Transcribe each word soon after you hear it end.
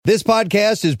This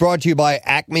podcast is brought to you by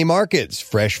Acme Markets,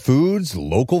 fresh foods,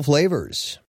 local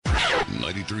flavors.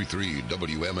 93.3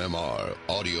 WMMR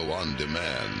Audio on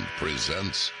Demand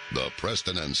presents the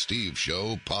Preston and Steve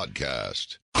Show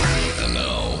podcast. And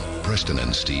now, Preston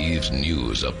and Steve's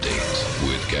News Update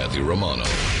with Kathy Romano.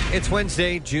 It's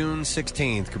Wednesday, June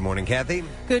 16th. Good morning, Kathy.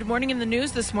 Good morning. In the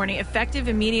news this morning, effective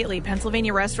immediately,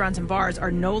 Pennsylvania restaurants and bars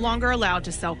are no longer allowed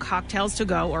to sell cocktails to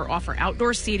go or offer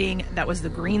outdoor seating. That was the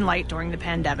green light during the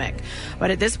pandemic. But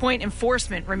at this point,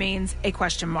 enforcement remains a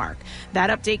question mark. That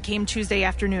update came Tuesday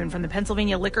afternoon from the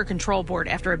Pennsylvania Liquor Control Board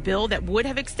after a bill that would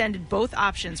have extended both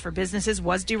options for businesses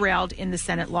was derailed in the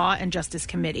Senate Law and Justice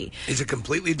Committee. Is it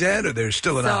completely dead, or there's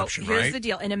still an option, right? Here's the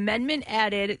deal. An amendment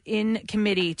added in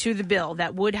committee to the bill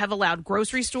that would have allowed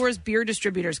grocery stores, beer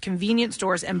distributors, convenience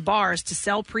stores, and bars to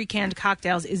sell pre-canned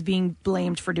cocktails is being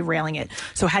blamed for derailing it.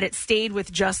 So had it stayed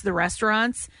with just the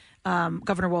restaurants,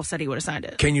 Governor Wolf said he would have signed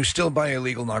it. Can you still buy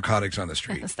illegal narcotics on the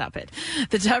street? Stop it.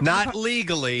 Not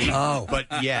legally, but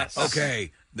yes.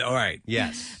 Okay. All right.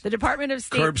 Yes. The Department of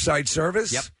State... Curbside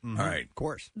service? Yep. Mm-hmm. All right. Of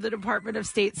course. The Department of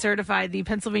State certified the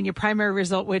Pennsylvania primary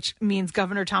result, which means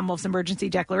Governor Tom Wolf's emergency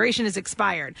declaration is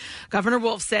expired. Governor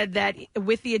Wolf said that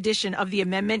with the addition of the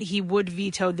amendment, he would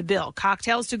veto the bill.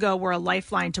 Cocktails to go were a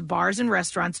lifeline to bars and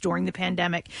restaurants during the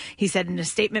pandemic, he said in a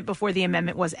statement before the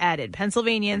amendment was added.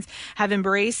 Pennsylvanians have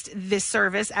embraced this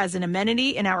service as an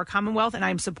amenity in our Commonwealth, and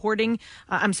I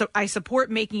support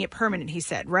making it permanent, he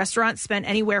said. Restaurants spent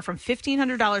anywhere from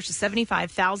 $1,500 to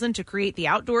 $75,000 to create the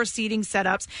outdoor seating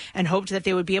setups and hoped that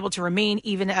they would be able to remain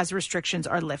even as restrictions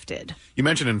are lifted. You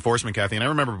mentioned enforcement, Kathy, and I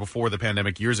remember before the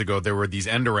pandemic years ago, there were these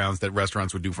end arounds that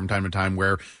restaurants would do from time to time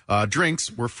where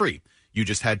drinks were free. You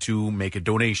just had to make a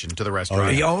donation to the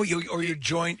restaurant. You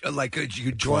join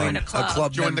a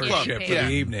club membership for the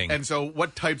evening. And so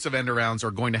what types of end arounds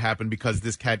are going to happen because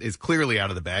this cat is clearly out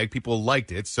of the bag? People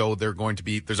liked it, so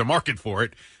there's a market for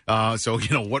it. So,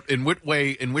 in which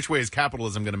way is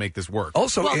capitalism going to make this work?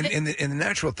 Also, in the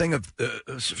natural thing of,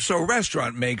 so a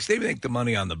restaurant they make the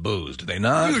money on the booze, do they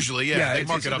not? Usually, yeah. They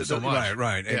mark it up so much.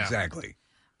 Right, yeah. Exactly.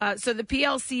 So the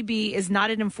PLCB is not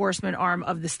an enforcement arm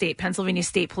of the state. Pennsylvania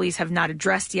State Police have not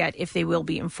addressed yet if they will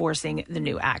be enforcing the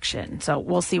new action. So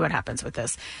we'll see what happens with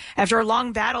this. After a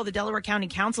long battle, the Delaware County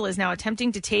Council is now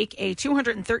attempting to take a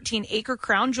 213-acre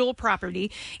crown jewel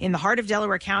property in the heart of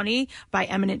Delaware County by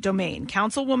eminent domain.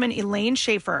 Councilwoman Elaine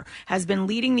Schaefer has been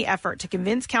leading the effort to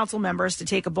convince council members to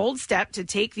take a bold step to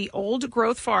take the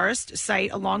old-growth forest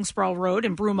site along Sproul Road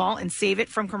in Broomall and save it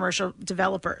from commercial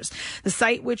developers. The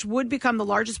site, which would become the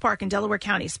largest park in Delaware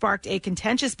County, sparked a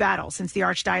contentious battle since the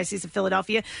Archdiocese of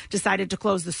Philadelphia decided to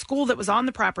close the school that was on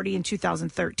the property in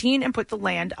 2013 and put the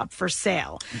land up for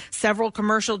sale. Several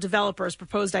commercial developers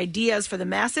proposed ideas for the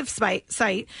massive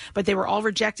site, but they were all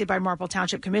rejected by Marple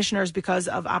Township commissioners because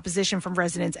of opposition from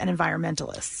residents and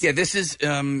environmentalists. Yeah, this is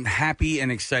happy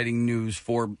and exciting news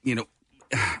for,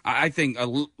 I think a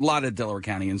lot of Delaware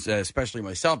Countyans, especially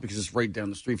myself, because it's right down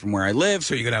the street from where I live.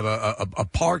 So you're going to have a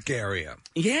park area.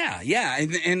 Yeah.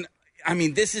 And I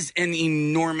mean, this is an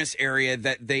enormous area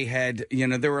that they had,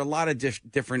 there were a lot of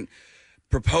different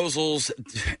proposals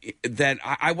that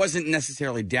I wasn't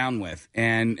necessarily down with.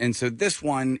 And so this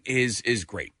one is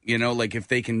great. If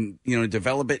they can,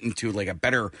 develop it into like a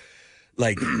better,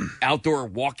 like outdoor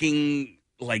walking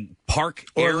park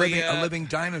area. A living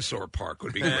dinosaur park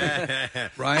would be great,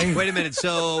 right? Wait a minute.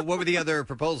 So what were the other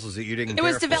proposals that you didn't It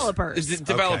was developers.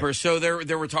 Developers. Okay. So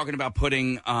they were talking about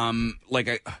putting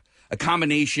a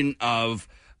combination of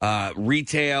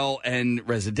retail and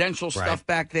residential stuff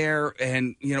back there.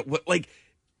 And,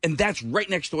 and that's right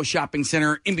next to a shopping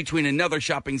center, in between another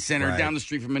shopping center, down the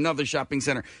street from another shopping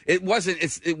center.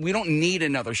 We don't need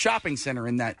another shopping center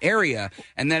in that area.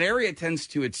 And that area tends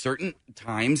to, at certain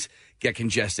times, get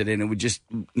congested, and it would just,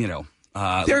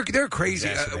 they're crazy.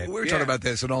 We were talking about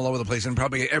this and all over the place, and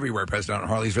probably everywhere, President, in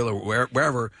Harleysville or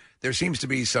wherever. There seems to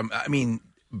be some,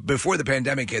 before the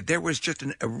pandemic hit, there was just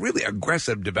a really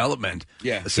aggressive development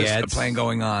plan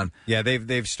going on. Yeah,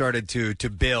 they've started to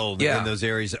build in those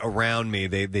areas around me.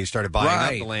 They started buying up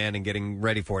the land and getting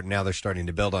ready for it. Now they're starting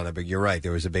to build on it. But you're right,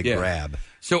 there was a big grab.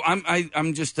 So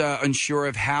I'm just unsure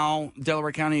of how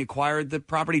Delaware County acquired the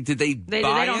property. Did they buy They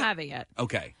don't it? have it yet.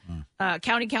 Okay.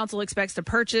 County Council expects to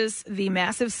purchase the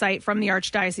massive site from the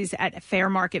Archdiocese at fair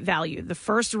market value. The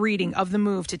first reading of the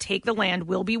move to take the land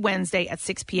will be Wednesday at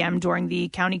 6 p.m. during the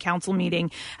County Council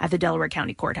meeting at the Delaware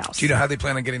County Courthouse. Do you know how they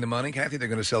plan on getting the money, Kathy? They're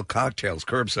going to sell cocktails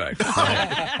curbside.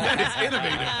 It's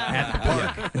innovative.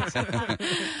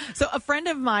 So a friend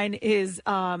of mine is,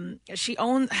 she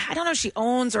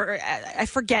owns, or I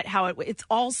forget how it's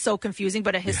all so confusing,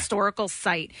 but a historical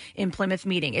site in Plymouth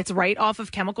Meeting. It's right off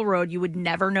of Chemical Road. You would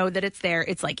never know that it's there.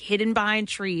 It's like hidden behind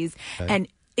trees. Okay. And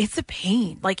it's a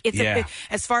pain. Like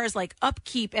as far as like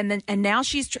upkeep, and now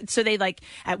so they like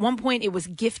at one point it was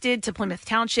gifted to Plymouth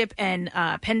Township, and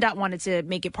PennDOT wanted to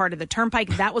make it part of the Turnpike.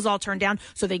 That was all turned down,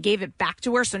 so they gave it back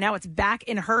to her. So now it's back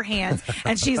in her hands,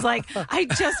 and she's like, I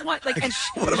just want like, and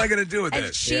what am I going to do with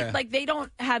this? She like they don't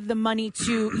have the money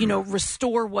to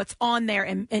restore what's on there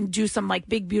and do some like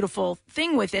big beautiful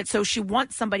thing with it. So she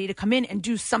wants somebody to come in and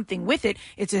do something with it.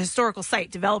 It's a historical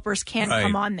site. Developers can't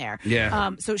come on there.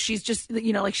 Yeah. So she's just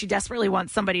like she desperately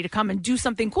wants somebody to come and do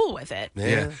something cool with it.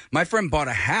 Yeah. My friend bought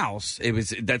a house.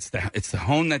 It's the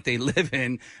home that they live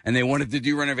in, and they wanted to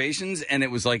do renovations, and it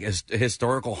was like a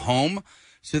historical home.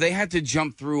 So they had to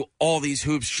jump through all these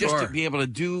hoops just to be able to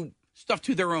do stuff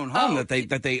to their own home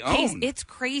that they own. It's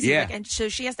crazy. Yeah. Like, and so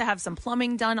she has to have some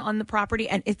plumbing done on the property,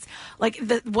 and it's like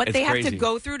what they have to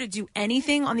go through to do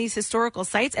anything on these historical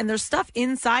sites. And there's stuff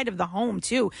inside of the home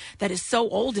too that is so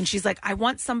old. And she's like, I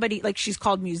want somebody, like she's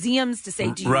called museums to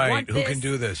say, do you want this? Who can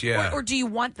do this? Yeah. Or do you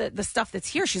want the stuff that's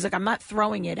here? She's like, I'm not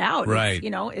throwing it out. Right.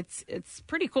 It's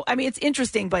pretty cool. I mean, it's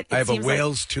interesting, but I have a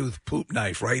whale's tooth poop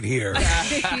knife right here.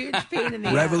 It's a huge pain in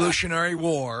the Revolutionary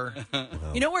War.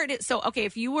 You know where it is? So, okay,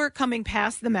 if you were coming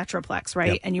past the Metroplex,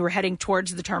 right, and you were heading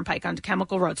towards the Turnpike onto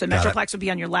Chemical Road, so Metroplex would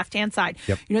be on your left-hand side.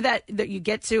 Yep. You know that you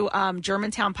get to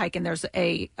Germantown Pike, and there's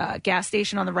a gas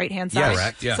station on the right-hand side. Yeah,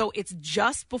 correct. Yeah. So it's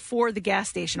just before the gas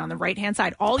station on the right-hand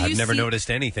side. I've never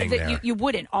noticed anything there. You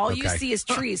wouldn't. All you see is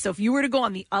trees. So if you were to go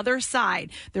on the other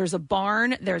side, there's a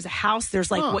barn, there's a house,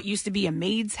 there's like what used to be a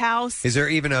maid's house. Is there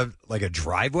even a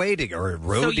driveway or a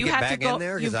road to get back in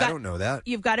there? Because I don't know that.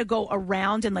 You've got to go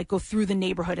around and like go through the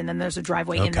neighborhood, and then there's a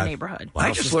driveway in the neighborhood. Well,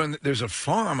 I just learned that there's a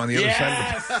farm on the other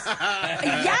side of the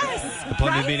Yes! The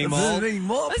Plymouth Meeting Mall? The Meeting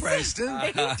Mall, Preston.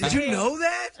 Did you know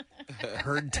that?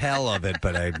 Heard tell of it,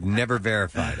 but I've never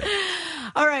verified it.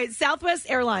 All right. Southwest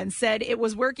Airlines said it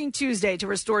was working Tuesday to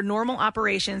restore normal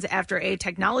operations after a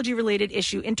technology-related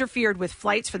issue interfered with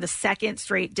flights for the second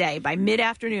straight day. By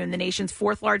mid-afternoon, the nation's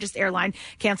fourth largest airline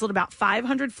canceled about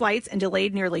 500 flights and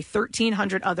delayed nearly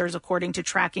 1,300 others, according to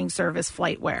tracking service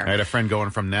FlightWare. I had a friend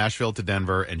going from Nashville to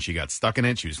Denver, and she got stuck in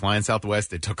it. She was flying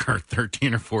Southwest. It took her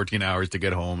 13 or 14 hours to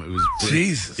get home. It was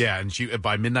Jesus. Yeah, and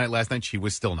by midnight last night, she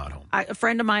was still not home. A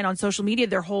friend of mine on social media,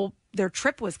 their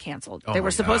trip was canceled. They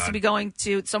were supposed to be going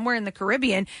to somewhere in the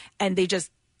Caribbean, and they just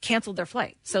canceled their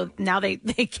flight. So now they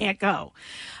can't go.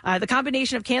 The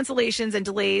combination of cancellations and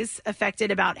delays affected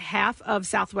about half of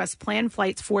Southwest's planned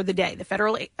flights for the day. The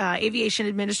Federal Aviation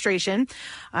Administration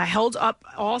held up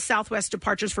all Southwest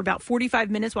departures for about 45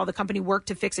 minutes while the company worked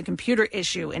to fix a computer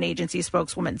issue, an agency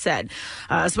spokeswoman said.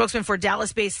 A spokesman for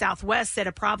Dallas-based Southwest said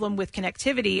a problem with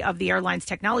connectivity of the airline's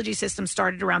technology system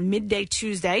started around midday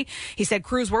Tuesday. He said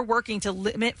crews were working to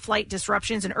limit flight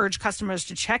disruptions and urged customers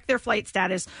to check their flight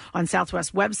status on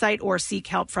Southwest's website or seek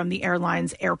help from the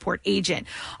airline's airport agent.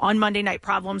 On Monday night,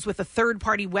 problems with a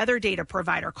third-party weather data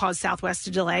provider caused Southwest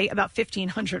to delay about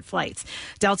 1,500 flights.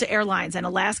 Delta Airlines and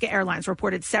Alaska Airlines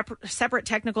reported separate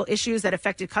technical issues that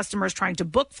affected customers trying to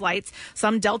book flights.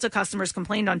 Some Delta customers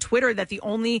complained on Twitter that the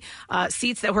only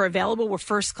seats that were available were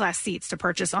first-class seats to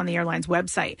purchase on the airline's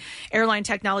website. Airline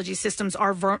technology systems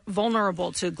are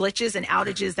vulnerable to glitches and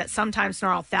outages that sometimes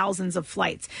snarl thousands of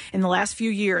flights. In the last few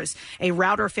years, a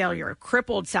router failure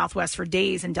crippled Southwest for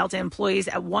days, and Delta employees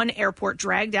at one airport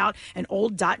dragged out an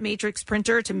old dot matrix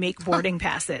printer to make boarding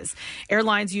passes.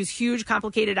 Airlines use huge,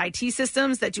 complicated IT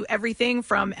systems that do everything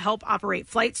from help operate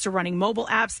flights to running mobile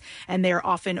apps, and they are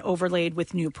often overlaid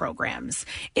with new programs.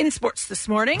 In sports this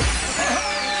morning.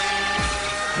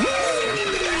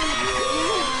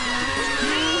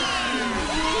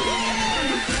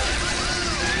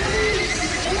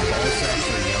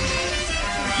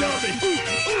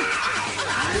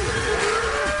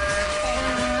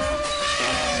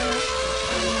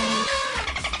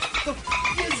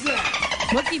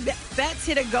 Mookie Betts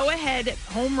Mets hit a go-ahead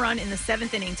home run in the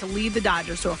 7th inning to lead the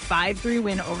Dodgers to a 5-3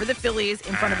 win over the Phillies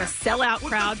in front of a sellout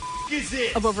crowd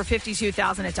of over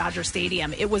 52,000 at Dodger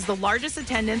Stadium. It was the largest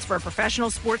attendance for a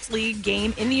professional sports league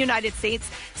game in the United States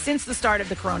since the start of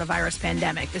the coronavirus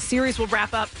pandemic. The series will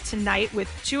wrap up tonight with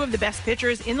two of the best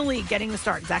pitchers in the league getting the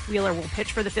start. Zach Wheeler will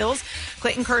pitch for the Phils.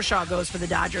 Clayton Kershaw goes for the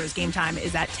Dodgers. Game time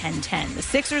is at 10:10. The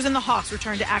Sixers and the Hawks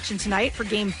return to action tonight for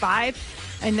Game 5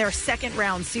 in their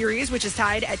second-round series, which is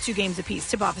tied at 2 games apiece.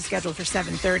 Tip-off is scheduled for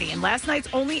 7:30. And last night's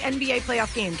only NBA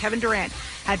playoff game, Kevin Durant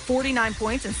had 49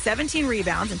 points and 17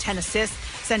 rebounds and 10 assists,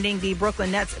 sending the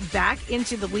Brooklyn Nets back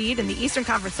into the lead in the Eastern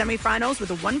Conference semifinals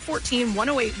with a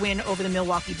 114-108 win over the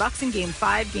Milwaukee Bucks in Game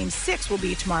 5. Game 6 will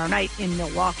be tomorrow night in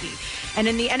Milwaukee. And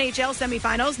in the NHL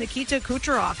semifinals, Nikita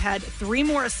Kucherov had 3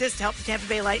 more assists to help the Tampa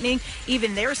Bay Lightning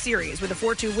even their series with a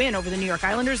 4-2 win over the New York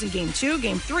Islanders in Game 2.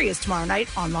 Game 3 is tomorrow night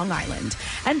on Long Island.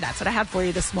 And that's what I have for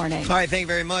you this morning. All right, thank you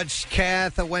very much,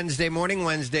 Kath. A Wednesday morning.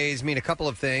 Wednesdays mean a couple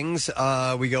of things.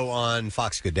 We go on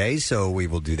Fox Good Days, so we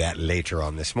will do that later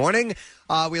on this morning.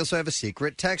 We also have a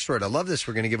secret text word. I love this.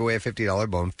 We're going to give away a $50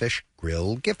 Bonefish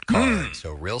Grill gift card.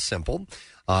 So real simple.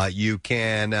 You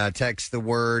can text the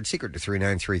word secret to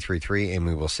 39333, and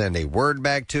we will send a word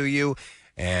back to you.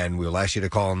 And we'll ask you to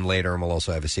call them later, and we'll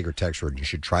also have a secret text word. You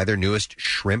should try their newest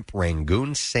shrimp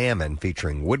Rangoon salmon,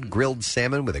 featuring wood-grilled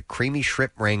salmon with a creamy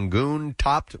shrimp Rangoon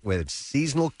topped with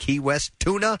seasonal Key West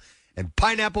tuna and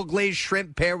pineapple glazed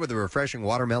shrimp paired with a refreshing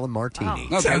watermelon martini.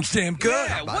 Wow. Okay. Sounds damn good.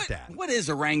 Yeah, How about that? What is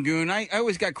a Rangoon? I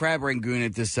always got crab Rangoon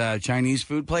at this Chinese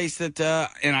food place that,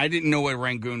 and I didn't know what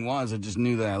Rangoon was. I just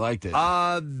knew that I liked it.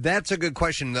 That's a good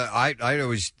question. I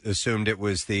always assumed it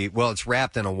was it's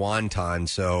wrapped in a wonton,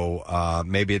 so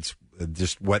maybe it's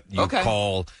just what you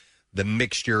call the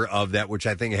mixture of that, which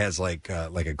I think has like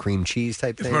a cream cheese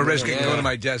type thing. If my risk can go to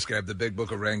my desk, I have the big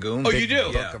book of Rangoon. You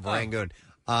do? Book of Rangoon.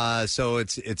 So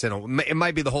it's in it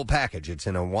might be the whole package. It's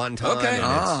in a wonton. Okay.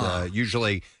 And it's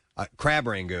usually crab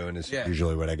Rangoon is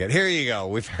usually what I get. Here you go.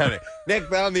 We found it. Nick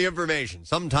found the information.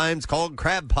 Sometimes called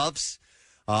crab puffs.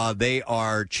 They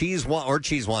are cheese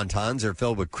wontons. They're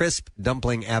filled with crisp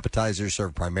dumpling appetizers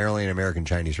served primarily in American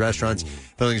Chinese restaurants.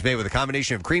 Fillings made with a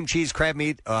combination of cream cheese, crab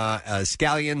meat,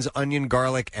 scallions, onion,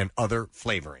 garlic, and other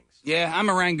flavorings. Yeah, I'm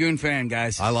a Rangoon fan,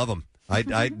 guys. I love them.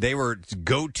 They were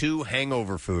go-to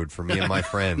hangover food for me and my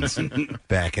friends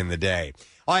back in the day.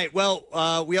 All right,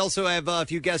 well, we also have a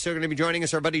few guests who are going to be joining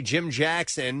us. Our buddy Jim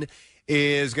Jackson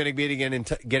is going to be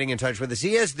getting in touch with us.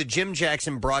 He has the Jim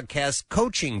Jackson broadcast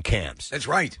coaching camps. That's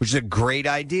right. Which is a great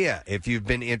idea. If you've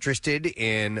been interested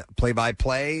in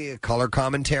play-by-play, color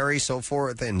commentary, so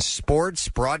forth, in sports,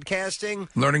 broadcasting.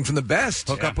 Learning from the best.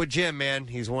 Hook up with Jim, man.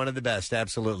 He's one of the best,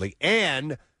 absolutely.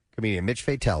 And comedian Mitch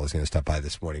Fatel is going to stop by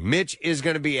this morning. Mitch is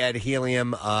going to be at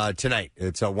Helium tonight.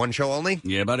 It's a one show only?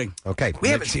 Yeah, buddy. Okay. We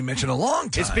haven't seen Mitch in a long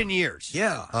time. It's been years.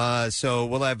 Yeah. So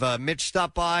we'll have Mitch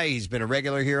stop by. He's been a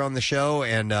regular here on the show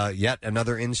and yet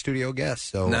another in-studio guest.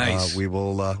 So nice.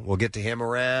 We'll get to him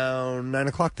around 9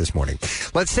 o'clock this morning.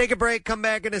 Let's take a break, come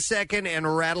back in a second,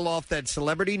 and rattle off that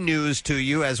celebrity news to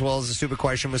you, as well as a stupid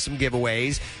question with some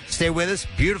giveaways. Stay with us.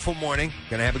 Beautiful morning.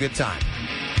 Going to have a good time.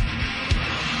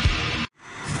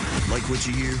 Like what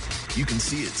you hear? You can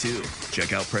see it too.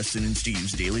 Check out Preston and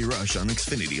Steve's Daily Rush on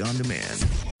Xfinity On Demand.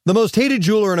 The most hated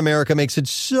jeweler in America makes it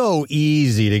so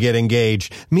easy to get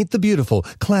engaged. Meet the beautiful,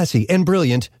 classy, and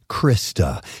brilliant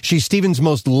Krista. She's Steven's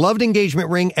most loved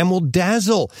engagement ring and will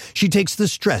dazzle. She takes the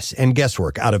stress and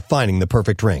guesswork out of finding the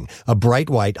perfect ring. A bright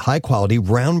white, high-quality,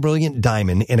 round brilliant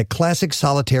diamond in a classic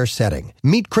solitaire setting.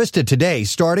 Meet Krista today,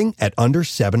 starting at under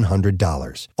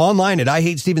 $700. Online at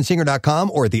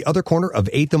IHateStevenSinger.com or at the other corner of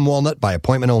 8th and Walnut by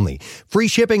appointment only. Free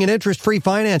shipping and interest-free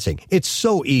financing. It's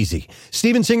so easy.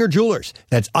 Steven Singer Jewelers.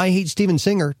 That's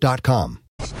IHateStevenSinger.com.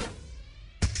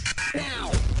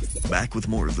 Back with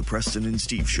more of the Preston and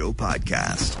Steve Show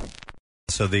podcast.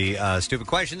 So the stupid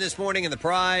question this morning and the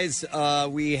prize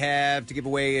we have to give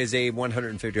away is a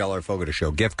 $150 Fogo de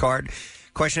Show gift card.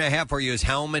 Question I have for you is,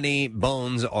 how many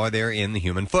bones are there in the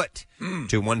human foot?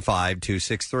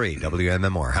 215-263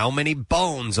 WMMR. How many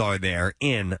bones are there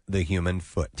in the human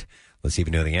foot? Let's see if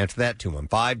you know the answer to that.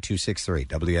 215-263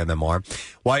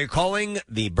 WMMR. While you're calling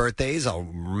the birthdays, I'll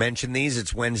mention these.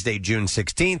 It's Wednesday, June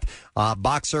 16th.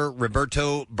 Boxer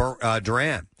Roberto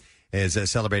Duran is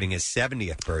celebrating his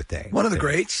 70th birthday. One of the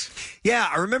greats. Yeah,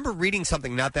 I remember reading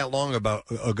something not that long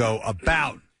ago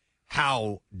about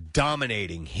how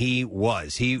dominating he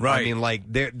was. I mean,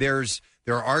 like, there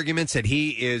are arguments that he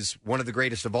is one of the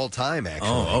greatest of all time, actually.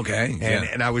 Oh, okay.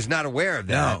 And I was not aware of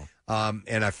that. No.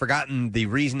 And I've forgotten the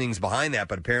reasonings behind that,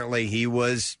 but apparently he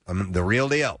was the real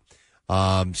deal.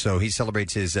 So he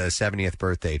celebrates his 70th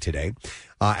birthday today.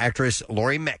 Actress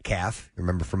Laurie Metcalf,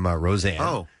 remember from Roseanne.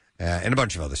 Oh. And a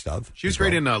bunch of other stuff. She was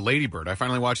great in Lady Bird. I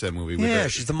finally watched that movie. Yeah,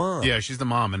 she's the mom. Yeah, she's the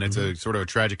mom, and it's a sort of a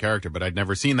tragic character, but I'd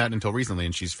never seen that until recently,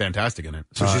 and she's fantastic in it.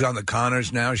 So she's on The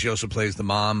Conners now. She also plays the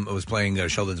mom, was playing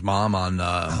Sheldon's mom on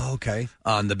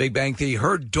on The Big Bang Theory.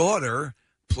 Her daughter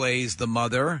plays the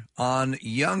mother on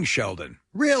Young Sheldon.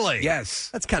 Really? Yes.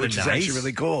 That's kind of nice. nice. Which is actually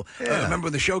really cool. Yeah. I remember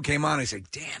when the show came on, I said,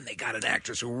 damn, they got an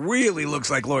actress who really looks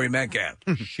like Laurie Metcalf.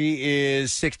 She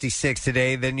is 66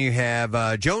 today. Then you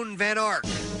have Joan Van Ark,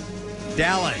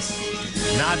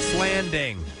 Dallas, Knots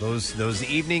Landing, those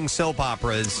evening soap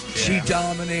operas. She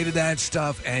dominated that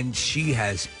stuff, and she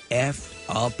has effed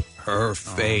up her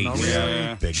face. no,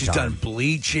 really? Big She's time. done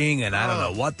bleaching, and I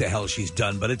don't know what the hell she's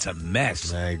done, but it's a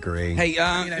mess. I agree. Hey,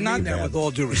 I mean that with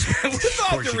all due respect. with all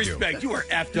course due you do. respect, you are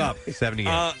effed up.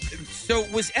 78. So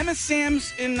was Emma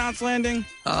Samms in Knots Landing?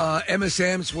 Emma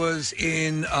Samms was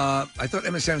in, I thought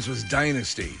Emma Samms was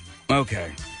Dynasty.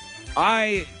 Okay.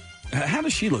 How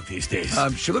does she look these days?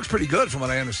 She looks pretty good from what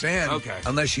I understand. Okay.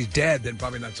 Unless she's dead, then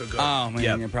probably not so good. Oh,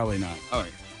 man, yeah, probably not. All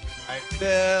right.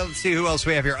 Let's see who else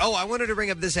we have here. Oh, I wanted to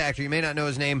bring up this actor. You may not know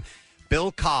his name,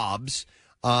 Bill Cobbs.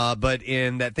 But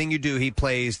in That Thing You Do, he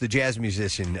plays the jazz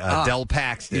musician, Del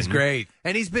Paxton. He's great.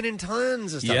 And he's been in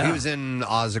tons of stuff. Yeah. He was in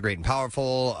Oz the Great and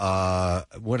Powerful.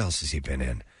 What else has he been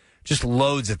in? Just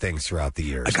loads of things throughout the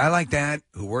years. A guy like that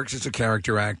who works as a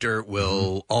character actor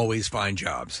will always find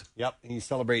jobs. Yep. He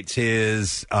celebrates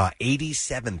his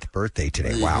 87th birthday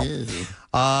today. Wow.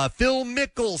 Phil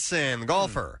Mickelson,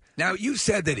 golfer. Now, you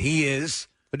said that he is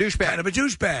a douchebag. Kind of a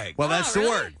douchebag. Well, that's the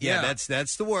really? word. Yeah,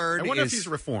 that's the word. I wonder if he's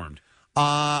reformed.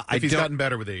 If he's gotten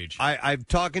better with age. I've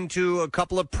talking to a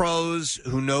couple of pros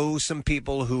who know some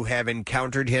people who have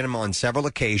encountered him on several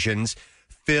occasions.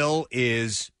 Phil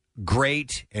is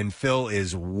great, and Phil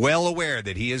is well aware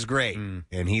that he is great,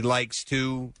 and he likes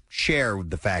to share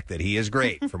the fact that he is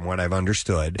great, from what I've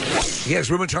understood. He has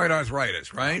rheumatoid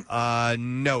arthritis, right?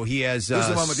 No, he has... Who's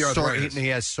the one with the arthritis? He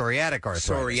has psoriatic arthritis.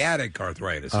 Psoriatic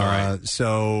arthritis, all right.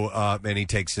 And he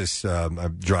takes this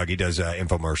drug. He does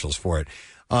infomercials for it.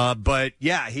 But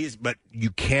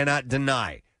you cannot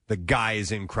deny the guy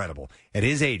is incredible. At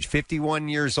his age, 51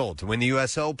 years old, to win the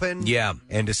U.S. Open,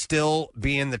 and to still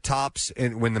be in the tops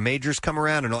and when the majors come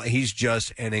around, and all, he's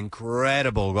just an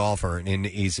incredible golfer. And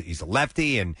he's a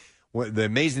lefty, and the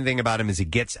amazing thing about him is he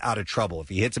gets out of trouble. If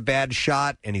he hits a bad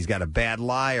shot and he's got a bad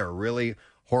lie or a really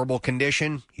horrible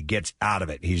condition, he gets out of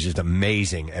it. He's just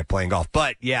amazing at playing golf.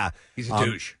 But yeah, he's a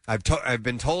douche. I've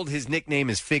been told his nickname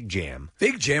is Fig Jam.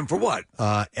 Fig Jam for what?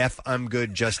 F, I'm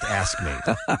good. Just ask me.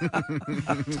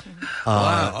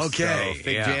 Wow. Okay. So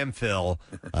Fig Jam Phil.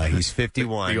 He's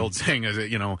 51. The old saying is,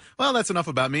 well, that's enough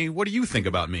about me. What do you think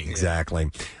about me? Exactly.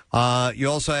 You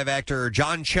also have actor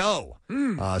John Cho.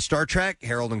 Star Trek,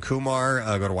 Harold and Kumar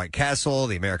go to White Castle,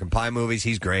 the American Pie movies.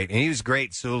 He's great. And he was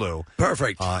great Sulu.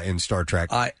 Perfect. In Star Trek.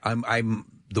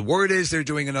 The word is they're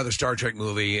doing another Star Trek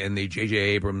movie in the J.J.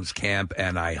 Abrams camp,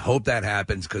 and I hope that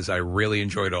happens because I really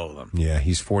enjoyed all of them. Yeah,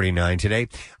 he's 49 today.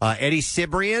 Eddie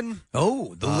Cibrian.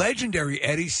 Oh, the legendary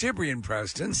Eddie Cibrian,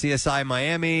 Preston. CSI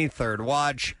Miami, Third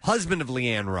Watch, husband of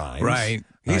Leanne Rimes. Right.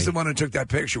 He's the one who took that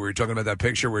picture. We were talking about that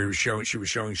picture where she was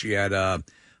showing she had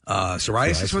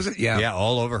psoriasis, was it? Yeah. Yeah,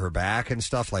 all over her back and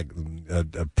stuff, like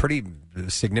a pretty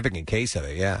significant case of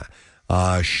it, yeah.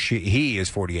 He is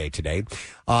 48 today.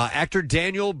 Actor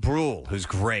Daniel Bruhl, who's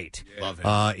great. Love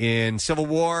him. In Civil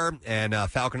War and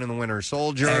Falcon and the Winter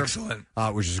Soldier. Excellent.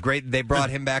 Which is great. They brought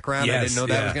him back around. I didn't know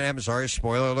that was going to happen. Sorry,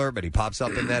 spoiler alert, but he pops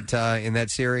up in that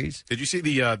series. Did you see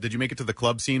did you make it to the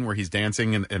club scene where he's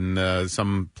dancing in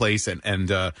some place and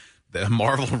the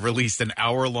Marvel released an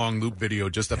hour-long loop video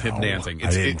just of him dancing. I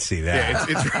didn't see that.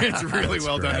 Yeah, it's really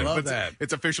well done. I love that.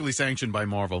 It's officially sanctioned by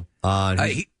Marvel.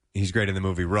 He's great in the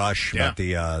movie Rush about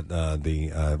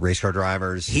the race car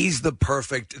drivers. He's the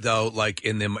perfect, though, like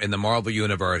in the Marvel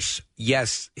universe.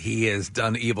 Yes, he has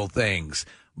done evil things,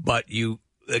 but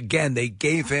they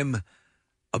gave him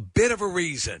a bit of a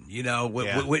reason,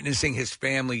 witnessing his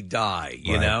family die,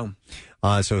 you know?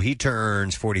 So he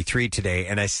turns 43 today,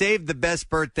 and I saved the best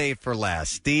birthday for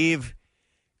last. Steve,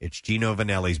 it's Gino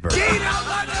Vanelli's birthday. Gino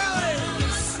Vanelli!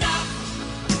 Stop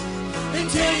and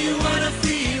tell you what I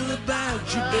feel about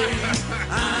you, baby.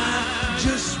 I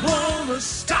just want to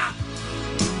stop.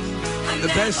 The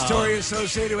best story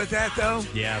associated with that, though?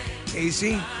 Yeah.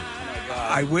 Casey,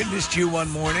 I witnessed you one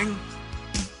morning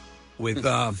with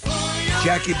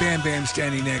Jackie Bam Bam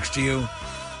standing next to you,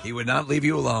 He would not leave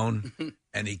you alone,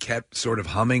 and he kept sort of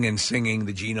humming and singing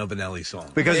the Gino Vanelli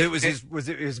song. Because was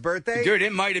it his birthday? Dude,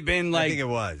 it might have been I think it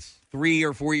was 3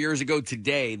 or 4 years ago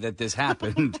today that this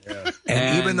happened.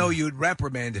 And even though you'd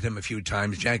reprimanded him a few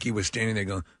times, Jackie was standing there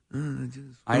going,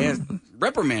 I asked,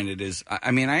 reprimanded is, I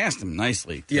asked him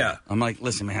nicely. Yeah. I'm like,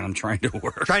 listen, man, I'm trying to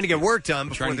work. Trying to get work done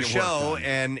before Trying to the get work show,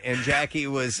 done. and Jackie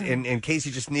was, in case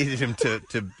he just needed him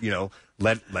to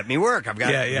let me work. I've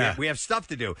got we have stuff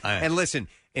to do. And listen,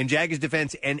 in Jackie's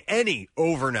defense and any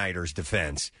overnighter's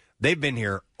defense, they've been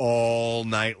here all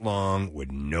night long with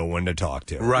no one to talk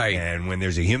to. Right. And when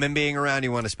there's a human being around,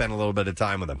 you want to spend a little bit of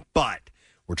time with them. But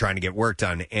we're trying to get work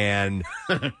done, and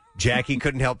Jackie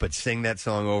couldn't help but sing that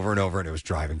song over and over, and it was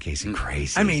driving Casey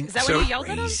crazy. I mean, Is that when you yelled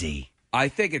at him? crazy. I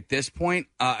think at this point,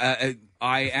 I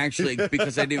actually,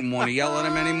 because I didn't want to yell at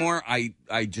him anymore, I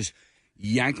just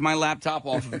yanked my laptop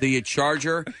off of the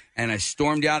charger, and I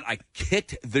stormed out. I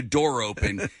kicked the door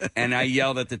open, and I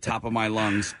yelled at the top of my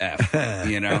lungs, F,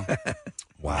 you know?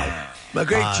 Wow. a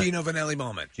great Gino Vanelli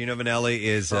moment. Gino Vanelli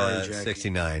is Sorry, Jackie.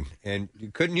 69. And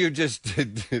couldn't you just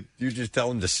tell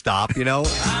him to stop, you know?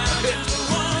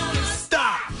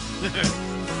 Stop!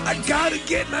 I gotta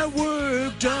get my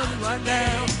work done right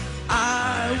now.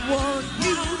 I want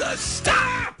you to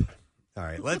stop! All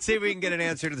right, let's see if we can get an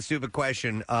answer to the stupid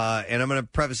question. And I'm going to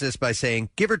preface this by saying,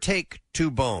 give or take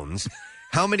 2 bones.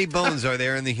 How many bones are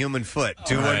there in the human foot?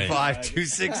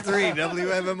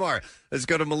 215-263-WMMR. Let's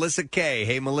go to Melissa K.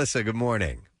 Hey, Melissa, good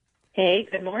morning. Hey,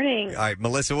 good morning. All right,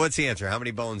 Melissa, what's the answer? How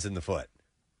many bones in the foot?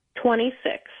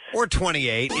 26. Or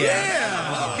 28.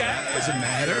 Yeah. Okay. Does it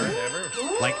matter?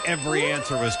 Like every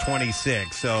answer was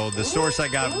 26. So the source I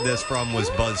got this from was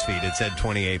BuzzFeed. It said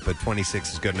 28, but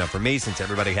 26 is good enough for me since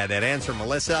everybody had that answer.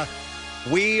 Melissa,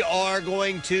 we are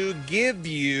going to give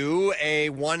you a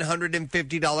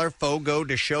 $150 Fogo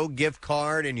to Show gift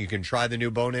card, and you can try the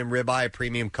new bone-in ribeye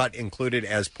premium cut included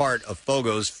as part of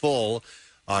Fogo's full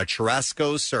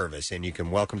churrasco service. And you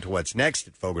can welcome to what's next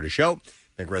at Fogo to Show.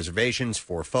 Make reservations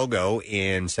for Fogo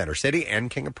in Center City and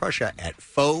King of Prussia at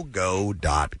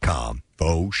Fogo.com.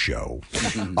 Faux show.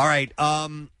 All right.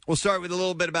 We'll start with a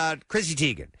little bit about Chrissy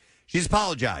Teigen. She's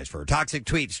apologized for her toxic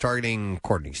tweets targeting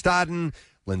Courtney Stodden,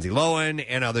 Lindsay Lohan,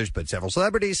 and others, but several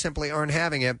celebrities simply aren't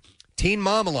having it. Teen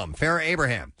Mom alum Farrah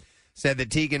Abraham said that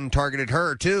Teigen targeted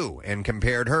her, too, and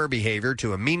compared her behavior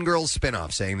to a Mean Girls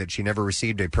spinoff, saying that she never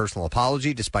received a personal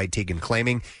apology, despite Teigen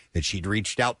claiming that she'd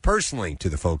reached out personally to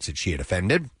the folks that she had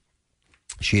offended.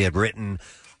 She had written,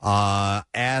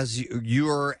 as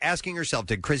you're asking yourself,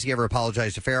 did Chrissy ever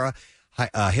apologize to Farrah?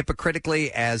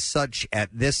 Hypocritically as such, at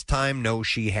this time, no,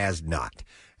 she has not.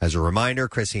 As a reminder,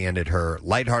 Chrissy ended her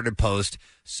lighthearted post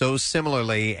so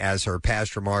similarly as her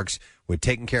past remarks with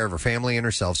taking care of her family and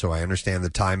herself, so I understand the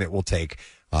time it will take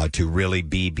to really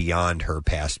be beyond her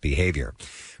past behavior.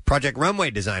 Project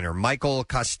Runway designer Michael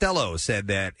Costello said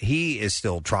that he is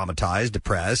still traumatized,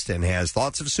 depressed, and has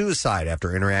thoughts of suicide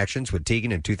after interactions with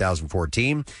Teigen in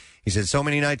 2014. He said, so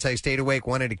many nights I stayed awake,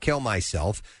 wanted to kill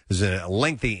myself. There's a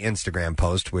lengthy Instagram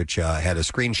post which had a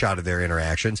screenshot of their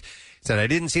interactions. He said, I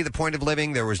didn't see the point of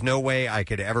living. There was no way I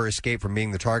could ever escape from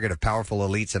being the target of powerful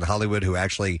elites in Hollywood who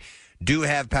actually do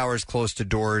have powers close to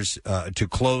doors, to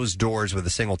close doors with a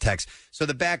single text. So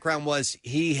the background was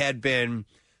he had been...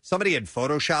 Somebody had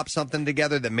photoshopped something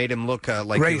together that made him look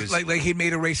like he was... Like he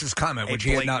made a racist comment, which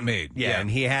he had not made. Yeah, and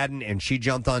he hadn't, and she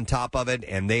jumped on top of it,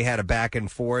 and they had a back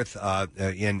and forth,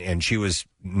 and she was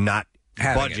not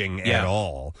budging at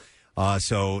all.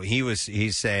 So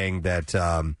he's saying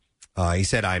that... he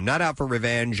said, I'm not out for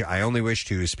revenge. I only wish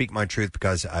to speak my truth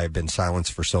because I've been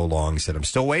silenced for so long. He said, I'm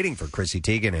still waiting for Chrissy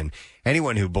Teigen and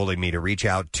anyone who bullied me to reach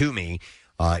out to me.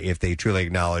 If they truly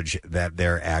acknowledge that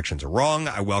their actions are wrong,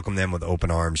 I welcome them with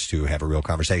open arms to have a real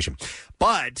conversation.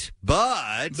 But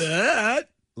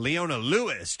Leona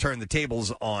Lewis turned the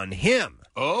tables on him.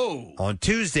 Oh. On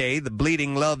Tuesday, the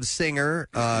Bleeding Love singer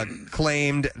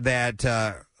claimed that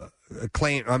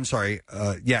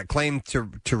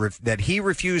that he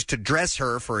refused to dress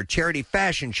her for a charity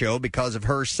fashion show because of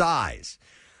her size.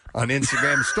 On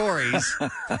Instagram stories,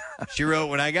 she wrote,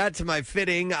 when I got to my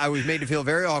fitting, I was made to feel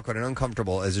very awkward and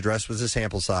uncomfortable as the dress was a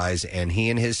sample size, and he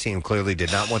and his team clearly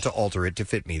did not want to alter it to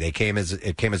fit me. It came as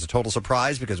a total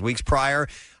surprise because weeks prior,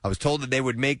 I was told that they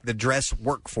would make the dress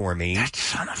work for me. That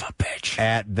son of a bitch.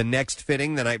 At the next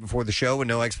fitting the night before the show with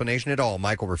no explanation at all,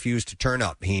 Michael refused to turn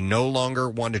up. He no longer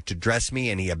wanted to dress me,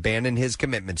 and he abandoned his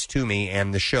commitments to me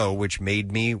and the show, which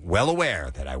made me well aware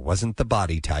that I wasn't the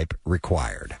body type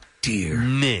required. Dear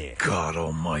Nick. God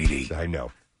almighty. I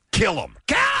know. Kill him.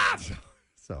 Kill him!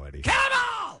 So Eddie. Kill him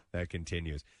all! That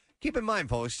continues. Keep in mind,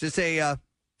 folks, just a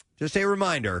just a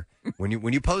reminder, when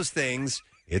you post things,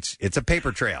 it's a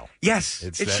paper trail. Yes,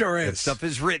 it sure is. That stuff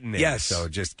is written in. Yes. So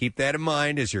just keep that in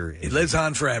mind it lives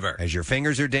on forever. As your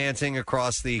fingers are dancing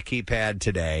across the keypad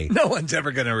today. No one's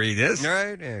ever going to read this.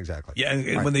 Right? Yeah, exactly.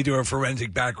 Yeah, when they do a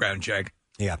forensic background check.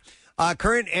 Yeah.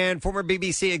 Current and former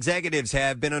BBC executives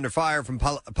have been under fire from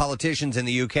politicians in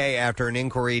the UK after an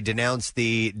inquiry denounced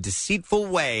the deceitful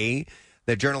way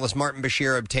that journalist Martin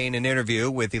Bashir obtained an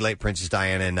interview with the late Princess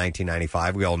Diana in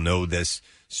 1995. We all know this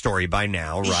story by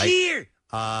now, right? Here.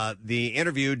 The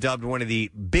interview, dubbed one of the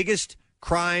biggest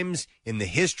crimes in the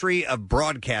history of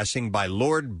broadcasting by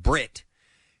Lord Britt,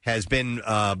 has been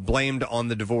blamed on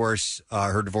the divorce,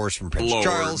 her divorce from Prince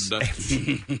Charles. It's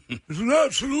an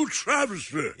absolute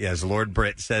travesty. Yes, Lord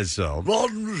Britt says so.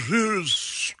 Martin Bashir is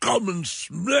scum and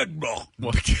smegma.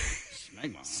 What?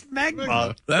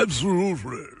 Smegma?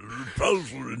 Absolutely.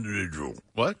 Repulsive individual.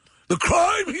 What? The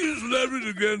crime he has levied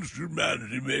against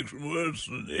humanity makes him worse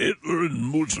than Hitler and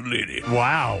Mussolini.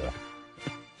 Wow.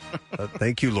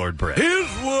 Thank you, Lord Britt. He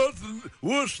is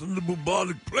worse than the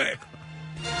bubonic plague.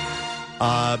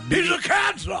 He's a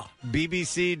cancer.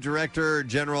 BBC Director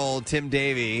General Tim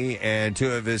Davie and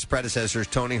two of his predecessors,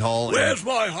 Tony Hall Where's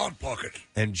my Hot Pocket?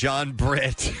 and John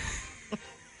Britt.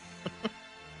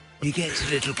 He gets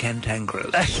a little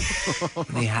cantankerous.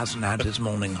 And he hasn't had his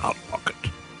morning Hot Pocket.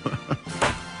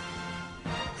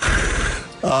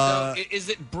 So is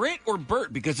it Brit or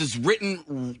Bert? Because it's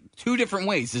written two different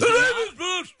ways. Is it not?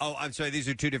 Bert. Oh, I'm sorry. These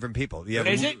are two different people. You have,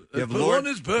 Is it? You have Lord,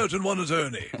 One is Bert and one is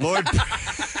Ernie. Lord.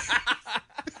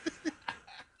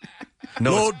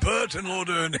 Lord Bert and Lord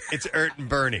Ernie. It's Ert and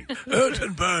Bernie. Ert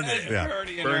and Bernie.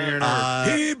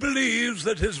 Yeah. He believes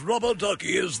that his rubber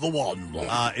ducky is the one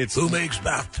who makes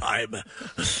bath time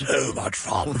so much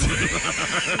fun.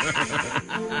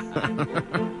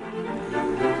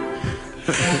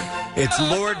 It's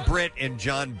Lord Britt and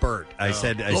John Burt. I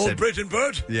said Lord Britt and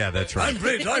Bert? Yeah, that's right. I'm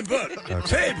Britt, I'm Bert.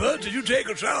 Say, Bert, did you take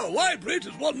a shower? Why, Britt,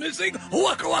 is one missing?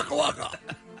 Waka, waka, waka.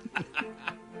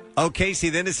 Oh, Casey,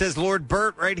 then it says Lord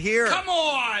Burt right here. Come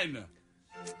on!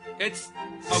 It's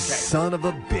okay. Son of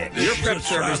a bitch. Your prep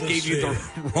service gave you the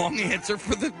wrong answer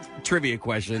for the trivia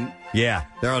question. Yeah,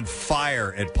 they're on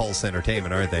fire at Pulse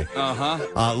Entertainment, aren't they?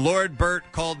 Uh-huh. Lord Burt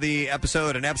called the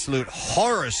episode an absolute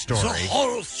horror story. It's a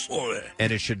horror story.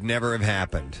 And it should never have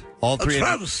happened. All A three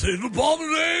travesty, an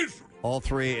abomination. All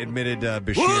three admitted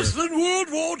Bashir Worse than World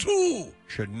War II.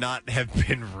 should not have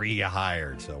been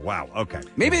rehired. So, wow, okay.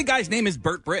 Maybe the guy's name is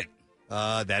Bert Britt.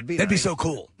 That'd be That'd be so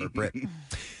cool. Burt Britt.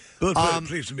 Bert, Britt,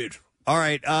 pleased to meet you. All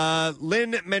right.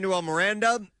 Lin-Manuel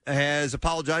Miranda has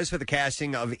apologized for the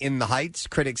casting of In the Heights.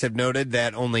 Critics have noted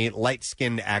that only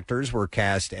light-skinned actors were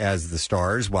cast as the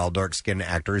stars, while dark-skinned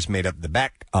actors made up the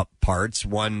backup parts.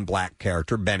 One black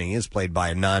character, Benny, is played by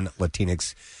a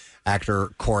non-Latinx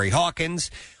actor, Corey Hawkins.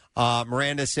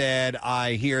 Miranda said,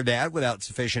 I hear that without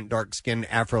sufficient dark-skinned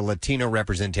Afro-Latino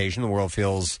representation, the world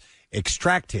feels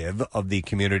extractive of the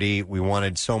community we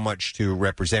wanted so much to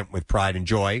represent with pride and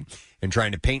joy. In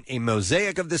trying to paint a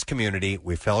mosaic of this community,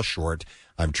 we fell short.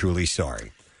 I'm truly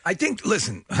sorry. I think,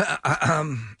 listen,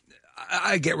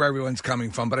 I get where everyone's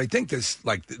coming from, but I think this,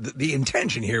 like, the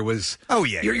intention here was,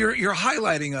 you're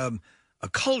highlighting a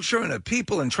culture and a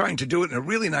people and trying to do it in a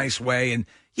really nice way, and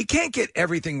you can't get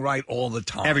everything right all the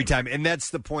time. Every time. And that's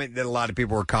the point that a lot of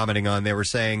people were commenting on. They were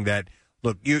saying that,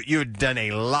 look, you had done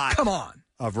a lot. Come on.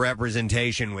 Of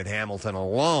representation with Hamilton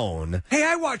alone. Hey,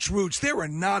 I watched Roots. There were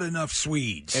not enough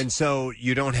Swedes. And so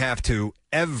you don't have to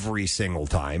every single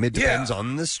time. It depends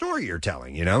on the story you're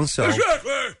telling, you know? So,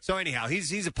 exactly. So anyhow,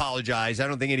 he's apologized. I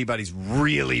don't think anybody's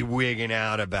really wigging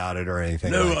out about it or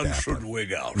anything No like one that. should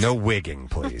wig out. No wigging,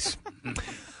 please.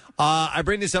 I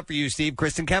bring this up for you, Steve.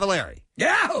 Kristen Cavallari.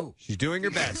 Yeah. She's doing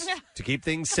her best to keep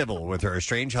things civil with her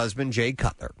estranged husband, Jay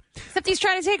Cutler. Except he's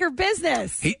trying to take her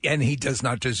business. He does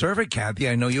not deserve it, Kathy.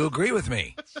 I know you agree with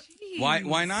me.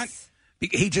 Why not?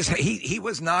 He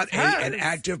was not an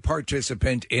active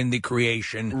participant in the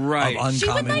creation of Uncommon She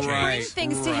would like Traits. bring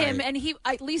things to him, and he,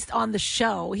 at least on the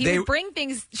show, he would bring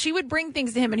things. She would bring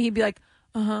things to him, and he'd be like,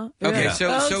 Okay, yeah.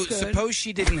 so suppose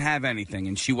she didn't have anything,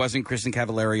 and she wasn't Kristen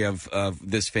Cavallari of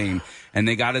this fame, and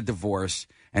they got a divorce,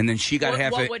 and then she got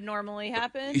half. What would normally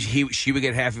happen? She would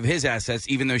get half of his assets,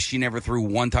 even though she never threw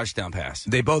one touchdown pass.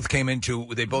 They both came into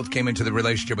the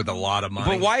relationship with a lot of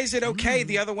money. But why is it okay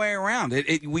the other way around?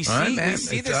 We see this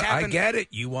happen. I get it.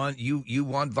 You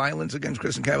want violence against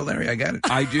Kristen Cavallari. I get it.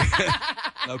 I do.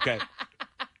 Okay.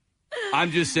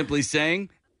 I'm just simply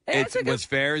saying. What's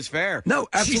fair is fair. No,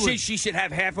 absolutely. She should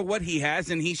have half of what he has,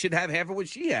 and he should have half of what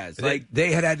she has.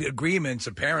 They had agreements.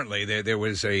 Apparently, there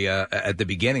was a at the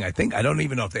beginning. I don't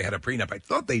even know if they had a prenup. I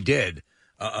thought they did.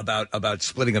 about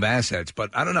splitting of assets.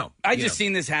 But I don't know. I just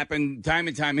seen this happen time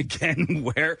and time again,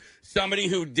 where somebody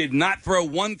who did not throw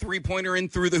one 3-pointer in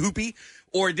through the hoopy,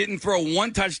 or didn't throw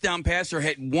one touchdown pass, or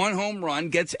hit one home run,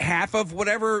 gets half of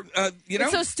whatever.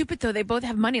 It's so stupid though. They both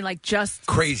have money, like just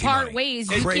crazy part money.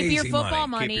 ways. You Crazy keep your football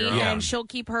money. money, and she'll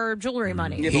keep her jewelry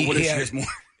money. Yeah, but what if she has more?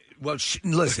 Well,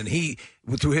 listen, he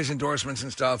through his endorsements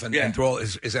and stuff, and through all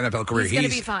his NFL career, He's gonna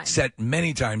be fine. set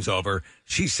many times over.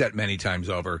 She's set many times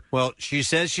over. Well, she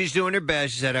says she's doing her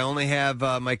best. She said, I only have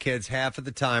my kids half of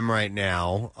the time right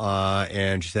now.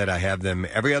 And she said, I have them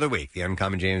every other week. The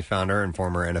Uncommon James founder and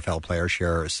former NFL player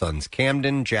share sons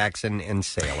Camden, Jackson, and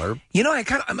Sailor. You know, I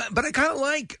kind of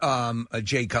like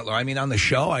Jay Cutler. I mean, on the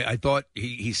show, I thought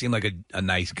he seemed like a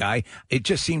nice guy. It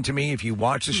just seemed to me, if you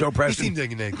watch the show, Preston, He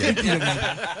seemed like a nice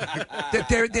guy.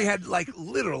 that they had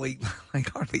literally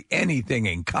hardly anything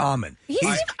in common.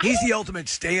 He's the ultimate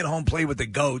stay-at-home play with the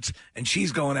goats, and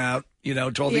she's going out,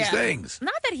 to all these things.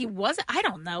 Not that he wasn't. I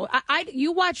don't know.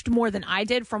 You watched more than I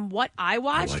did. From what I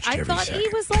watched, I thought he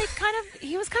was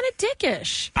kind of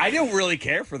dickish. I don't really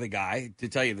care for the guy, to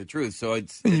tell you the truth. So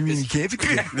it's. You mean you care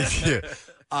for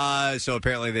the So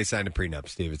apparently they signed a prenup,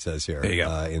 Steve, it says here. There you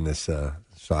go. In this.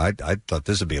 So I thought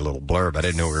this would be a little blurb. I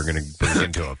didn't know we were going to bring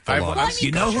into a full-on.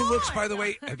 You know who looks, by the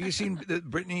way, have you seen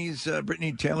Brittany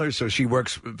Taylor? So she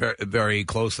works very, very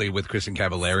closely with Kristen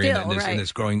Cavallari in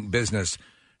this growing business.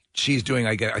 She's doing,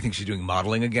 I think she's doing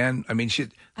modeling again. I mean,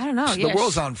 I don't know. The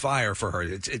world's on fire for her.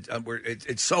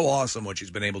 It's so awesome what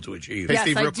she's been able to achieve. Yes,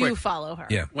 Steve, I real do quick. follow her.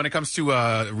 Yeah. When it comes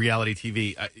to reality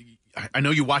TV, I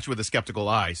know you watch it with a skeptical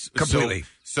eye. Completely.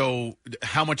 So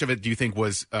how much of it do you think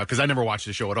was, because I never watched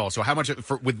the show at all, so how much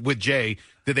with Jay,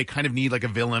 did they kind of need like a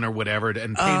villain or whatever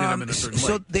and painted him in a certain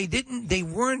way? They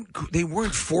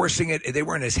weren't forcing it. They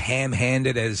weren't as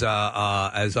ham-handed as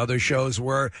other shows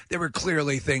were. There were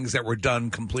clearly things that were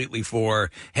done completely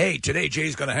for, hey, today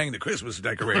Jay's going to hang the Christmas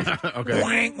decoration. Okay.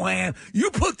 Whang, wham.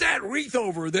 You put that wreath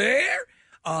over there.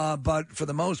 But for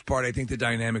the most part, I think the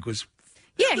dynamic was.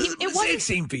 Yeah, it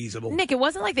seemed feasible. Nick, it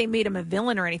wasn't like they made him a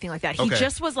villain or anything like that. He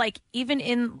just was like, even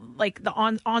in like the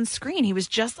on screen, he was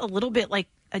just a little bit like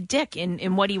a dick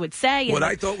in what he would say. And what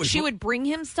I thought was she would bring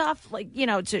him stuff like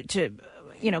to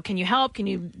can you help? Can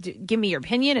you give me your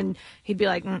opinion? And he'd be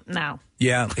like, no.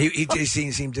 Yeah, he just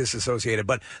seemed disassociated.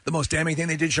 But the most damning thing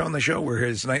they did show on the show were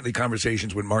his nightly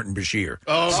conversations with Martin Bashir.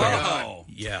 Oh.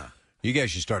 Yeah. You guys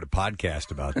should start a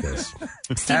podcast about this.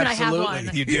 Steve and I have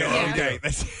one. You do? Yeah. Okay.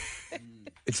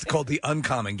 It's called The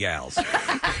Uncommon Gals. All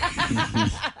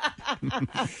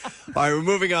right, we're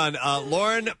moving on.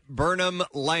 Lauren Burnham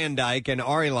Lyondike and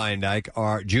Ari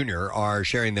Lyondike Jr. are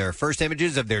sharing their first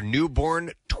images of their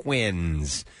newborn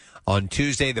twins. On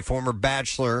Tuesday, the former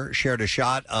Bachelor shared a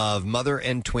shot of mother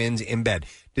and twins in bed.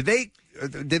 Did they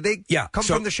come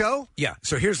from the show? Yeah.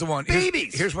 So here's the one.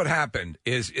 Babies. Here's what happened.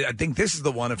 I think this is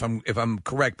the one. If I'm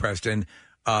correct, Preston.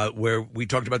 Where we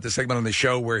talked about the segment on the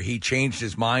show where he changed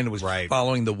his mind and was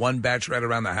following the one bachelorette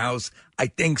around the house. I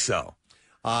think so.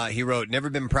 He wrote, never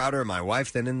been prouder of my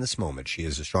wife than in this moment. She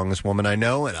is the strongest woman I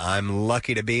know, and I'm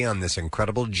lucky to be on this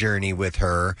incredible journey with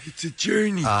her. It's a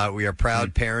journey. We are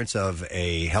proud parents of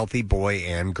a healthy boy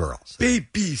and girl. So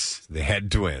babies. They had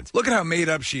twins. Look at how made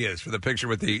up she is for the picture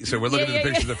with the. So we're looking at the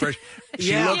picture of the fresh.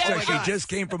 She looks like she just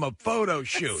came from a photo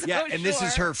shoot. Yeah, and this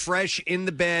is her fresh in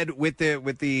the bed with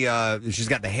the. She's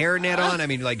got the hairnet on. I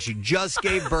mean, like she just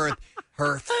gave birth.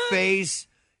 Her face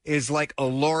is like a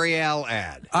L'Oreal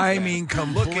ad. I mean,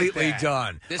 completely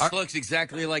done. This looks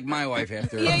exactly like my wife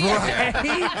after.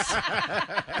 Right?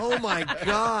 Oh, my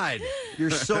God. You're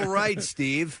so right,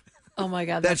 Steve. Oh, my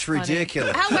God. That's funny.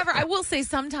 ridiculous. However, I will say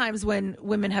sometimes when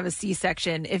women have a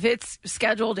C-section, if it's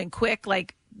scheduled and quick,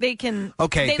 like they can.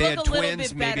 Okay, they look had a little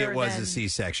twins. bit Maybe it was than, a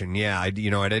C-section. Yeah, I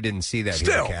didn't see that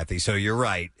Still. here, Kathy. So you're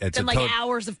right. It's and like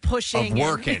hours of pushing. of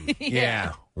working. And,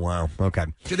 yeah. Wow. Okay.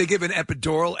 Did they give an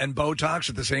epidural and Botox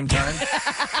at the same time?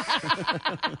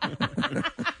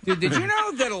 Dude, did you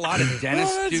know that a lot of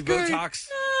dentists do Botox?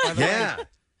 Yeah.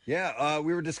 Yeah.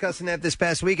 We were discussing that this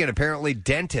past weekend. Apparently,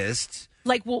 dentists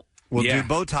like will do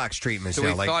Botox treatments so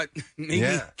now. we thought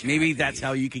maybe that's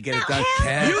how you could get it done.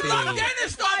 You love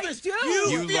dentist office.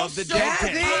 You love the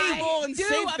dentist. And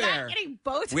safe there. Getting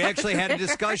Botox. We actually had a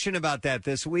discussion about that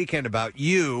this weekend about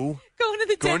you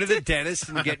going to the dentist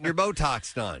and getting your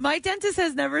Botox done. My dentist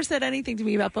has never said anything to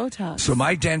me about Botox. So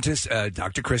my dentist,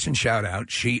 Dr. Kristen, shout out.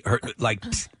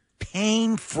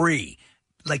 Pain-free.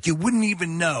 like you wouldn't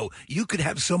even know. You could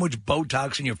have so much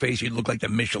Botox in your face, you'd look like the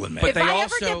Michelin Man. But if I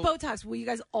ever get Botox, will you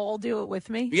guys all do it with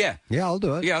me? Yeah. Yeah, I'll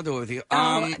do it. Yeah, I'll do it with you.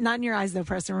 Not in your eyes, though,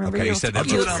 Preston. Remember, Okay, you said that. I'll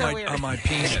do it on my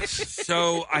penis.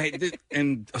 So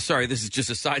sorry, this is just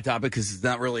a side topic because it's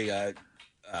not really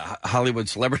Hollywood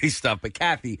celebrity stuff. But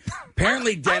Kathy,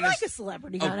 apparently Dennis. I like a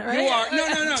celebrity on it, right? You are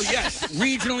no. Yes,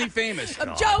 regionally famous.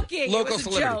 I'm joking. Local It was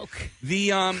celebrity. a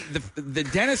joke. The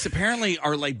dentists apparently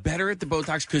are like better at the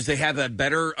Botox because they have a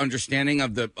better understanding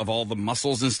of all the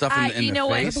muscles and stuff in You the know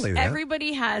face. what?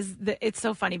 Everybody has it's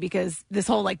so funny because this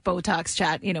whole like Botox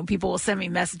chat, people will send me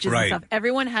messages Right. and stuff.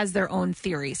 Everyone has their own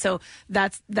theory. So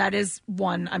that is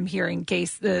one I'm hearing in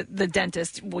case the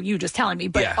dentist, well, you just telling me,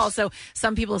 but Yes. also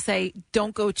some people say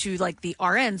don't go to like the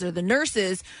RNs or the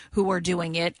nurses who are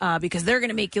doing it because they're going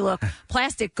to make you look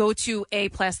plastic. Go to a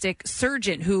plastic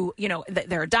surgeon who,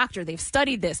 they're a doctor. They've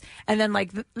studied this. And then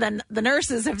then the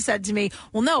nurses have said to me,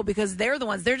 well, no, because they're the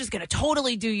ones, they're just going to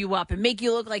totally do you up and make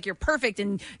you look like you're perfect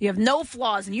and you have no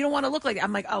flaws and you don't want to look like that.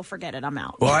 I'm like, oh, forget it. I'm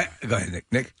out. Well, go ahead,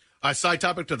 Nick. Side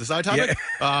topic to the side topic.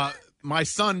 My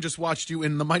son just watched you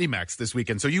in the Mighty Max this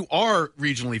weekend, so you are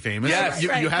regionally famous. Yes. You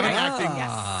have an acting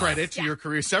Yes. credit to your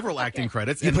career, several acting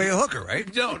credits. You play a hooker, right?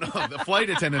 No, the flight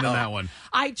attendant in that one.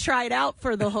 I tried out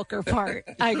for the hooker part.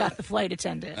 I got the flight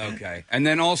attendant. Okay. And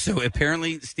then also,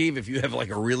 apparently, Steve, if you have like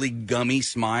a really gummy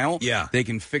smile, they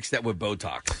can fix that with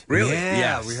Botox. Really? Yeah,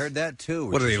 Yes. we heard that too.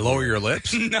 What do they lower your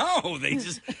lips? No, they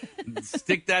just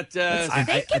stick that. They can I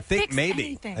think fix maybe.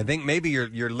 anything. I think maybe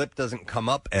your lip doesn't come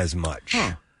up as much.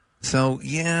 So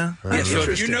yeah. So if you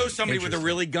Interesting. know somebody with a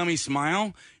really gummy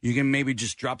smile, you can maybe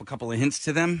just drop a couple of hints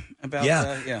to them about.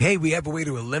 Yeah. Yeah. Hey, we have a way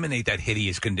to eliminate that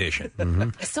hideous condition.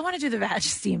 I still want to do the vag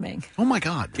steaming. Oh my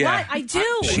God! Yeah. What? I do.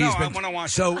 I want to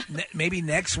watch. So maybe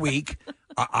next week,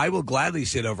 I will gladly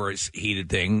sit over a heated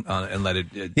thing and let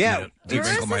it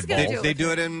de-wrinkle my Marissa's gonna balls. do They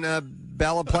do it in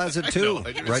Bala Plaza too,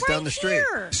 I do. right down the street.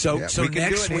 here. So Yeah, so we can do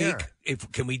next it here.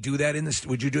 week, can we do that in the?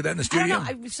 Would you do that in the I don't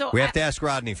studio? know. We have to ask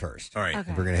Rodney first. All right.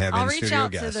 Okay. If we're going to have I'll in reach studio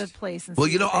out guests. to the place. And Well,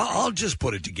 see what they think. I'll just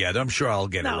put it together. I'm sure I'll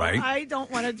get No, it right. I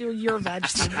don't want to do your veg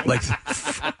steaming. Like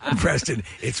Preston,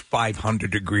 it's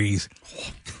 500 degrees.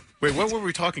 Wait, what were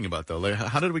we talking about though? Like,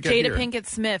 how did we get Jada here? Pinkett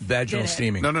Smith. Vaginal did it.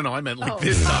 steaming. No, I meant like Oh.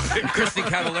 this topic. Christy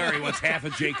Cavallari wants half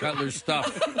of Jay Cutler's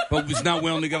stuff, but was not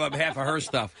willing to give up half of her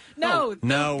stuff. No,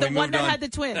 No, the we one moved that on had the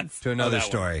twins. to another that one.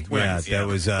 story. Twins, Yeah, yeah. that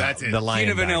was That's it. the Lion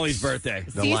Gina Dykes. Vanelli's birthday.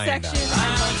 The Lion C-section.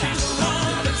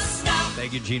 Dykes.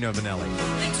 Thank you, Gino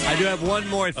Vanelli. I do have one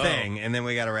more thing, and then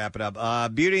we got to wrap it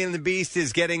up. Beauty and the Beast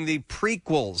is getting the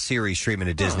prequel series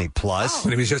treatment at Disney Plus.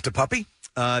 And he was just a puppy?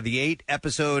 The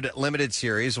 8-episode limited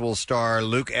series will star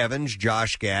Luke Evans,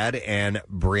 Josh Gad, and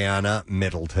Brianna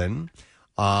Middleton.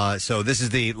 So this is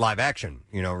the live action.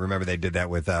 Remember they did that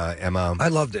with Emma. I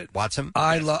loved it. Watson.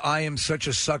 I am such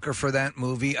a sucker for that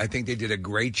movie. I think they did a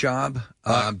great job.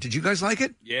 Did you guys like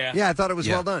it? Yeah. Yeah, I thought it was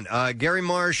well done. Gary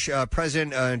Marsh,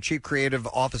 President and Chief Creative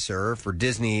Officer for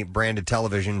Disney Branded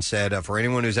Television, said, for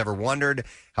anyone who's ever wondered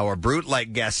how a brute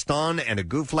like Gaston and a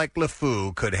goof like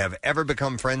LeFou could have ever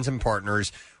become friends and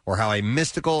partners, or how a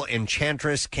mystical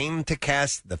enchantress came to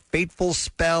cast the fateful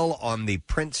spell on the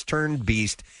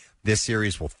prince-turned-beast, this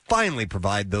series will finally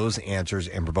provide those answers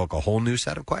and provoke a whole new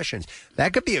set of questions.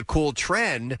 That could be a cool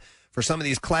trend for some of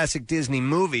these classic Disney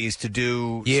movies to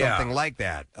do something like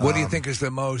that. What do you think is the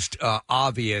most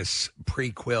obvious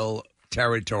prequel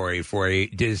territory for a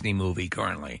Disney movie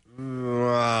currently?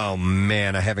 Oh,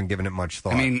 man, I haven't given it much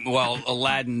thought. I mean,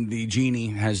 Aladdin, the genie,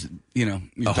 has, you're a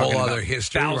whole talking other about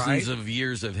history, thousands right? of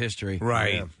years of history.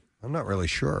 Right. Yeah, I'm not really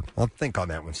sure. I'll think on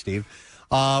that one, Steve.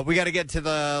 We got to get to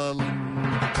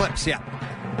the clips,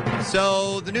 yeah.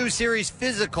 So the new series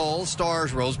Physical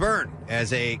stars Rose Byrne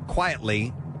as a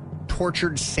quietly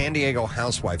tortured San Diego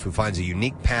housewife who finds a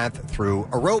unique path through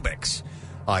aerobics.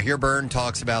 Here Byrne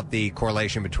talks about the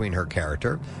correlation between her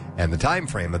character and the time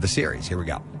frame of the series. Here we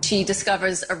go. She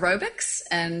discovers aerobics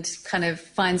and kind of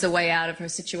finds a way out of her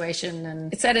situation.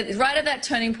 And it's right at that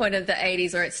turning point of the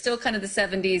 80s, or it's still kind of the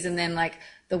 70s, and then like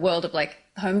the world of like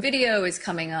home video is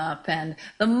coming up, and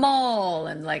the mall,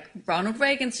 and like Ronald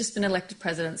Reagan's just been elected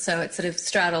president. So it sort of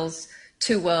straddles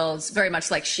two worlds, very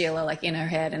much like Sheila, like in her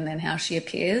head and then how she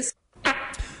appears.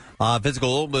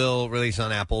 Physical will release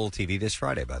on Apple TV this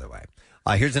Friday, by the way.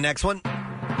 Here's the next one.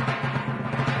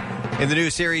 In the new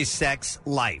series Sex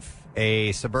Life,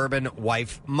 a suburban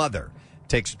wife mother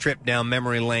takes a trip down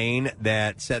memory lane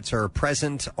that sets her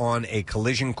present on a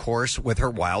collision course with her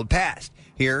wild past.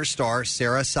 Here, star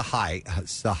Sarah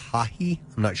Sahahi,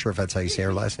 I'm not sure if that's how you say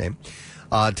her last name,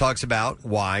 talks about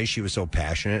why she was so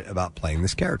passionate about playing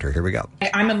this character. Here we go.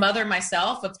 I'm a mother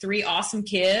myself of 3 awesome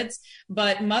kids,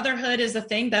 but motherhood is a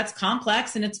thing that's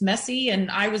complex and it's messy. And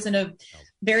I was in a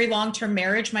very long-term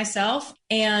marriage myself.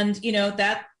 And,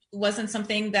 that wasn't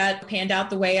something that panned out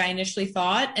the way I initially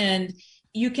thought. And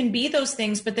you can be those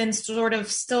things, but then sort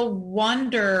of still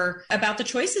wonder about the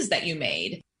choices that you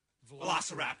made.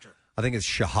 Velociraptor. I think it's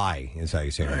Shahai is how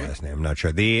you say her last name. I'm not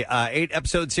sure. The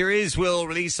 8-episode series will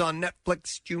release on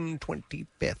Netflix June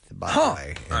 25th. By the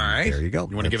way. All right. There you go.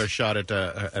 You want to give a shot at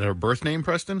her birth name,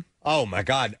 Preston? Oh, my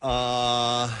God.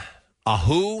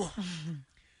 Ahu.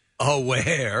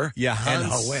 Where? Yeah. And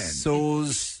when?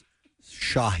 So's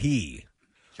Shahi.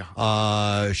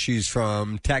 She's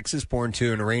from Texas, born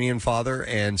to an Iranian father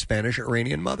and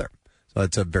Spanish-Iranian mother. So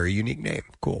it's a very unique name.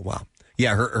 Cool. Wow.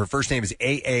 Yeah, her first name is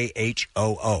Aahoo.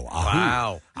 Ahu.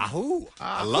 Wow. Ahu.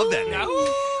 I love that name.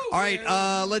 All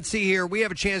right, let's see here. We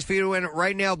have a chance for you to win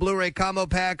right now Blu-ray combo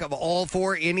pack of all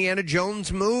 4 Indiana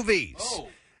Jones movies.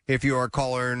 If you are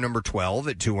caller number 12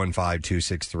 at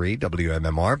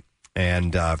 215-263-WMMR.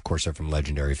 And, of course, they're from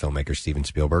legendary filmmakers Steven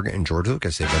Spielberg and George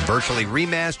Lucas. They've been virtually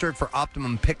remastered for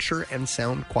optimum picture and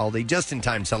sound quality just in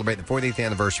time to celebrate the 40th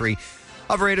anniversary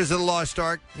of Raiders of the Lost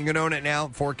Ark. You can own it now,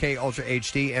 4K Ultra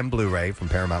HD and Blu-ray from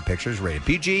Paramount Pictures, rated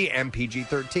PG and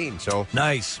PG-13. So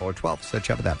nice. Or 12, so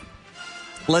check it out.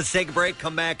 Let's take a break,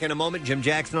 come back in a moment. Jim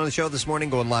Jackson on the show this morning,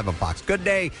 going live on Fox Good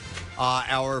Day.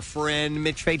 Our friend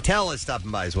Mitch Fatel is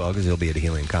stopping by as well because he'll be at a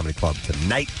Helium Comedy Club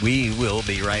tonight. We will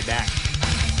be right back.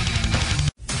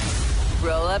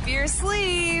 Roll up your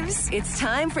sleeves. It's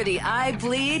time for the I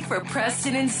Bleed for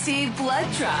Preston and Steve Blood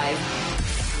Drive.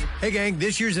 Hey, gang,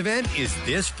 this year's event is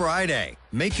this Friday.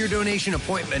 Make your donation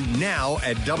appointment now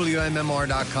at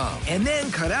WMMR.com. And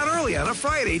then cut out early on a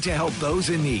Friday to help those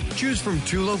in need. Choose from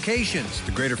 2 locations,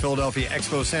 the Greater Philadelphia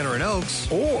Expo Center in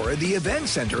Oaks, or the Event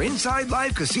Center inside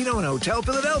Live Casino and Hotel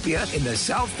Philadelphia in the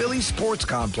South Philly Sports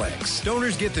Complex.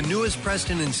 Donors get the newest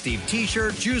Preston and Steve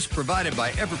t-shirt, juice provided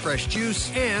by Everfresh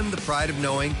Juice, and the pride of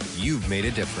knowing you've made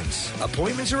a difference.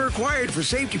 Appointments are required for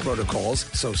safety protocols,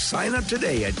 so sign up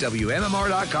today at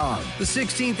WMMR.com. The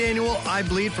 16th annual I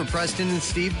Bleed for Preston and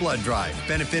Steve Blood Drive,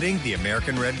 benefiting the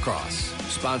American Red Cross.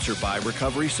 Sponsored by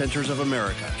Recovery Centers of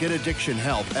America. Get addiction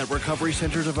help at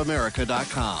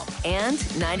recoverycentersofamerica.com. And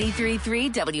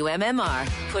 93.3 WMMR,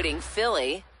 putting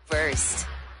Philly first.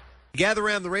 Gather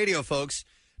around the radio, folks.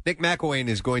 Nick McElwain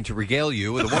is going to regale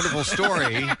you with a wonderful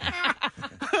story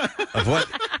of what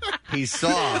he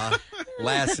saw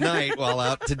last night while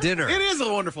out to dinner. It is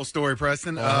a wonderful story,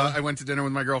 Preston. I went to dinner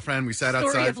with my girlfriend. We sat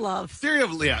outside. Story of love. Story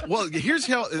of, yeah. Well, here's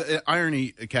how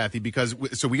irony, Kathy, because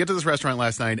so we get to this restaurant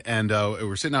last night, and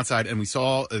we're sitting outside, and we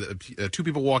saw 2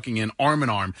 people walking in arm in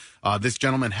arm. This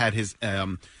gentleman had his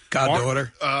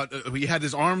goddaughter. He had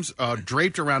his arms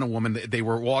draped around a woman. They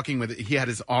were walking with. He had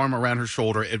his arm around her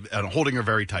shoulder and holding her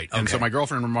very tight. And so my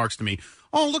girlfriend remarks to me,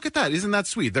 "Oh, look at that! Isn't that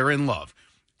sweet? They're in love."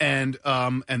 And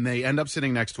they end up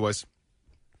sitting next to us.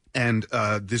 And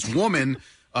this woman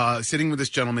sitting with this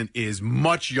gentleman is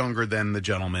much younger than the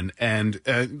gentleman. And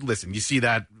listen, you see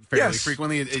that fairly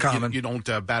frequently. It's common. You don't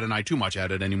bat an eye too much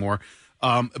at it anymore.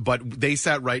 But they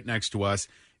sat right next to us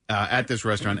at this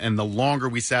restaurant. And the longer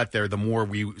we sat there, the more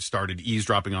we started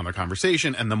eavesdropping on their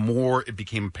conversation. And the more it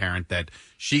became apparent that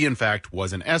she, in fact,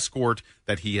 was an escort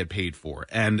that he had paid for.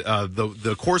 And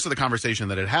the course of the conversation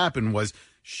that had happened was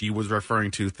she was referring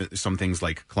to some things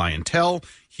like clientele.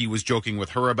 He was joking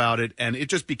with her about it, and it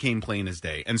just became plain as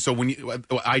day. And so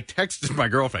I texted my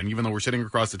girlfriend, even though we're sitting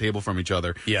across the table from each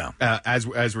other, as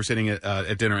we're sitting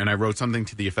at dinner, and I wrote something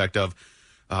to the effect of,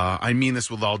 I mean this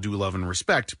with all due love and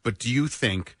respect, but do you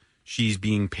think she's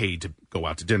being paid to go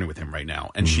out to dinner with him right now?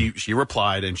 And she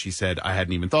replied, and she said, I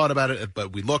hadn't even thought about it,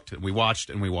 but we looked, and we watched,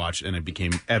 and it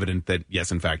became evident that,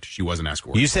 yes, in fact, she was an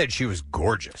escort. You said she was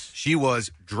gorgeous. She was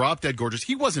drop-dead gorgeous.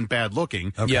 He wasn't bad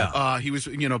looking. Okay. Yeah. He was,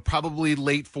 probably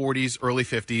late 40s, early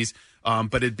 50s.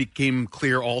 But it became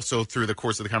clear also through the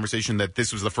course of the conversation that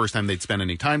this was the first time they'd spent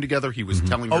any time together. He was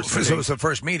telling her. So it was the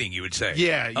first meeting, you would say?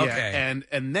 Yeah. Okay.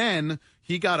 And then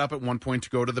he got up at one point to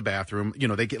go to the bathroom.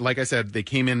 Like I said, they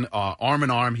came in arm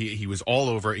in arm. He was all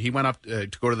over. He went up to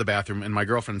go to the bathroom, and my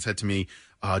girlfriend said to me,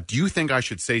 do you think I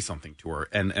should say something to her?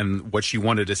 And what she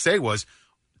wanted to say was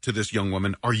to this young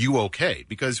woman, are you okay?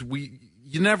 Because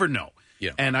you never know.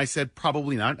 Yeah. And I said,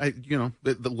 probably not.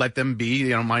 Let them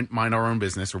be, mind our own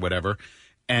business or whatever.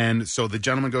 And so the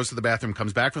gentleman goes to the bathroom,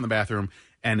 comes back from the bathroom,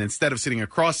 and instead of sitting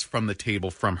across from the table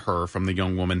from the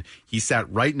young woman, he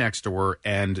sat right next to her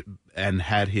and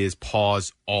had his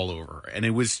paws all over her. And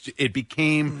it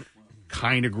became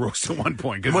kind of gross at one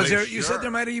point. Was there? You said there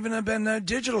might have even been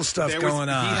digital stuff going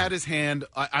on. He had his hand.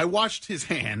 I watched his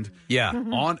hand. Yeah.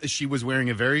 On. She was wearing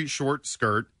a very short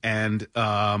skirt, and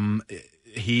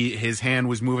his hand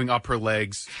was moving up her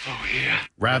legs.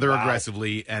 Rather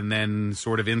aggressively, and then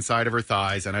sort of inside of her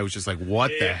thighs. And I was just like,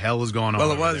 "What the hell is going on?"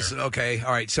 Well, it was okay.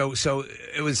 All right. So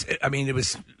it was. I mean, it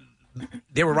was.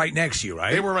 They were right next to you,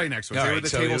 right? They were right next to us. All They right, were the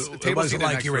so table it wasn't seated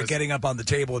like next you to were us. getting up on the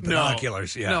table with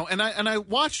binoculars. No, and I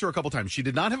watched her a couple times. She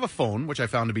did not have a phone, which I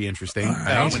found to be interesting.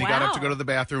 right. When he got up to go to the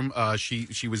bathroom,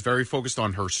 she was very focused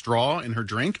on her straw in her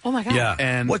drink. Oh my God. Yeah.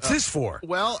 And what's this for?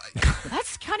 Well,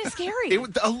 That's kind of scary.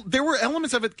 there were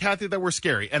elements of it, Kathy, that were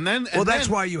scary. And then, That's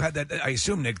why you had that. I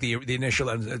assume, Nick, the initial.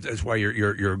 That's why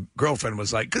your girlfriend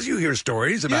was like, because you hear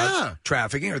stories about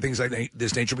trafficking or things like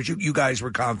this nature, but you guys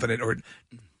were confident or.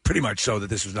 Pretty much so that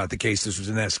this was not the case. This was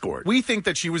an escort. We think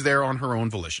that she was there on her own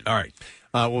volition. All right.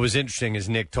 What was interesting is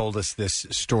Nick told us this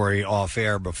story off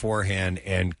air beforehand,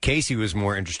 and Casey was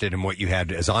more interested in what you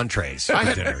had as entrees for I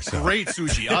had dinner. So. great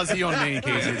sushi. Ozzy on Maine,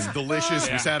 Casey. It's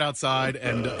delicious. We sat outside,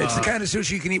 and It's the kind of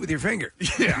sushi you can eat with your finger.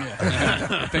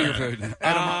 Yeah. Finger food.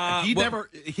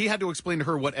 He had to explain to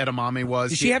her what edamame was.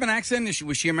 Did she have an accent?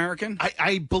 Was she American?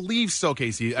 I believe so,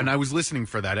 Casey, and I was listening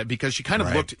for that because she kind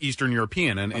of looked Eastern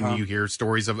European, and you hear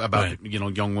stories about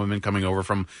young women coming over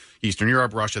from Eastern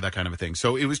Europe, Russia, that kind of a thing.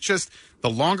 So it was just the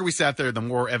longer we sat there, the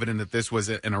more evident that this was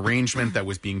an arrangement that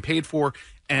was being paid for.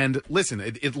 And listen,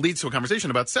 it leads to a conversation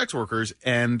about sex workers,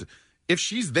 and if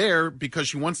she's there because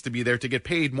she wants to be there to get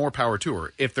paid, more power to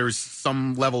her. If there's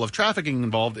some level of trafficking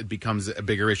involved, it becomes a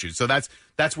bigger issue. So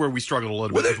that's where we struggle a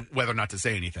little bit with whether or not to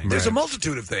say anything. There's a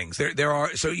multitude of things. There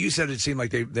are. So you said it seemed like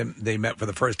they met for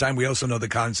the first time. We also know the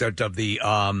concept of the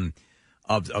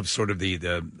of sort of the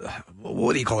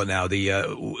what do you call it now?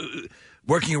 The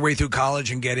working your way through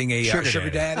college and getting a sugar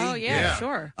daddy. Oh yeah,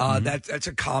 sure. That's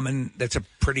a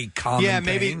pretty common. Yeah,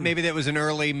 thing. maybe that was an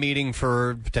early meeting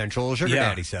for potential sugar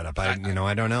daddy setup. I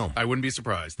don't know. I wouldn't be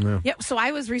surprised. Yeah, so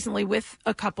I was recently with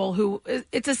a couple who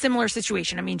it's a similar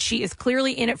situation. I mean, she is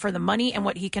clearly in it for the money and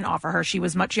what he can offer her. She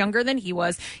was much younger than he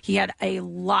was. He had a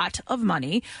lot of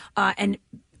money, and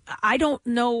I don't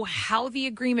know how the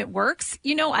agreement works,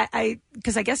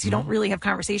 because I guess you don't really have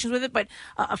conversations with it, but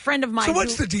a friend of mine. So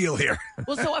what's the deal here?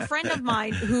 Well, so a friend of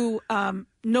mine who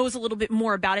knows a little bit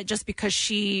more about it just because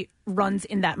she runs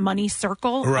in that money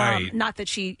circle. Right. Not that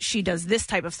she does this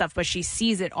type of stuff, but she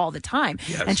sees it all the time.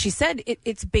 Yes. And she said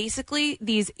it's basically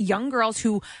these young girls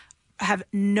who have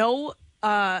no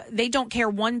they don't care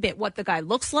one bit what the guy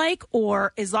looks like,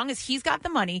 or as long as he's got the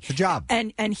money, it's a job,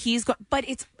 and he's got. But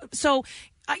it's so.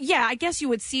 Yeah, I guess you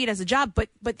would see it as a job,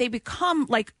 but they become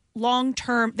like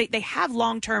long-term. They have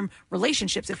long-term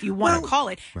relationships, if you want to call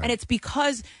it, and it's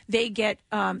because they get.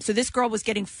 So this girl was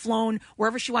getting flown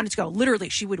wherever she wanted to go. Literally,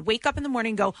 she would wake up in the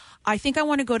morning and go, "I think I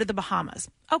want to go to the Bahamas."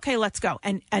 Okay, let's go,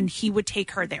 and he would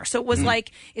take her there. So it was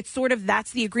like it's sort of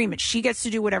that's the agreement. She gets to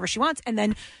do whatever she wants, and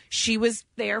then she was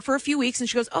there for a few weeks, and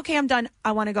she goes, "Okay, I'm done.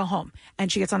 I want to go home,"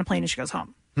 and she gets on a plane and she goes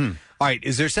home. All right,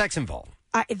 is there sex involved?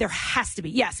 There has to be,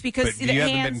 yes, because but you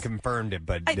haven't been confirmed it,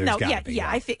 but there's got to be.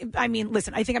 I think. I mean,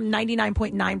 listen, I think I'm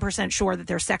 99.9% sure that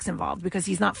there's sex involved because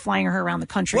he's not flying her around the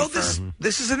country. Well, this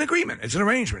is an agreement. It's an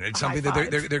arrangement. It's something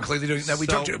that they're clearly doing. Now,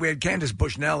 we had Candace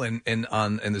Bushnell in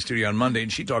the studio on Monday,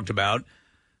 and she talked about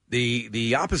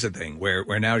the opposite thing, where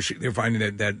now they're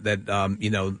finding that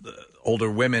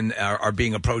older women are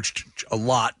being approached a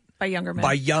lot. By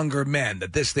younger men.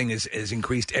 That this thing is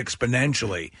increased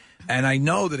exponentially. And I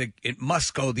know that it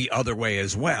must go the other way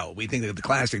as well. We think that the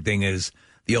classic thing is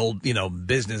the old,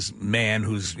 businessman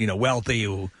who's,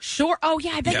 wealthy. Sure. Oh,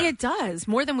 yeah, I bet it does.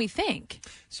 More than we think.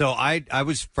 So I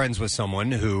was friends with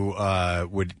someone who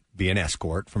would be an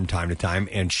escort from time to time,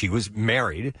 and she was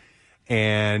married.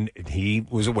 And he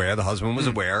was aware, the husband was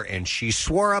aware, and she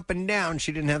swore up and down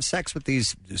she didn't have sex with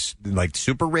these, like,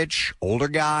 super rich, older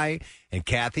guy. And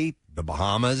Kathy, the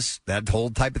Bahamas, that whole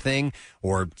type of thing,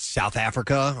 or South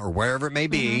Africa, or wherever it may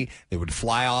be, they would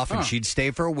fly off, and she'd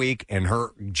stay for a week, and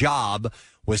her job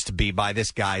was to be by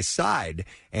this guy's side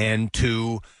and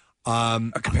to...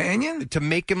 a companion? To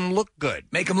make him look good.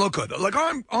 Make him look good. Like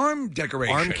arm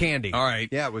decoration. Arm candy. All right.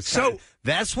 Yeah, it was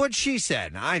that's what she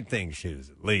said. And I think she was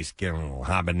at least getting a little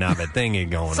hobbit-nobbit thingy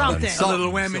going Something. on. A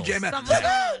little whammy jam.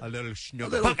 A little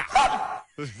schnuggle.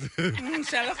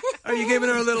 Are you giving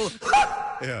her a little...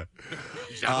 Yeah.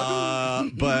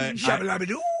 But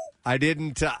I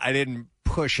didn't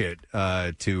push it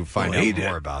to find out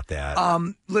more about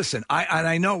that. Listen,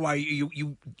 I know why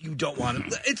you don't want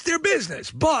to. It's their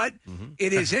business, but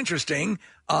it is interesting.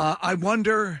 I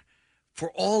wonder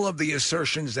for all of the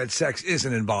assertions that sex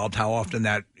isn't involved, how often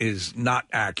that is not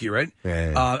accurate.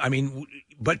 I mean,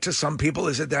 but to some people,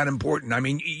 is it that important? I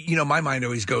mean, my mind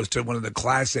always goes to one of the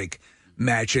classic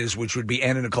matches, which would be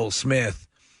Anna Nicole Smith.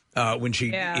 When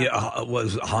she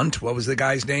was Hunt, what was the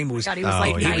guy's name? He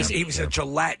was a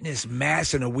gelatinous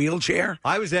mass in a wheelchair.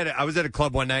 I was at a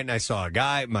club one night and I saw a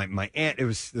guy. My aunt. It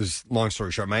was long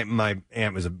story short. My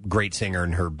aunt was a great singer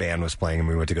and her band was playing and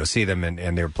we went to go see them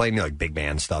and they were playing like big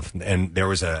band stuff. And there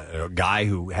was a guy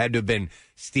who had to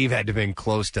have been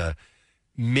close to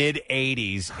mid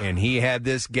 80s and he had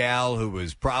this gal who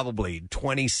was probably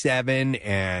 27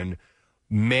 and.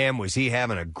 Man, was he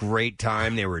having a great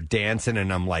time. They were dancing,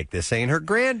 and I'm like, this ain't her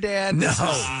granddad. No.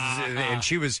 And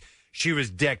she was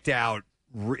decked out.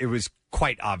 It was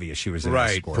quite obvious she was an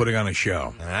escort. Putting on a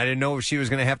show. And I didn't know if she was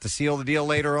going to have to seal the deal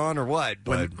later on or what.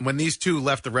 But when these two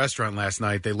left the restaurant last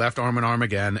night, they left arm in arm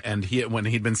again, and when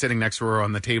he'd been sitting next to her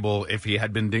on the table, if he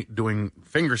had been doing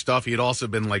finger stuff, he had also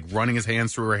been like running his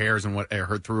hands through her hairs and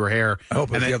through her hair. I hope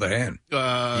it was the other hand.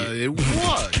 It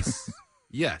was.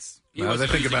 Yes. He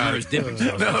wasn't using her as dipping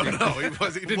sauce. No,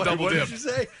 he didn't double dip. What did you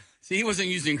say? See, he wasn't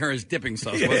using her as dipping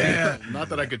sauce. Yeah, not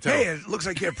that I could tell. Hey, it looks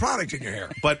like you have product in your hair.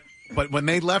 But when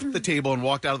they left the table and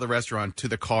walked out of the restaurant to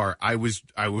the car, I was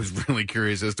really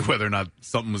curious as to whether or not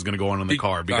something was going to go on in the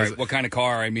car. Because all right, what kind of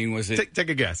car? I mean, was it? Take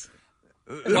a guess.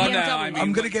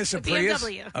 I'm going to guess a Prius.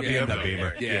 BMW. A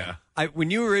BMW. Yeah.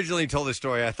 When you originally told the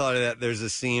story, I thought that there's a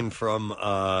scene from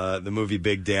the movie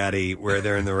Big Daddy where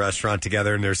they're in the restaurant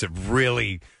together and there's a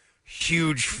really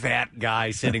huge fat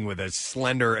guy sitting with a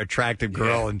slender, attractive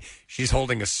girl, and she's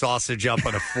holding a sausage up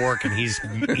on a fork, and he's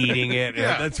eating it.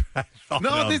 Yeah. That's what I thought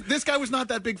No, of. this guy was not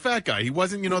that big fat guy. He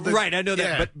wasn't, right, I know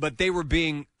that, but they were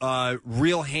being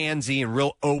real handsy and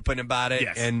real open about it,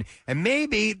 Yes. and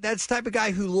maybe that's the type of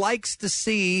guy who likes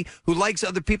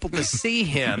other people to see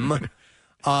him.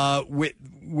 I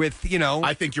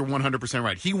think you're 100%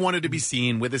 right. He wanted to be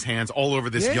seen with his hands all over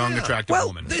this young, attractive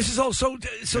woman. This is also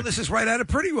this is right out of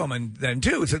Pretty Woman then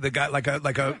too. So the guy like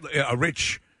a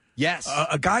rich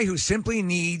a guy who simply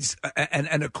needs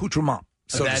an accoutrement,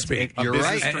 so to speak. You're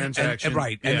right, transaction.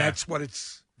 And that's what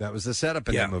it's. That was the setup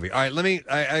in that movie. All right,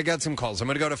 I got some calls. I'm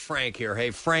going to go to Frank here.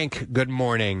 Hey, Frank. Good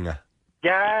morning.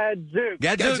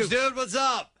 Gadzooks. Dude, what's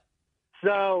up?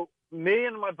 So, me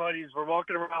and my buddies were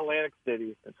walking around Atlantic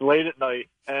City. It's late at night,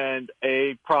 and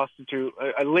a prostitute,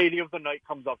 a lady of the night,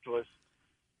 comes up to us.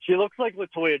 She looks like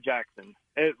LaToya Jackson.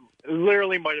 It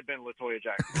literally might have been LaToya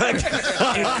Jackson.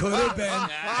 It could have been.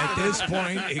 At this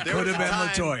point, it could have been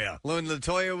LaToya. When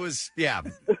LaToya was,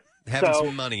 having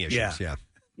some money issues,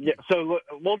 Yeah, so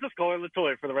we'll just call her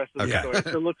LaToya for the rest of the story.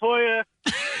 So LaToya,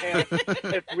 and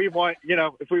if we want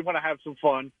to have some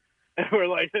fun, and we're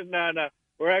like, no,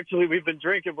 we've been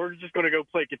drinking. We're just going to go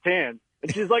play Catan.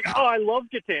 And she's like, oh, I love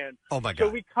Catan. Oh, my God. So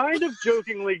we kind of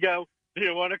jokingly go, do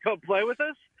you want to come play with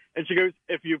us? And she goes,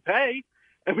 if you pay.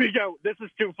 And we go, this is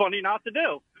too funny not to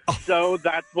do. So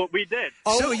that's what we did.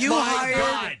 So you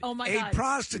hired a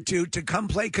prostitute to come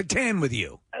play Catan with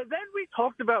you. And then we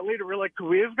talked about later, we're like, could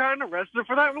we have gotten arrested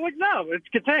for that? We're like, no, it's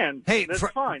Catan. Hey, that's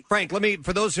fine. Frank,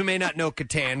 for those who may not know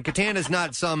Catan is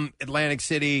not some Atlantic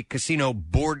City casino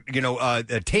board,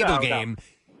 a table game. No.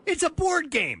 It's a board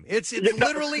game. It's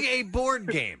literally a board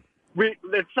game.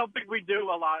 It's something we do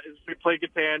a lot is we play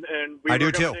Catan, and we I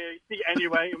were do going too. to see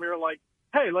anyway, and we were like,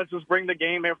 hey, let's just bring the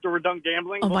game after we're done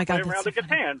gambling. Oh, my play God, around the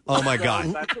Catan. Oh, my So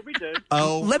God. that's what we did.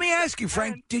 Oh, let me ask you,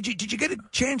 Frank. Did you get a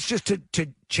chance just to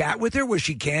chat with her? Was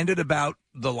she candid about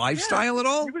the lifestyle at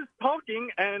all? She was talking,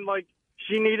 and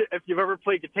she needed. If you've ever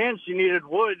played Catan, she needed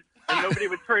wood, and nobody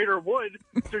would trade her wood.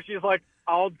 So she's like,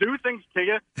 I'll do things to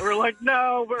you. And we're like,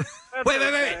 no.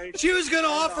 Wait. She was going to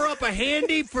offer up a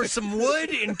handy for some wood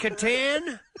in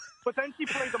Catan? But then she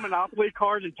played the Monopoly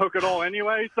card and took it all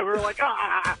anyway. So we were like,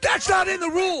 That's not in the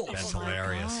rules. That's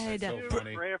hilarious.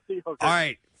 Crafty hooker. All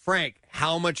right, Frank,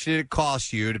 how much did it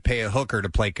cost you to pay a hooker to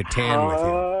play Catan with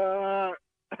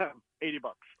you?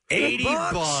 $80.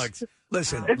 $80.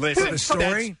 Listen, It's for the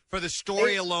story. For the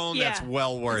story alone, that's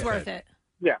well worth it.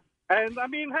 Yeah. And I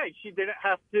mean, hey, she didn't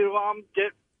have to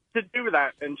get to do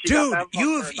that. And she Dude, got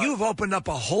to have you've opened up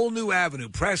a whole new avenue,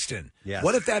 Preston. Yes.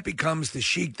 What if that becomes the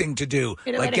chic thing to do?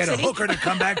 In Like Atlantic get a City? hooker to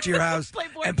come back to your house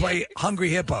and play Hungry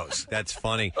Hippos. That's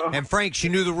funny. And Frank, she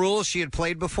knew the rules? She had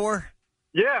played before?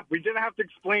 Yeah, we didn't have to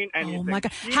explain anything. Oh, my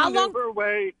God. She How knew long- her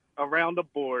way around the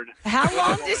board. How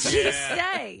long did she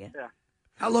stay? Yeah.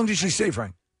 How long did she stay,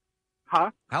 Frank?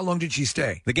 Huh? How long did she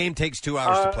stay? The game takes 2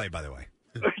 hours to play, by the way.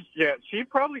 Yeah, she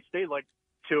probably stayed like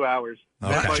 2 hours.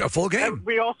 That's Like, a full game. and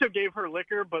we also gave her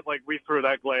liquor, but like we threw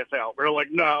that glass out. We were like,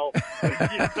 no.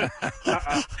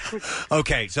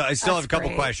 Okay, so I still That's have a couple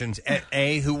great. questions.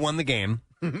 A, who won the game?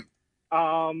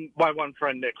 My one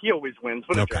friend Nick, he always wins.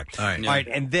 What a Okay. jerk. All right.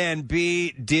 And then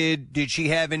B, did she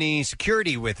have any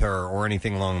security with her or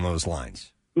anything along those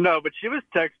lines? No, but she was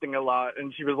texting a lot,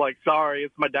 and she was like, "Sorry,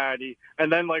 it's my daddy." And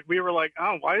then like we were like,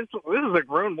 "Oh, why is this is a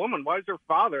grown woman? Why is her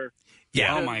father?"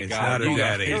 Yeah. Oh my It's God. not her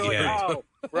daddy. We were like, Yeah. "Oh,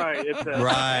 right, it's a,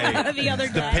 Right. The other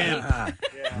The guy.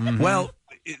 pimp. Well,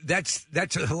 that's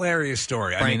a hilarious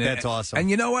story. Frank, that's awesome. And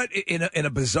you know what? In a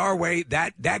bizarre way,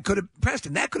 that could have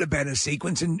Preston. That could have been a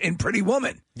sequence in Pretty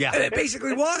Woman. Yeah, and it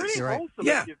basically it's was. pretty wholesome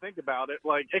Yeah, if you think about it.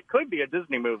 Like it could be a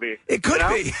Disney movie. it could you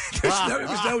know? be. There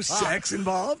was no sex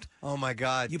involved. Oh my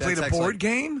God! You that's played a board excellent.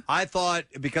 game? I thought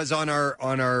because on our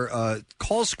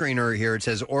call screener here it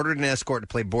says ordered an escort to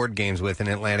play board games with in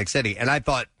Atlantic City, and I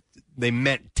thought they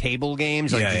meant table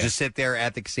games, like Yeah, to yeah. just sit there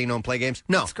at the casino and play games.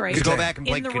 No, That's great. to go Catan. back and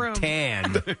play In the room.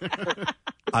 Catan.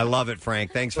 I love it,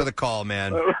 Frank. Thanks for the call,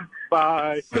 man.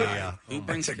 Bye. Yeah. Who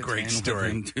brings That's a great Catan with story.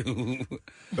 him to-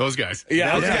 Those guys.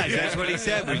 Yeah, Those guys, that's what he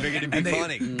said. We figured it'd be and they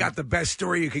funny. got the best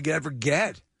story you could ever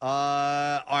get.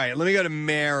 All right, let me go to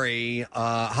Mary.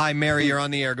 Hi, Mary. You're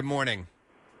on the air. Good morning.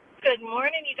 Good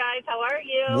morning, you guys. How are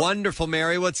you? Wonderful,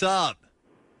 Mary. What's up?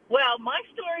 Well, my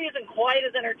story isn't quite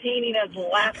as entertaining as the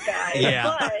last guy,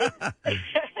 Yeah. but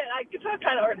it's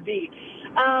kind of hard to beat.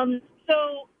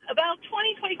 So about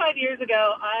 20, 25 years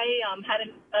ago, I had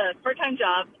a part-time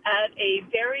job at a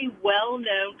very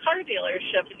well-known car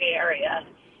dealership in the area.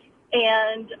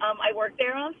 And I worked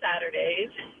there on Saturdays,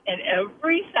 and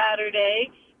every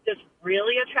Saturday, this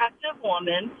really attractive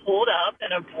woman pulled up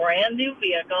in a brand new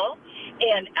vehicle,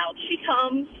 and out she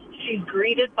comes. She's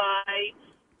greeted by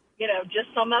just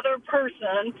some other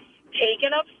person taken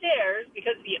upstairs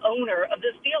because the owner of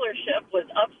this dealership was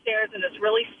upstairs in this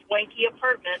really swanky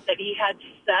apartment that he had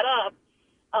set up,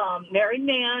 married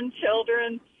man,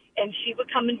 children, and she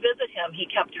would come and visit him. He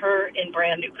kept her in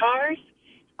brand new cars,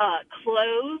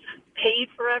 clothes, paid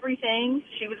for everything.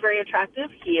 She was very attractive.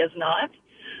 He is not.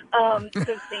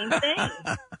 So same thing.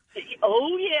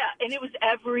 Oh yeah, and it was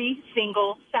every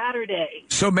single Saturday.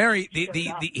 So, Mary,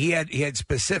 he had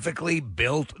specifically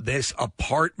built this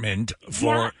apartment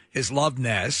for Yes. his love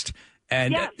nest,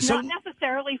 and yes, so not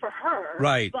necessarily for her,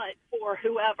 Right. but for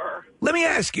whoever. let me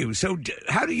ask you. So,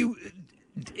 how do you?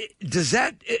 Does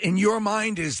that, in your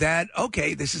mind, is that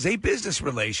okay? This is a business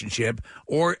relationship,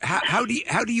 or how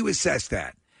do you assess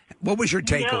that? What was your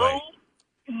takeaway?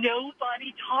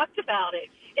 Nobody talked about it.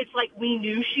 It's like we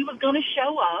knew she was going to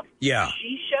show up. Yeah.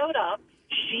 She showed up.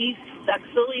 She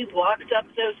sexily walked up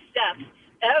those steps.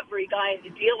 Every guy in the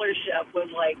dealership was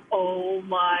like, oh,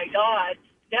 my God,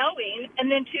 knowing. And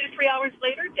then 2 to 3 hours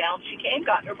later, down she came,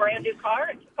 got her brand new car,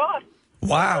 and took off.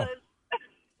 Wow.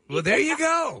 Well, there you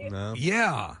go.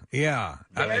 Yeah.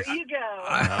 There you go.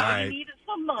 All right. You needed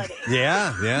some money.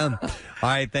 Yeah. All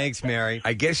right, thanks, Mary.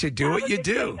 I guess you do what you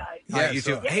do. All right, you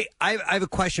too. Hey, I have a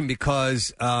question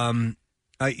because,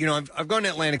 I've gone to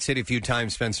Atlantic City a few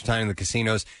times, spent some time in the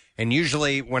casinos, and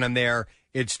usually when I'm there,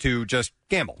 it's to just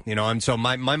gamble, and so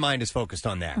my mind is focused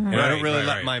on that. And I don't really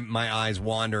let my eyes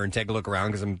wander and take a look around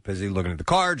because I'm busy looking at the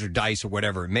cards or dice or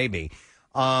whatever it may be.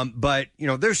 But,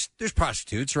 there's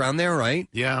prostitutes around there, right?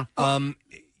 Yeah.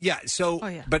 Yeah, so,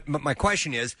 But my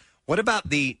question is, what about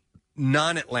the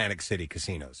non-Atlantic City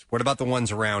casinos? What about the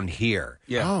ones around here?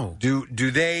 Yeah. Oh. Do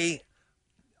they...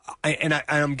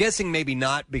 I'm guessing maybe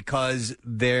not because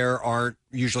there aren't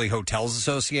usually hotels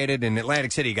associated. In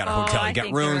Atlantic City, you got a hotel, you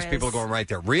got rooms, people are going right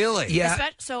there. Really?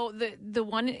 So the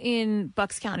one in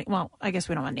Bucks County. Well, I guess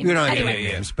we don't want to name. You don't have to anyway,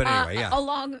 name names, but anyway, yeah.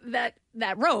 Along that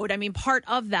road, I mean, part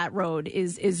of that road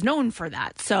is known for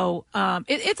that. So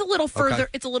it's a little further.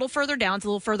 Okay. It's a little further down. It's a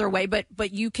little further away, but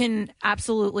you can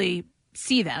absolutely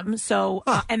see them. So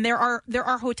and there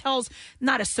are hotels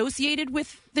not associated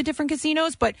with the different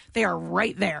casinos, but they are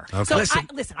right there. Okay. So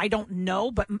Listen. I don't know,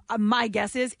 but my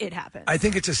guess is it happens. I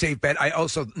think it's a safe bet. I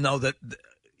also know that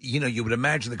you would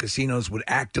imagine the casinos would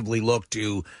actively look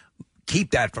to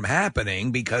keep that from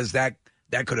happening because that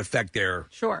could affect their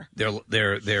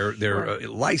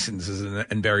licenses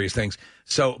and various things.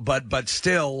 So, but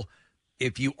still,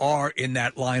 if you are in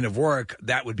that line of work,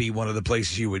 that would be one of the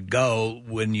places you would go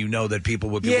when you know that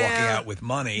people would be walking out with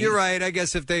money. You're right. I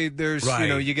guess if there's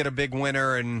you get a big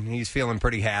winner and he's feeling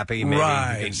pretty happy, maybe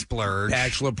they splurge.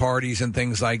 Bachelor parties and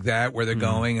things like that where they're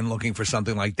going and looking for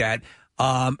something like that.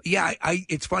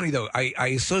 It's funny though. I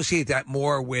associate that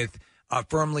more with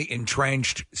firmly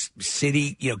entrenched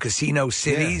city, casino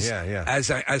cities,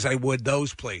 as I would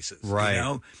those places.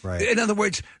 Right, right. In other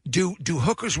words, do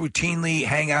hookers routinely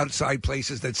hang outside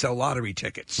places that sell lottery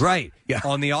tickets? Right. Yeah.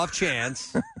 On the off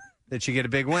chance that you get a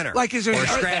big winner. Like, Or a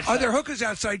scratch. are there hookers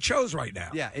outside shows right now?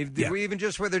 Yeah, even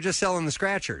just where they're just selling the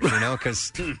scratchers,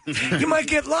 because you might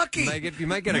get lucky. You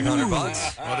might get $100.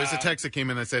 Well, there's a text that came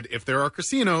in that said, if there are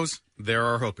casinos, there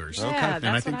are hookers. Yeah, and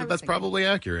I think that's probably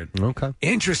accurate. Okay.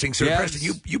 Interesting. So, Yes.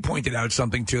 Preston, you pointed out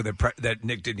something, too, that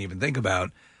Nick didn't even think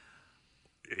about.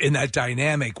 In that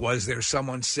dynamic, was there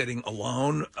someone sitting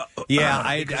alone? Yeah,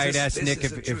 I'd Because asked this Nick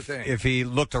is a true thing. if he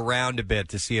looked around a bit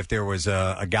to see if there was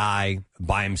a guy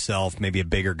by himself, maybe a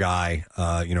bigger guy,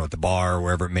 at the bar or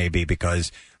wherever it may be,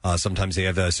 because sometimes they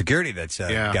have security that's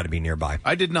got to be nearby.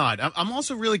 I did not. I'm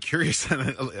also really curious.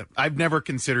 I've never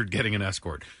considered getting an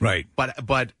escort. Right.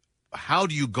 But how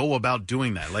do you go about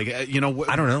doing that? Like, I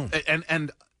don't know.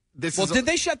 And this Well, is did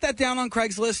they shut that down on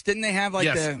Craigslist? Didn't they have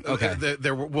yes. Okay.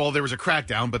 There was a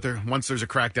crackdown, but once there's a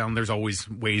crackdown, there's always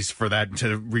ways for that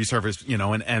to resurface.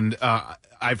 And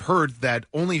I've heard that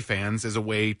OnlyFans is a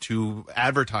way to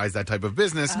advertise that type of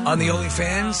business On the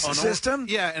OnlyFans system?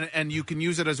 Yeah, and you can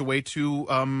use it as a way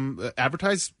to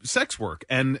advertise sex work.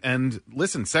 And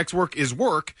listen, sex work is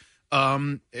work.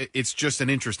 It's just an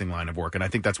interesting line of work, and I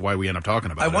think that's why we end up talking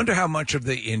about it. I wonder how much of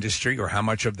the industry or how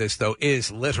much of this, though,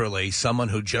 is literally someone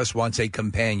who just wants a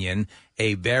companion,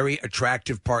 a very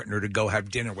attractive partner to go have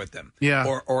dinner with them. Yeah.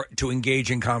 Or to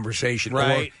engage in conversation.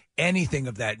 Right. Or anything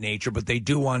of that nature, but they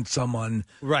do want someone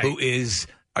who is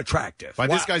attractive. By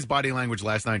this guy's body language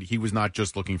last night, he was not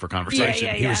just looking for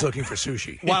conversation. He was looking for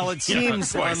sushi. While it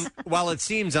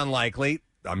seems unlikely,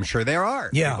 I'm sure there are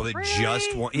people that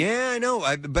just want. Yeah, I know,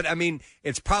 but I mean,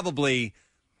 it's probably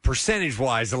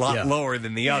percentage-wise a lot lower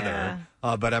than the other.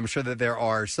 But I'm sure that there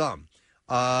are some.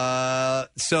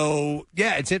 So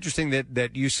yeah, it's interesting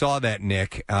that you saw that,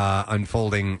 Nick,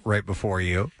 unfolding right before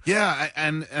you. Yeah,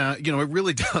 and it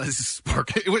really does spark.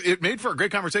 It made for a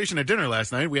great conversation at dinner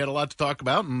last night. We had a lot to talk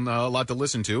about and a lot to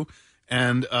listen to.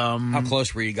 And how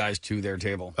close were you guys to their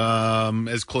table?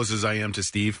 As close as I am to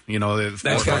Steve.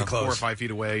 That's kind of close. 4 or 5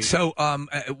 feet away. So,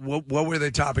 what were the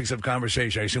topics of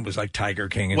conversation? I assume it was like Tiger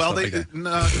King and stuff like that.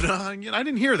 No, I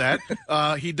didn't hear that.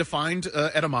 He defined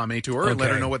edamame to her and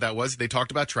let her know what that was. They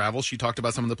talked about travel. She talked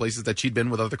about some of the places that she'd been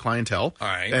with other clientele. All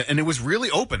right. And it was really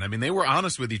open. I mean, they were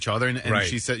honest with each other. And Right.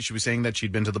 she was saying that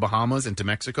she'd been to the Bahamas and to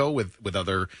Mexico with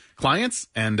other clients.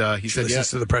 And he said, listens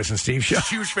to the Preston Steve show.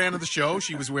 Huge fan of the show.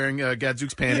 She was wearing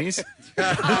Gadzooks panties.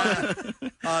 I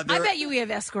bet you we have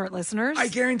escort listeners. I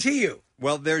guarantee you.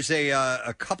 Well, there's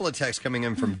a couple of texts coming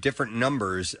in from different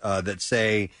numbers that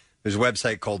say there's a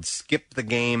website called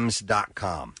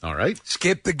skipthegames.com. All right.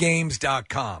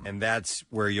 Skipthegames.com. And that's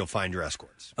where you'll find your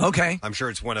escorts. Okay. I'm sure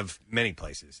it's one of many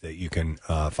places that you can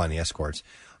find the escorts.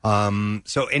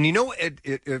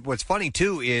 What's funny,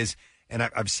 too, is, and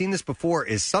I've seen this before,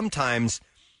 is sometimes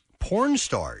porn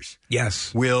stars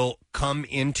will come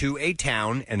into a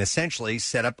town and essentially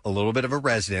set up a little bit of a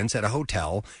residence at a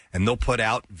hotel, and they'll put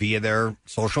out via their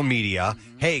social media,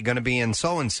 hey, going to be in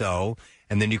so-and-so,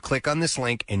 and then you click on this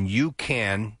link and you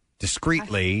can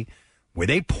discreetly,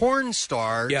 with a porn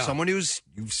star, someone you've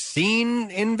seen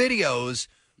in videos,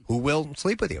 who will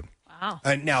sleep with you. Wow.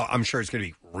 Now, I'm sure it's going to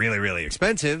be really, really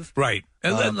expensive. Right.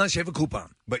 Unless you have a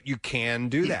coupon. But you can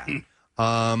do that.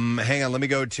 Hang on, let me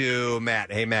go to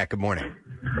Matt. Hey, Matt, good morning.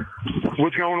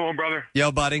 What's going on, brother?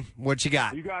 Yo, buddy, what you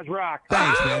got? You guys rock.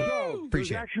 Thanks, man. Appreciate it.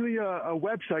 There's actually a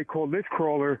website called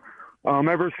Listcrawler.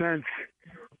 Ever since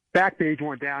Backpage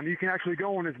went down, you can actually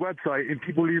go on this website and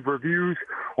people leave reviews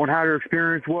on how their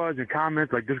experience was and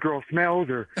comments like, this girl smells,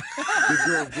 or this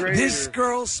girl's great. This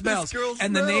girl smells.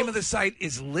 And the name of the site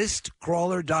is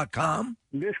listcrawler.com?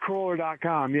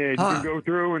 Listcrawler.com, yeah. You can go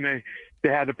through and they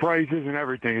had the prices and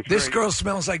everything. It's This great. girl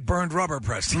smells like burned rubber,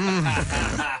 Preston.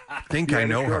 I think I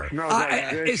know her.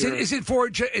 Is it for?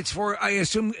 It's for, I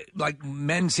assume, like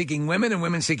men seeking women and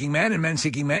women seeking men and men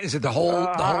seeking men. Is it the whole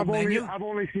menu? I've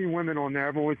only seen women on there.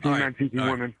 I've only seen men seeking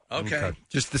women. Okay.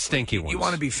 Just the stinky ones. You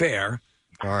want to be fair.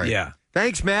 All right. Yeah.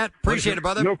 Thanks, Matt. Appreciate it,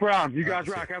 brother. No problem. You guys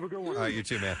rock. Have a good one. All right, you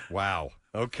too, man. Wow.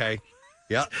 Okay.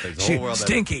 Yeah, there's a She- whole world.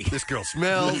 stinky. This girl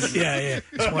smells. Yeah.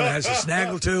 This one has a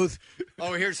snaggletooth.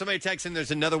 Oh, here's somebody texting.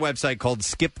 There's another website called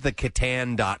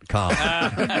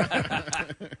skipthecatan.com.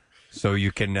 So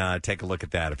you can take a look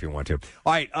at that if you want to.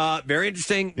 All right, very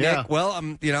interesting, Yeah. Nick. Well,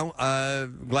 I'm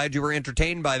glad you were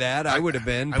entertained by that. I would have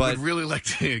been, I but would really like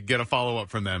to get a follow-up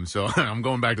from them, so I'm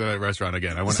going back to that restaurant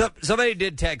again. somebody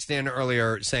did text in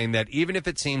earlier saying that even if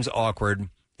it seems awkward,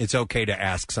 it's okay to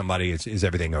ask somebody, is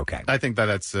everything okay? I think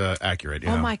that's accurate.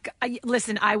 Oh my God!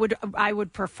 Listen, I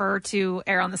would prefer to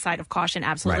err on the side of caution.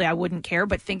 Absolutely, Right. I wouldn't care.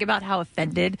 But think about how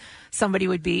offended somebody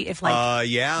would be if, like,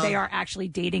 yeah. they are actually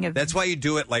dating a. That's why you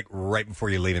do it like right before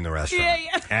you leave in the restaurant.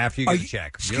 Yeah. After you get a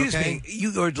check. Excuse me,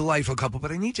 you are a delightful couple,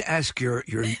 but I need to ask your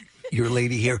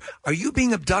lady here: are you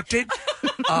being abducted?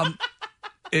 I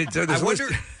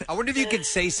wonder if you could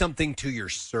say something to your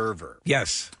server.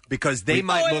 Yes, because they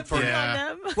might look for.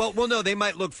 Yeah. Well, no, they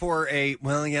might look for a.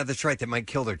 Well, yeah, that's right. They might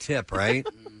kill their tip, right?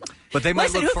 But they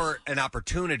might Listen, look for an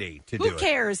opportunity to do Who it.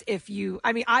 cares if you?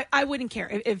 I mean, I wouldn't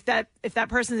care if that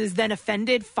person is then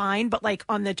offended. Fine, but like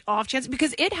on the off chance,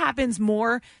 because it happens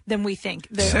more than we think.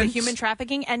 The human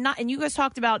trafficking and you guys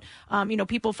talked about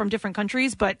people from different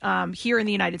countries, but here in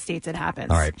the United States it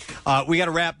happens. All right, we got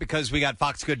to wrap because we got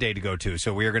Fox Good Day to go to.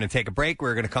 So we are going to take a break.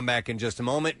 We're going to come back in just a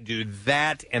moment, do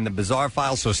that and the bizarre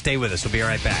file. So stay with us. We'll be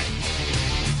right back.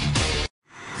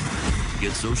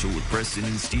 Get social with Preston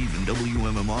and Steve and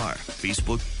WMMR.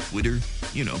 Facebook, Twitter,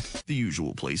 the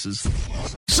usual places.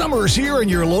 Summer's here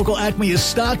and your local Acme is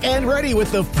stocked and ready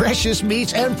with the freshest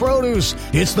meats and produce.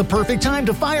 It's the perfect time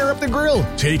to fire up the grill,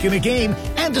 take in a game,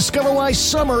 and discover why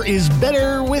summer is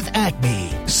better with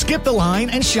Acme. Skip the line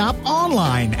and shop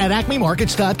online at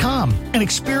acmemarkets.com. An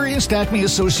experienced Acme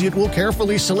associate will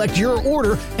carefully select your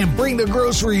order and bring the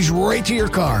groceries right to your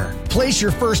car. Place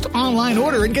your first online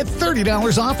order and get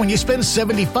 $30 off when you spend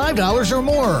 $75 or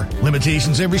more.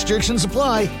 Limitations and restrictions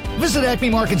apply. Visit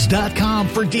acmemarkets.com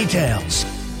for details.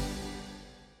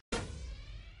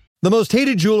 The most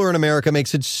hated jeweler in America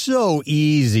makes it so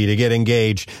easy to get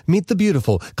engaged. Meet the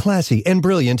beautiful, classy, and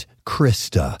brilliant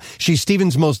Krista. She's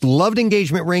Steven's most loved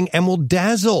engagement ring and will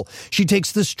dazzle. She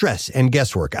takes the stress and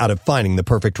guesswork out of finding the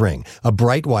perfect ring. A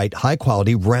bright white,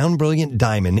 high-quality, round, brilliant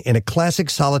diamond in a classic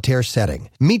solitaire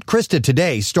setting. Meet Krista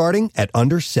today, starting at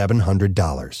under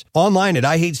 $700. Online at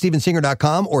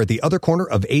IHateStevenSinger.com or at the other corner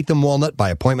of 8th and Walnut by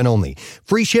appointment only.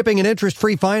 Free shipping and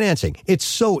interest-free financing. It's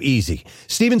so easy.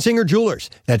 Steven Singer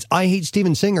Jewelers. That's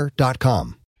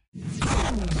IHateStevenSinger.com.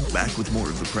 Back with more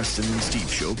of the Preston and Steve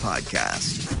Show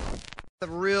podcast.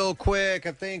 Real quick,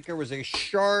 I think there was a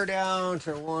shout out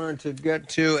I wanted to get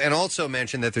to, and also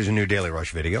mention that there's a new Daily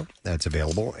Rush video that's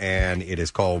available, and it is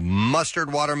called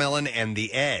Mustard, Watermelon, and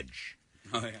the Edge.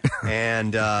 Oh, yeah.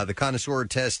 And the connoisseur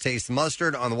test tastes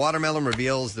mustard on the watermelon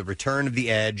reveals the return of the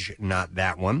edge, not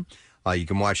that one. You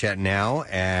can watch that now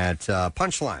at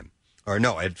Punchline. Or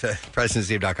no, at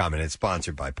PrestonandSteve.com, and it's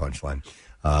sponsored by Punchline.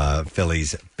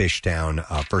 Philly's Fishtown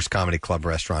First Comedy Club,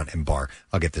 Restaurant, and Bar.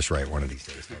 I'll get this right one of these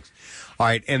days, folks. All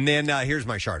right, and then here's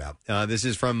my shout out. This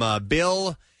is from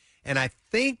Bill, and I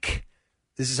think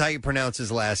this is how you pronounce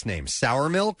his last name. Sour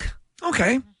Milk.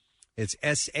 Okay. It's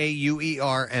SAUERMILCH.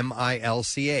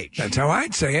 That's how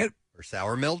I'd say it. Or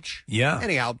Sour Milch. Yeah.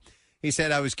 Anyhow, he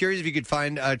said, I was curious if you could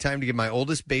find time to give my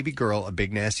oldest baby girl a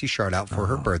big nasty shout out for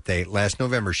her birthday. Last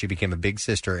November, she became a big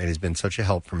sister and has been such a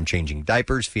help from changing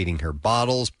diapers, feeding her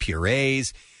bottles,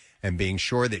 purees, and being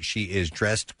sure that she is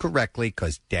dressed correctly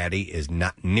because Daddy is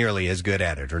not nearly as good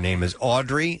at it. Her name is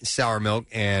Audrey Sour Milk,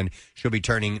 and she'll be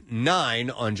turning 9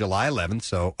 on July 11th.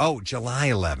 So, July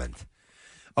 11th.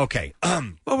 Okay.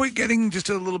 Well, we're getting just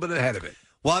a little bit ahead of it.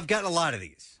 Well, I've gotten a lot of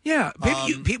these. Yeah.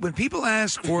 When people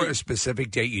ask for a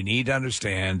specific date, you need to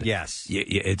understand. Yes.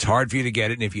 It's hard for you to get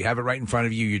it, and if you have it right in front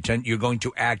of you, you're going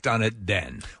to act on it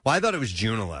then. Well, I thought it was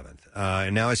June 11th,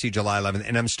 and now I see July 11th,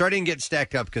 and I'm starting to get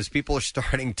stacked up because people are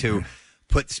starting to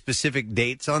put specific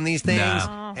dates on these things,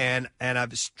 and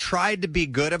I've tried to be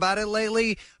good about it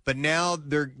lately, but now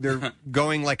they're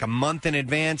going like a month in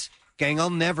advance. Gang, I'll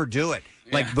never do it.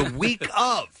 Like the week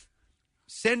of.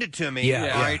 Send it to me, all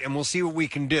right, and we'll see what we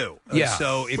can do.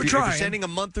 So if you're sending a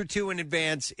month or two in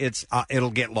advance,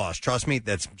 it'll get lost. Trust me,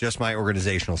 that's just my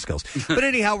organizational skills. But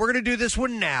anyhow, we're going to do this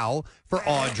one now for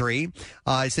Audrey.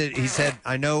 He said,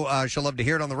 I know she'll love to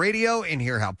hear it on the radio and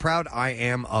hear how proud I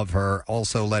am of her.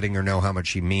 Also letting her know how much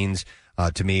she means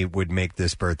to me would make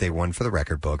this birthday one for the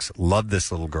record books. Love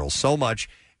this little girl so much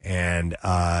and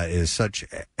is such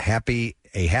a happy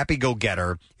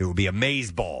go-getter. It would be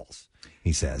amazeballs.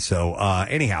 He says. So,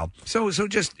 anyhow. So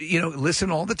just,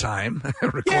 listen all the time.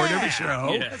 Record every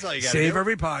show. Yeah. That's all you got to Save do.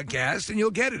 every podcast, and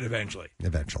you'll get it eventually. All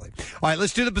right,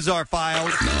 let's do the Bizarre File.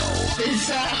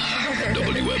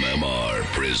 WMMR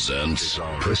presents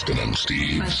Preston and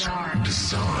Steve's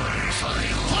Bizarre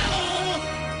File.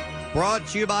 Brought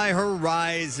to you by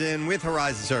Horizon. With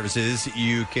Horizon Services,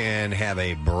 you can have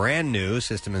a brand new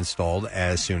system installed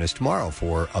as soon as tomorrow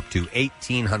for up to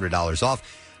 $1,800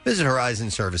 off. Visit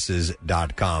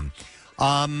horizonservices.com.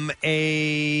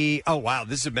 Oh, wow,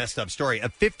 this is a messed up story. A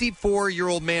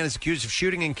 54-year-old man is accused of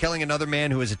shooting and killing another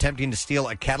man who was attempting to steal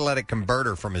a catalytic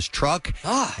converter from his truck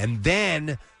and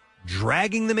then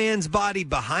dragging the man's body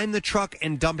behind the truck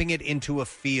and dumping it into a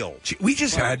field. We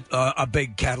just had a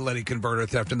big catalytic converter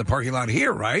theft in the parking lot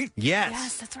here, right? Yes.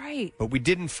 Yes, that's right. But we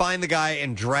didn't find the guy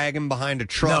and drag him behind a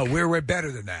truck. No, we're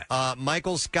better than that.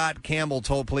 Michael Scott Campbell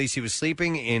told police he was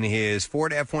sleeping in his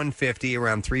Ford F-150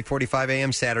 around 3:45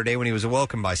 a.m. Saturday when he was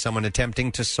awoken by someone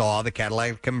attempting to saw the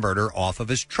catalytic converter off of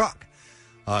his truck.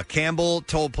 Campbell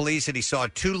told police that he saw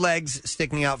two legs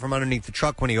sticking out from underneath the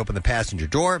truck when he opened the passenger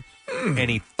door, and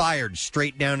he fired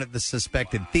straight down at the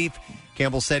suspected thief.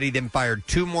 Campbell said he then fired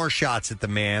two more shots at the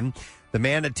man. The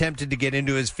man attempted to get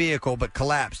into his vehicle but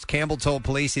collapsed. Campbell told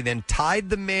police he then tied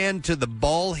the man to the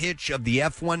ball hitch of the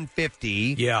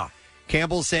F-150. Yeah.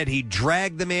 Campbell said he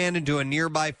dragged the man into a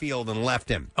nearby field and left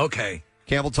him. Okay.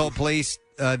 Campbell told police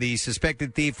the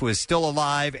suspected thief was still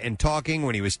alive and talking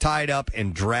when he was tied up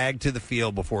and dragged to the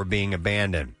field before being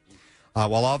abandoned.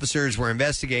 While officers were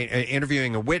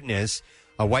interviewing a witness,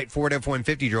 a white Ford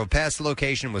F-150 drove past the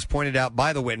location and was pointed out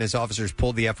by the witness. Officers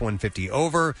pulled the F-150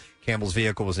 over. Campbell's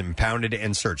vehicle was impounded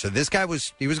and searched. So this guy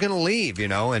was going to leave,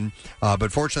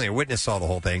 but fortunately a witness saw the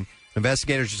whole thing.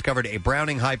 Investigators discovered a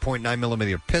Browning Hi-Point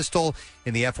 9mm pistol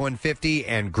in the F-150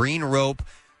 and green rope,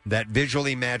 that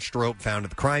visually matched rope found at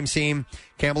the crime scene.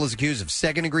 Campbell is accused of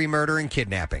second-degree murder and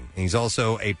kidnapping. He's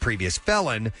also a previous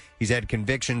felon. He's had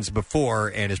convictions before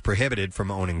and is prohibited from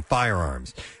owning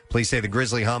firearms. Police say the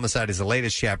grisly homicide is the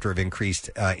latest chapter of increased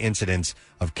incidents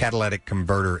of catalytic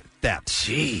converter thefts.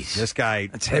 Jeez. This guy...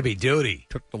 That's heavy duty.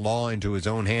 Took the law into his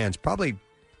own hands. Probably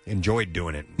enjoyed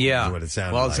doing it. Yeah. Is what it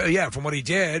sounded well, like. So, yeah, from what he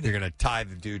did. You're going to tie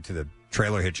the dude to the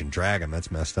trailer hitch and drag him.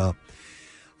 That's messed up.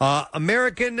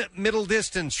 American middle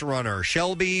distance runner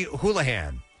Shelby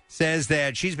Houlihan says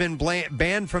that she's been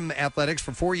banned from athletics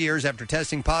for 4 years after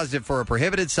testing positive for a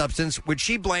prohibited substance, which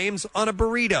she blames on a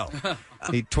burrito.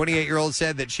 The 28-year-old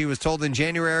said that she was told in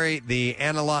January the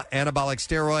anabolic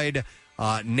steroid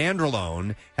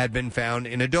nandrolone had been found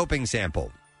in a doping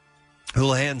sample.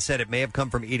 Houlihan said it may have come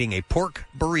from eating a pork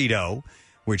burrito,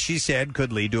 which she said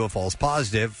could lead to a false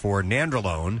positive for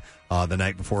nandrolone the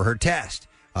night before her test.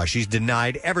 She's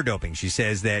denied ever doping. She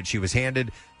says that she was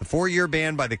handed the 4-year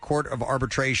ban by the Court of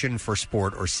Arbitration for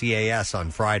Sport, or CAS,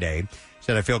 on Friday.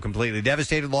 Said, I feel completely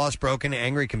devastated, lost, broken,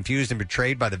 angry, confused, and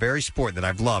betrayed by the very sport that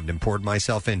I've loved and poured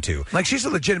myself into. Like, she's a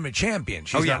legitimate champion.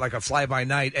 She's not like a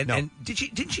fly-by-night. And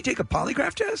didn't she take a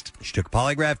polygraph test? She took a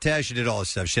polygraph test. She did all this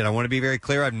stuff. She said, I want to be very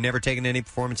clear. I've never taken any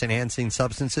performance-enhancing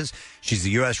substances. She's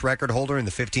the U.S. record holder in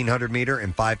the 1,500-meter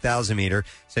and 5,000-meter.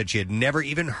 Said she had never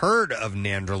even heard of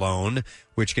nandrolone,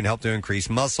 which can help to increase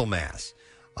muscle mass.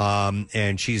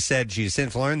 And she said she's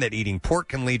since learned that eating pork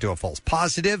can lead to a false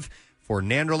positive for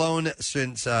nandrolone,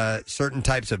 since certain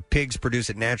types of pigs produce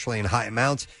it naturally in high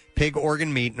amounts. Pig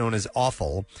organ meat, known as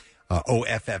offal,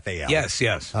 OFFAL. Yes.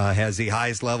 Has the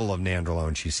highest level of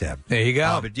nandrolone, she said. There you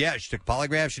go. But yeah, she took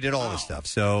polygraph. She did all this stuff.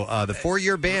 So the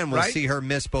 4-year ban will see her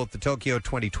miss both the Tokyo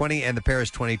 2020 and the Paris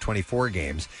 2024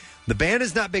 games. The ban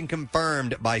has not been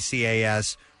confirmed by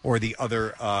CAS or the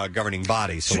other governing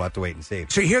bodies, so we'll have to wait and see.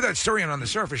 So you hear that story, and on the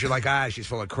surface, you're like, she's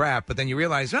full of crap. But then you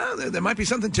realize, there might be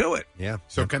something to it. Yeah.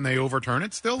 So can they overturn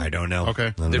it still? I don't know.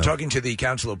 Okay. They're talking to the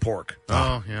Council of Pork.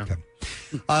 Oh, yeah. Okay.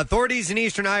 Authorities in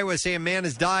eastern Iowa say a man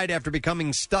has died after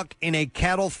becoming stuck in a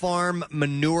cattle farm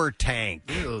manure tank.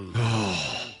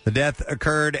 The death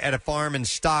occurred at a farm in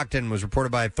Stockton, was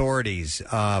reported by authorities.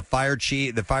 The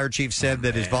fire chief said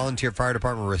that his volunteer fire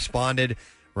department responded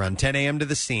around 10 a.m. to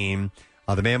the scene.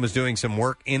 The man was doing some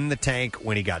work in the tank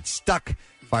when he got stuck.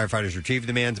 Firefighters retrieved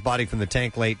the man's body from the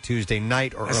tank late Tuesday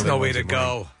night or That's early no way Wednesday to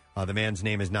morning. go. The man's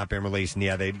name has not been released, and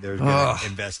they're going to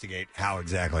investigate how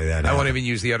exactly that happened. I won't even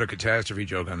use the utter catastrophe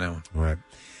joke on that one. Right.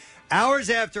 Hours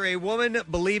after a woman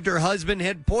believed her husband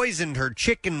had poisoned her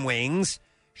chicken wings,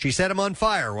 she set him on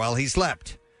fire while he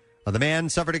slept. The man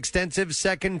suffered extensive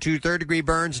second to third-degree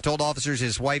burns and told officers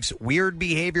his wife's weird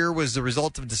behavior was the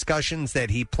result of discussions that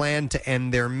he planned to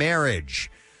end their marriage.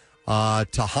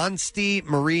 Tahansti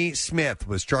Marie Smith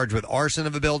was charged with arson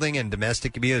of a building and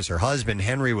domestic abuse. Her husband,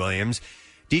 Henry Williams,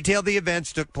 detailed the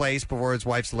events took place before his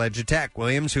wife's alleged attack.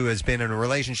 Williams, who has been in a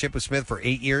relationship with Smith for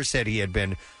 8 years, said he had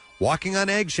been walking on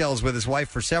eggshells with his wife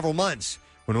for several months.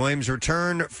 When Williams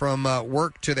returned from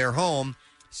work to their home,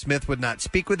 Smith would not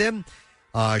speak with him.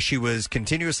 She was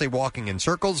continuously walking in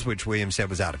circles, which Williams said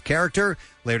was out of character.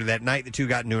 Later that night, the two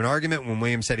got into an argument when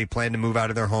Williams said he planned to move out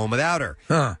of their home without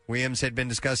her. Williams had been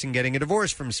discussing getting a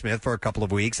divorce from Smith for a couple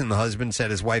of weeks, and the husband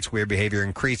said his wife's weird behavior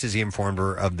increased as he informed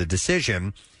her of the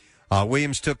decision.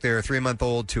 Williams took their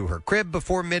 3-month-old to her crib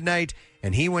before midnight,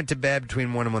 and he went to bed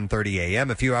between 1 and 1:30 a.m.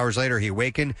 A few hours later, he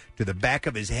awakened to the back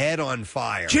of his head on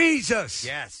fire. Jesus!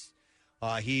 Yes.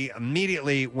 He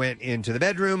immediately went into the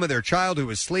bedroom of their child who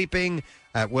was sleeping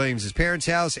at Williams' parents'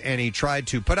 house, and he tried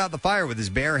to put out the fire with his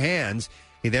bare hands.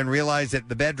 He then realized that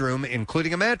the bedroom,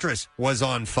 including a mattress, was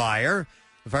on fire.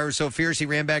 The fire was so fierce, he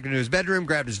ran back into his bedroom,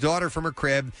 grabbed his daughter from her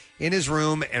crib in his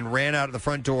room, and ran out of the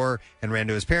front door and ran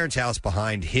to his parents' house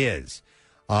behind his.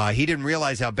 He didn't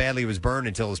realize how badly he was burned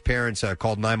until his parents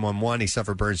called 911. He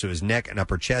suffered burns to his neck and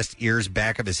upper chest, ears,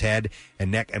 back of his head,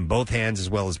 and neck, and both hands, as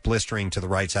well as blistering to the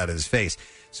right side of his face.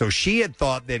 So she had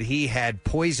thought that he had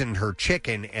poisoned her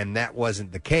chicken, and that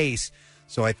wasn't the case.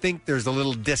 So I think there's a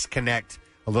little disconnect,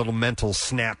 a little mental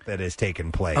snap that has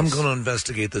taken place. I'm going to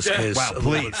investigate this case Wow, a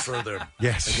little please. bit further.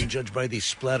 Yes. I can judge by the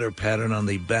splatter pattern on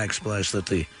the backsplash that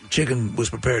the chicken was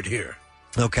prepared here.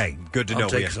 Okay, good to know. I'll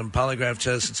take some polygraph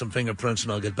tests and some fingerprints,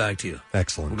 and I'll get back to you.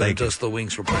 Excellent. We're going Thank to you. dust the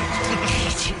wings for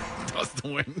brains. Dust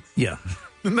the wings. Yeah.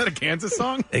 Isn't that a Kansas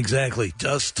song? Exactly.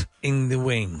 Dusting the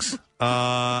wings.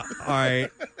 All right.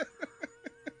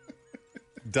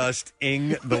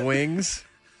 Dusting the wings.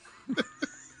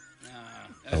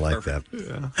 I like that.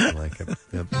 Yeah. I like it.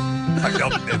 Yep.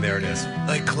 And there it is.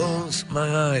 I close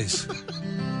my eyes.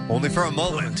 Only for a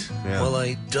moment. Yeah. While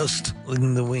I dust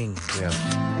in the wings. Yeah.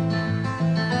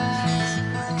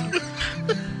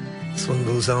 This one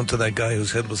goes out to that guy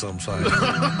whose head was on fire.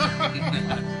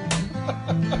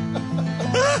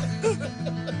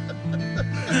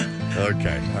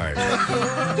 Okay. All right.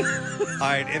 All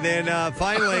right. And then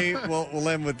finally, we'll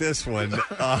end with this one.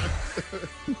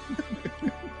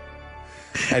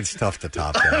 It's tough to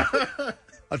top that.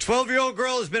 A 12-year-old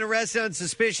girl has been arrested on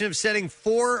suspicion of setting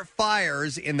 4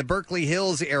 fires in the Berkeley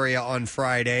Hills area on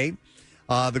Friday.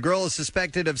 The girl is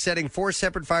suspected of setting 4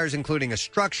 separate fires, including a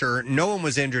structure. No one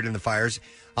was injured in the fires.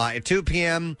 At 2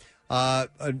 p.m.,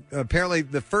 apparently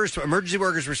the first emergency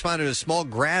workers responded to a small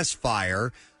grass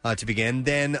fire to begin.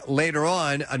 Then later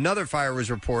on, another fire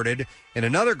was reported in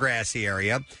another grassy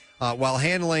area. While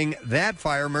handling that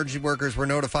fire, emergency workers were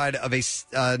notified of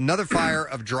another fire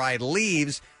of dried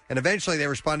leaves, and eventually they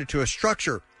responded to a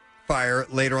structure fire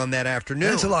later on that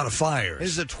afternoon. That's a lot of fires. This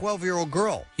is a 12-year-old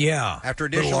girl. Yeah. After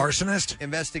Little additional arsonist?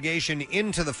 investigation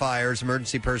into the fires,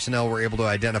 emergency personnel were able to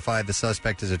identify the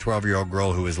suspect as a 12-year-old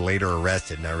girl who was later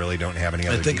arrested, and I really don't have any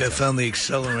other I think details. I found the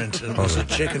accelerant. It was a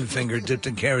chicken finger dipped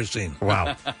in kerosene.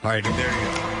 Wow. All right, there you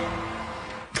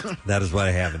go. That is what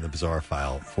I have in the bizarre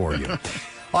file for you.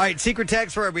 All right, secret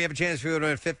text word. We have a chance for you to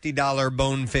win a $50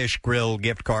 Bonefish Grill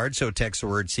gift card. So text the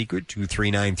word secret to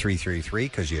 39333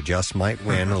 because you just might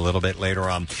win a little bit later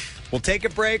on. We'll take a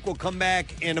break. We'll come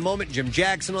back in a moment. Jim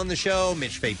Jackson on the show.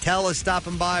 Mitch Fatel is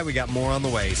stopping by. We got more on the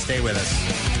way. Stay with us.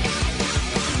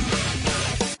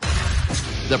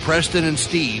 The Preston and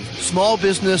Steve Small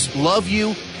Business Love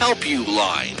You, Help You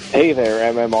line. Hey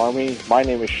there, MM Army. My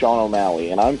name is Sean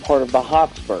O'Malley, and I'm part of the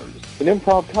Hotspurs, an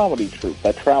improv comedy troupe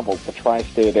that travels the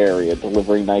tri-state area,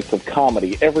 delivering nights of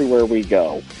comedy everywhere we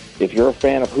go. If you're a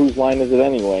fan of Whose Line Is It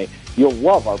Anyway, you'll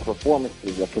love our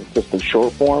performances that consist of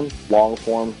short form, long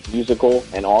form, musical,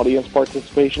 and audience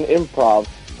participation improv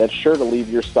that's sure to leave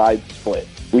your side split.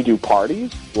 We do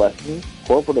parties, lessons,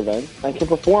 corporate events, and can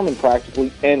perform in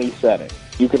practically any setting.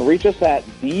 You can reach us at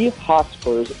The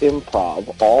Hotspurs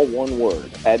Improv, all one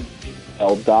word, at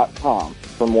gmail.com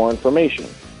for more information,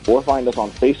 or find us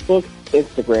on Facebook,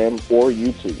 Instagram, or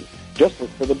YouTube. Just look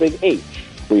for the big H.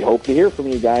 We hope to hear from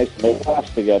you guys. Make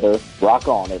laughs together. Rock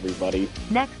on, everybody.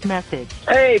 Next message.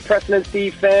 Hey, Preston and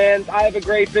Steve fans. I have a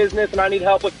great business, and I need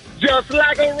help with just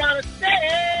like a runner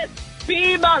said,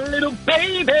 be my little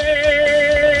baby.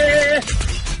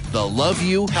 The Love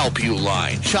You, Help You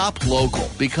line. Shop local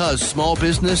because small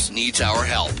business needs our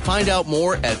help. Find out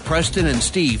more at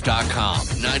PrestonandSteve.com.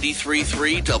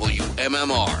 93.3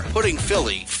 WMMR. Putting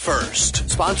Philly first.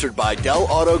 Sponsored by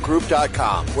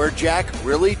DellAutoGroup.com, where Jack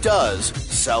really does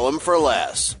sell them for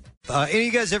less. Any of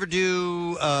you guys ever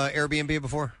do Airbnb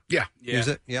before? Yeah. Use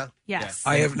it? Yeah? Yes.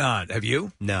 I have not. Have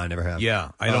you? No, I never have.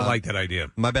 Yeah, I don't like that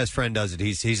idea. My best friend does it.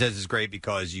 He says it's great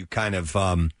because you kind of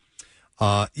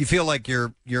you feel like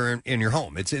you're in your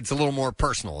home. It's a little more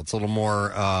personal. It's a little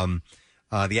more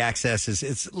the access is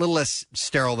it's a little less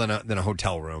sterile than a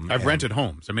hotel room. I've rented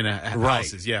homes. I mean,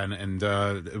 houses, yeah, and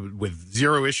with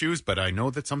zero issues. But I know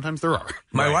that sometimes there are.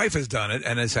 My wife has done it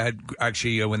and has had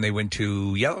actually when they went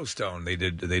to Yellowstone, they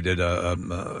did an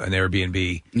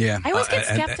Airbnb. Yeah, I always get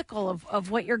skeptical of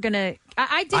what you're gonna.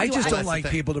 I just don't like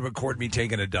people to record me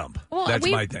taking a dump. Well, That's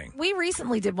my thing. We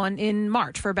recently did one in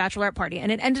March for a bachelorette party,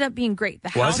 and it ended up being great. The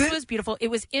house was beautiful. It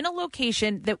was in a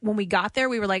location that when we got there,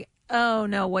 we were like, oh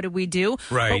no, what did we do?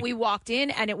 Right. But we walked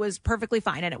in and it was perfectly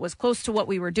fine and it was close to what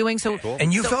we were doing. So,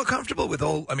 And you felt comfortable with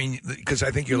all, I mean, because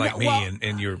I think you're like me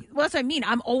and you're. Well, that's what I mean.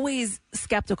 I'm always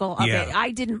skeptical of Yeah. it.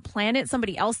 I didn't plan it.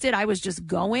 Somebody else did. I was just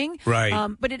going. Right.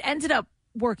 But it ended up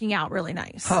working out really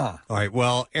nice. All right.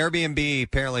 Well, Airbnb,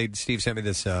 apparently, Steve sent me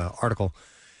this article,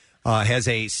 has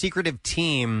a secretive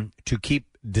team to keep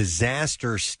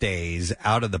disaster stays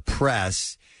out of the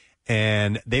press,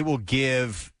 and they will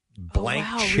give blank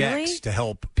checks really? to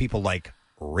help people like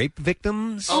rape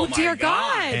victims. Oh, dear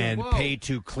God. And pay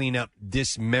to clean up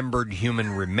dismembered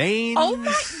human remains. Oh,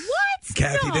 my. What?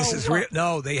 Kathy, No. this is real.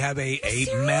 No, they have a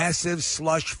massive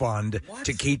slush fund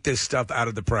to keep this stuff out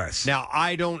of the press. Now,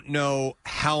 I don't know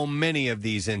how many of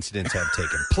these incidents have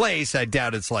taken place. I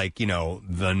doubt it's like,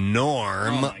 the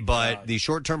norm. But the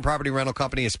short-term property rental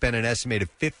company has spent an estimated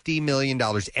 $50 million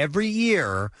every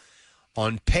year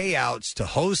on payouts to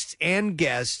hosts and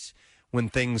guests when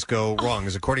things go wrong.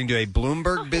 As according to a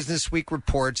Bloomberg Business Week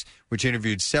reports, which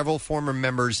interviewed several former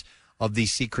members of the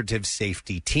secretive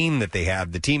safety team that they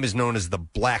have. The team is known as the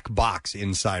black box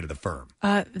inside of the firm.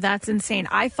 That's insane.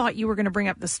 I thought you were going to bring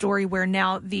up the story where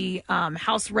now the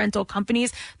house rental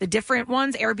companies, the different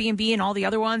ones, Airbnb and all the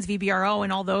other ones, VBRO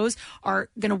and all those, are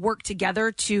going to work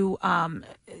together to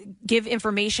give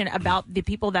information about the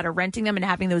people that are renting them and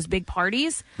having those big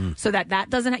parties so that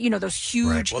doesn't, those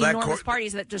huge, enormous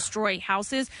parties that destroy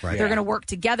houses. Right. They're Yeah. going to work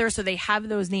together so they have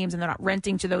those names and they're not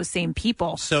renting to those same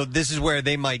people. So this is where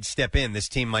they might step in. This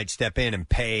team might step in and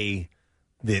pay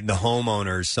the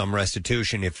homeowners some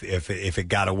restitution if it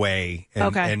got away.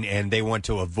 And, and they want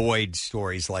to avoid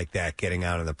stories like that getting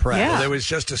out of the press. Well, there was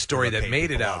just a story that made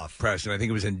it people out, off. Preston. I think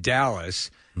it was in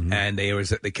Dallas. And they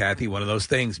was at the Kathy, one of those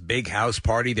things, big house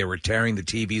party. They were tearing the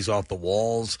TVs off the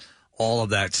walls, all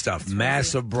of that stuff.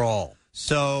 Massive brawl.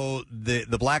 So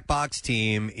the black box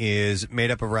team is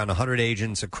made up of around 100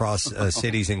 agents across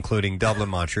cities, including Dublin,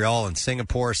 Montreal, and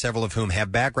Singapore, several of whom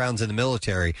have backgrounds in the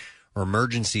military or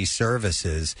emergency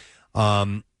services.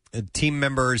 Team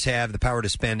members have the power to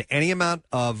spend any amount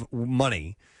of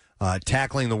money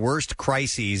tackling the worst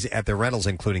crises at their rentals,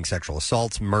 including sexual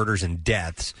assaults, murders, and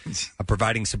deaths,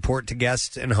 providing support to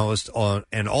guests and hosts,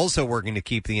 and also working to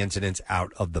keep the incidents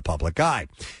out of the public eye.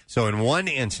 So in one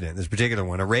incident, this particular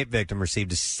one, a rape victim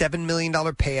received a $7 million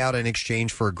payout in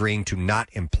exchange for agreeing to not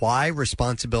imply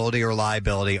responsibility or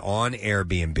liability on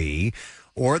Airbnb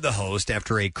or the host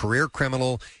after a career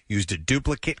criminal used a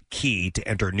duplicate key to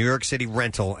enter a New York City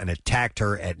rental and attacked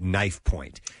her at knife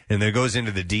point. And then it goes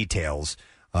into the details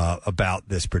about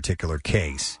this particular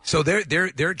case. So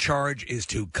their charge is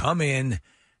to come in,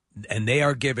 and they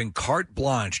are given carte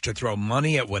blanche to throw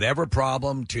money at whatever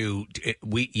problem to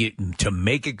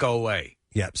make it go away.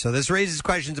 Yeah, so this raises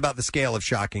questions about the scale of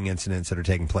shocking incidents that are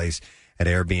taking place at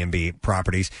Airbnb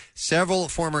properties. Several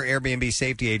former Airbnb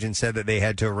safety agents said that they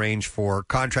had to arrange for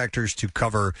contractors to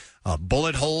cover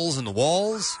bullet holes in the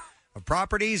walls of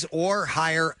properties or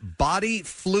hire body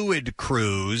fluid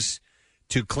crews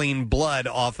to clean blood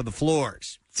off of the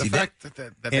floors. The fact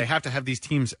that they have to have these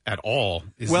teams at all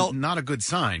is not a good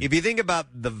sign. If you think about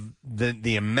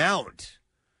the amount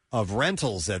of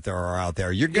rentals that there are out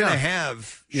there, you're going to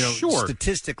have,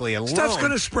 statistically alone, Stuff's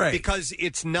gonna spray. because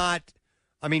it's not.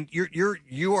 I mean,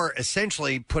 you are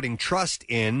essentially putting trust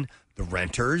in the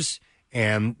renters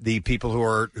and the people who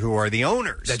are the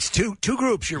owners. That's two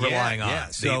groups you're relying on. Yeah.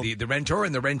 So, the rentor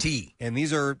and the rentee. And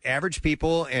these are average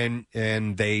people, and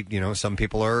they, some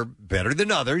people are better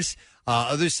than others.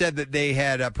 Others said that they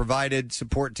had provided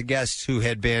support to guests who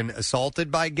had been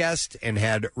assaulted by guests and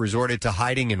had resorted to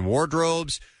hiding in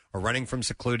wardrobes or running from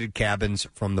secluded cabins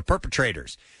from the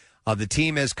perpetrators. The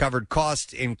team has covered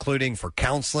costs, including for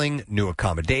counseling, new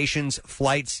accommodations,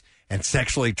 flights, and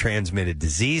sexually transmitted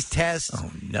disease tests.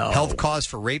 Oh, no. Health costs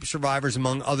for rape survivors,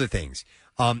 among other things.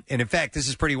 And in fact, this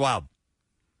is pretty wild.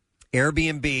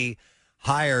 Airbnb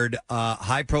hired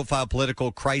high-profile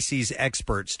political crises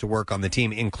experts to work on the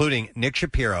team, including Nick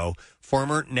Shapiro,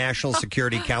 former National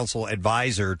Security Council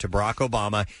advisor to Barack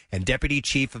Obama and deputy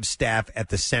chief of staff at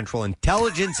the Central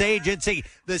Intelligence Agency.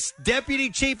 The deputy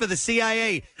chief of the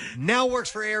CIA now works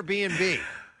for Airbnb.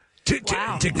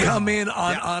 To come in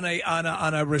on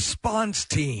a response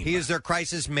team. He is their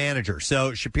crisis manager.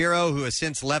 So Shapiro, who has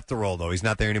since left the role, though he's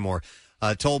not there anymore,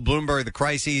 told Bloomberg the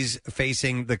crises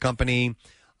facing the company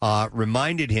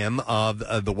reminded him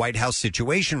of the White House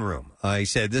Situation Room. He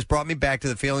said, "This brought me back to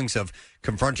the feelings of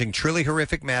confronting truly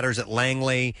horrific matters at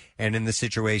Langley and in the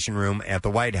Situation Room at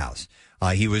the White House."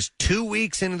 He was 2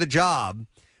 weeks into the job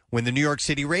when the New York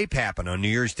City rape happened on New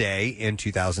Year's Day in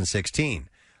 2016.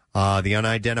 The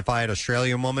unidentified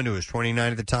Australian woman who was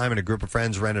 29 at the time and a group of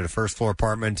friends rented a first-floor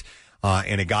apartment,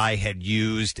 and a guy had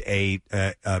used a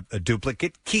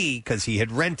duplicate key because he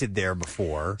had rented there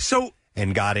before.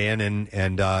 And got in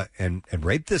and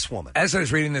raped this woman. As I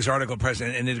was reading this article,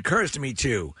 President, and it occurs to me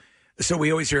too. So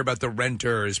we always hear about the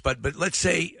renters, but let's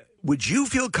say, would you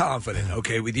feel confident?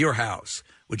 Okay, with your house,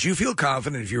 would you feel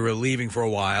confident if you were leaving for a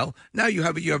while? Now you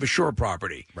have a shore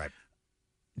property, right?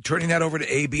 Turning that over to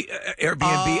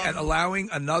Airbnb and allowing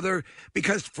another,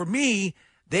 because for me,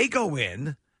 they go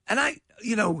in and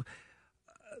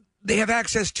they have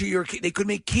access to your key. They could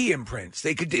make key imprints.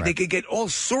 They could get all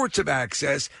sorts of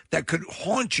access that could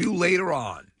haunt you later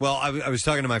on. Well, I was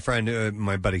talking to my friend,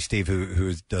 my buddy Steve,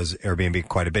 who does Airbnb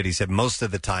quite a bit. He said most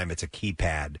of the time it's a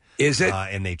keypad. Is it?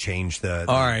 And they change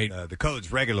the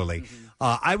codes regularly.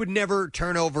 I would never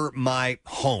turn over my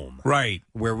home, right,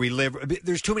 where we live.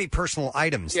 There's too many personal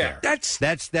items there. That's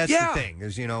the thing.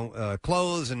 There's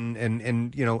clothes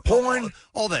and porn,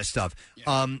 all that stuff.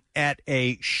 At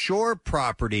a shore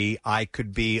property, I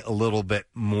could be a little bit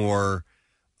more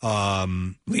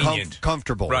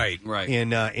comfortable, right,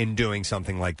 in doing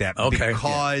something like that. Okay.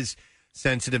 Because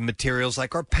sensitive materials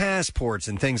like our passports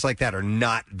and things like that are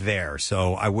not there,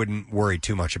 so I wouldn't worry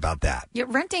too much about that. Yeah,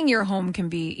 renting your home can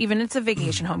be, even it's a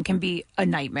vacation home, can be a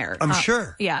nightmare. I'm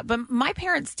sure. Yeah, but my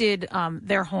parents did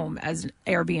their home as an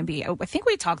Airbnb. I think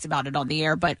we talked about it on the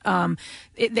air, but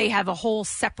they have a whole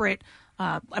separate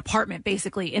apartment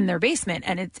basically in their basement,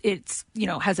 and it's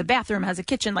has a bathroom, has a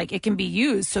kitchen, like it can be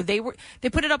used. So they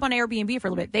put it up on Airbnb for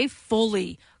a little bit. They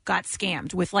fully got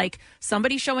scammed with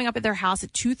somebody showing up at their house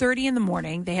at 2:30 in the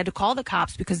morning. They had to call the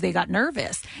cops because they got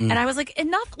nervous, and I was like,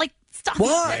 enough, stop.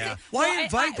 Why? Why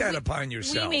invite that upon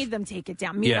yourself? We made them take it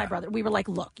down. Me and my brother. We were like,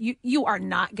 look, you are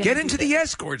not going to get into the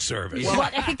escort service. Well,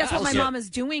 I think that's what my mom is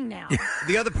doing now.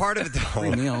 The other part of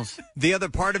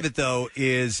it, though,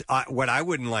 is what I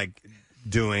wouldn't like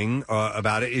doing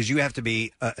about it is you have to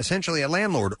be essentially a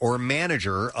landlord or a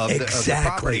manager of the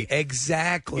property.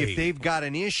 Exactly. If they've got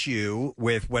an issue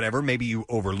with whatever, maybe you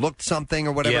overlooked something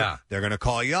or whatever, they're going to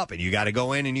call you up and you got to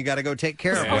go in and you got to go take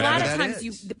care of whatever a lot that of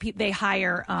times they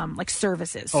hire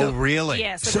services. So, really?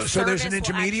 Yeah. So there's an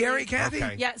intermediary, Kathy?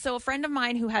 Okay. Yeah. So a friend of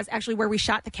mine who has actually where we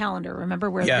shot the calendar, remember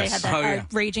where they had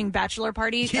that raging bachelor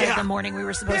party the morning we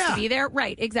were supposed to be there?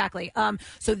 Right. Exactly.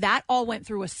 So that all went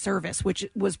through a service, which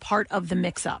was part of the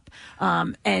mix-up.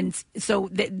 And so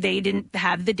they didn't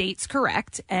have the dates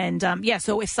correct. And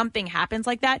so if something happens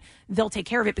like that, they'll take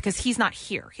care of it because he's not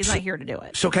here. He's not here to do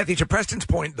it. So, Kathy, to Preston's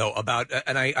point, though, about,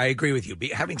 and I agree with you,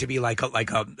 having to be like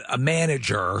a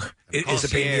manager is a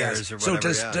pain in the ass. So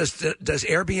does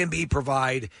Airbnb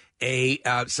provide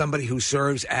somebody who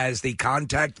serves as the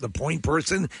contact, the point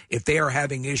person, if they are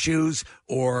having issues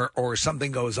or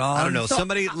something goes on? I don't know.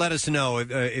 Somebody let us know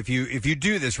if you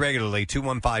do this regularly.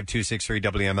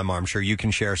 215-263-WMMR. I'm sure you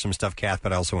can share some stuff, Kath,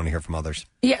 but I also want to hear from others.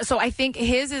 Yeah, so I think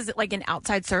his is like an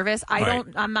outside service.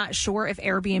 I'm not sure if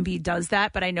Airbnb does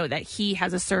that, but I know that he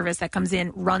has a service that comes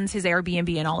in, runs his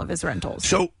Airbnb and all of his rentals.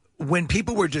 So when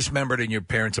people were dismembered in your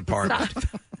parents' apartment,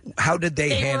 how did they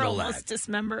handle were almost that?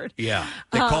 dismembered. Yeah.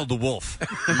 They called the wolf.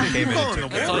 Came in and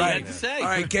took That's all you had to say. All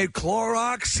right, get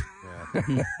Clorox.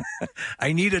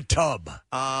 I need a tub.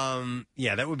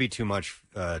 Yeah, that would be too much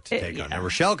to take on. Now,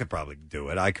 Rochelle could probably do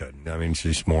it. I couldn't. I mean,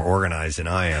 she's more organized than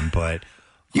I am, but...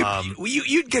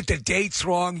 You'd get the dates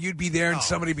wrong. You'd be there and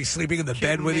somebody be sleeping in the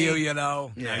bed with you, Yeah,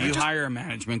 you hire a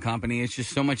management company. It's just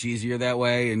so much easier that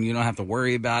way, and you don't have to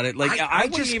worry about it. Like I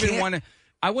wouldn't even want to.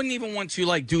 I wouldn't even want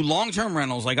to do long-term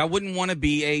rentals. Like I wouldn't want to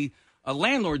be a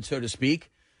landlord, so to speak,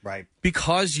 right?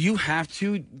 Because you have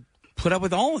to put up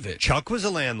with all of it. Chuck was a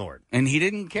landlord, and he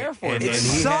didn't care for it. It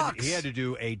sucks. He had to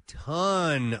do a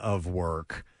ton of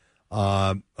work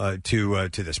to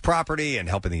this property and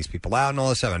helping these people out and all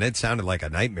this stuff. And it sounded like a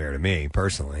nightmare to me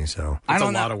personally. So I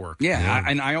don't a lot know. of work. Yeah,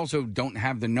 and I also don't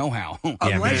have the know-how.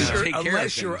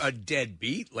 Unless you're a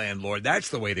deadbeat landlord, that's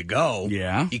the way to go.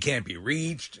 Yeah, you can't be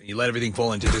reached. You let everything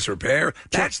fall into disrepair.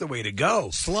 That's the way to go.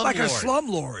 A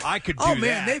slumlord. I could do that. Oh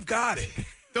man, that. they've got it.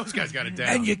 Those guys got it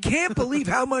down. And you can't believe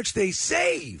how much they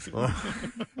save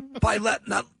by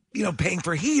not paying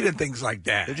for heat and things like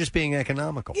that. They're just being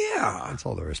economical. Yeah. That's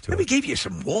all there is to it. We gave you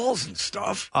some walls and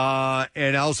stuff.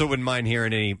 And I also wouldn't mind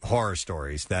hearing any horror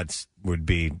stories. That would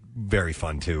be very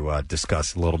fun to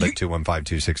discuss a little bit.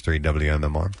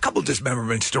 215-263-WMMR. A couple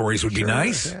dismemberment stories would be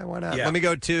nice. Yeah, why not? Let me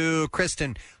go to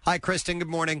Kristen. Hi, Kristen. Good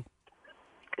morning.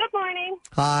 Good morning.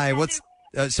 Hi. What's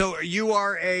so you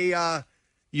are a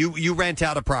you rent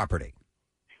out a property?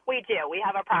 We do. We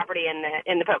have a property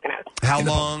in the Poconos. How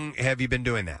long have you been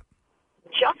doing that?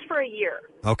 Just for a year.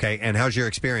 Okay, and how's your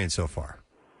experience so far?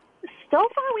 So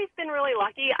far, we've been really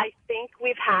lucky. I think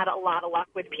we've had a lot of luck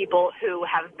with people who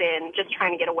have been just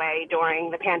trying to get away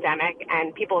during the pandemic,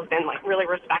 and people have been like really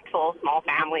respectful, small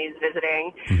families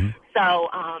visiting. So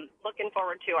looking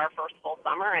forward to our first full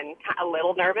summer, and a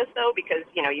little nervous, though, because,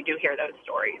 you know, you do hear those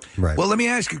stories. Right. Well, let me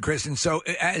ask you, Kristen. So,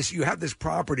 as you have this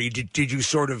property, did you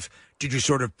sort of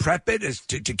prep it? As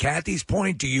to Kathy's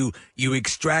point, do you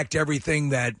extract everything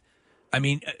that? I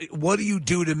mean, what do you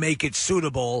do to make it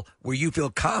suitable where you feel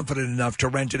confident enough to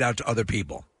rent it out to other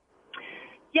people?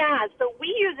 Yeah, so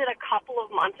we use it a couple of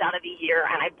months out of the year,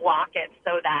 and I block it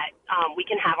so that we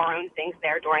can have our own things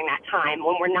there during that time.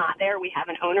 When we're not there, we have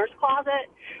an owner's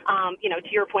closet. You know,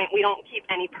 to your point, we don't keep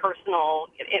any personal,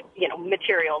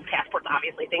 materials, passports,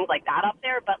 obviously, things like that up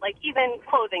there, but like even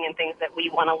clothing and things that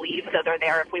we want to leave so they're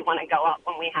there if we want to go up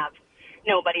when we have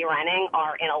nobody renting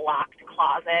are in a locked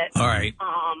closet. All right.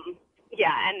 Yeah,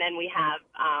 and then we have,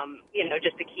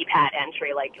 just a keypad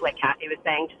entry, like Kathy was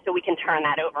saying, just so we can turn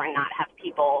that over and not have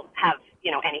people have,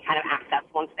 any kind of access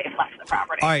once they've left the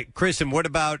property. All right, Kristen, what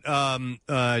about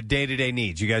day-to-day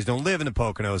needs? You guys don't live in the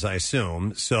Poconos, I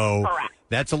assume, so Correct.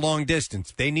 That's a long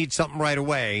distance. If they need something right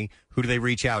away, who do they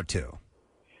reach out to?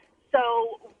 So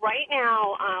right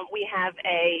now we have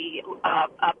a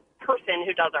person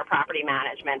who does our property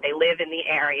management. They live in the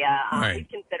area. Right.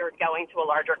 We've considered going to a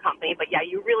larger company, but yeah,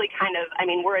 you really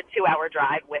we're a 2-hour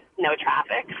drive with no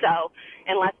traffic. So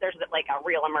unless there's like a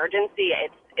real emergency,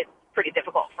 it's pretty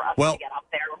difficult for us to get up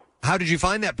there. How did you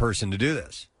find that person to do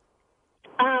this?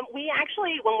 We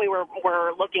actually, when we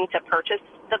were looking to purchase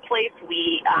the place,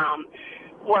 we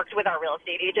worked with our real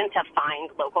estate agent to find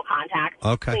local contacts,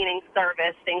 cleaning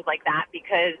service, things like that,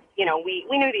 because,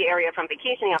 we knew the area from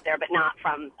vacationing up there, but not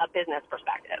from a business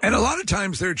perspective. And a lot of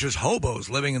times they're just hobos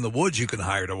living in the woods you can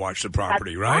hire to watch the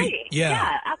property, That's right? right.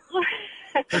 Yeah, absolutely.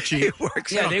 They're cheap. It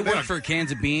works Yeah, out. they work for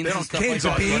cans of beans and stuff cans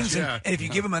like of that. beans, and if you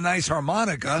give them a nice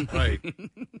harmonica. Right.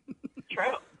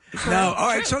 True. No, all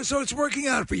right, so it's working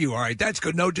out for you. All right, that's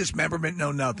good. No dismemberment,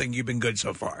 no nothing. You've been good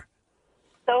so far.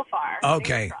 So far.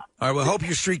 Okay. All right, well, hope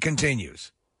your streak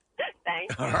continues.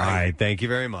 Thanks. All right, thank you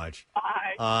very much.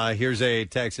 Bye. Here's a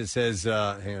text that says,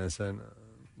 hang on a second.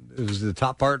 Is the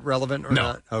top part relevant or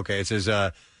not? Okay, it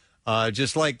says,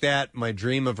 just like that, my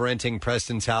dream of renting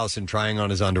Preston's house and trying on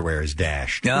his underwear is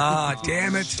dashed. Ah,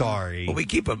 damn it. Sorry. Well, we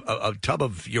keep a tub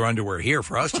of your underwear here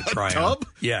for us to try on. Tub?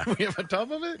 Yeah. We have a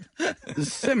tub of it?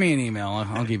 Send me an email.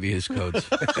 I'll give you his codes.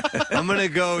 I'm going to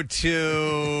go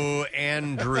to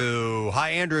Andrew.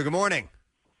 Hi, Andrew. Good morning.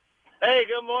 Hey,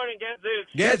 good morning, Gadzooks.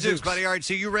 Gadzooks, buddy. All right,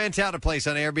 so you rent out a place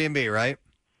on Airbnb, right?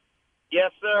 Yes,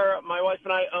 sir. My wife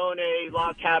and I own a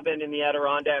log cabin in the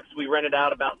Adirondacks. We rent it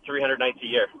out about 300 nights a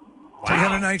year.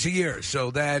 300 nights a year,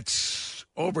 so that's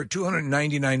over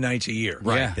 299 nights a year.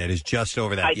 Right. Yeah. That is just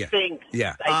over that. I think.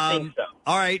 Yeah. I think so.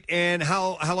 All right, and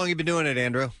how long have you been doing it,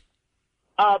 Andrew?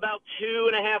 About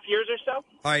 2.5 years or so.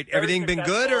 All right, everything been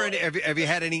good, or have you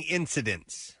had any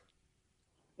incidents?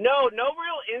 No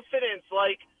real incidents.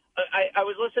 Like, I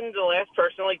was listening to the last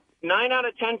person. Like, 9 out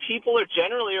of 10 people are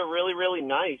generally really, really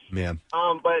nice. Yeah.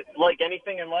 But like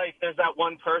anything in life, there's that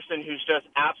one person who's just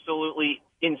absolutely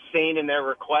insane in their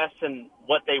requests and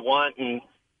what they want, and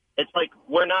it's like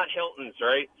we're not Hiltons,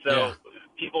 right? So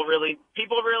people really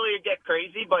get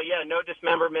crazy. But yeah, no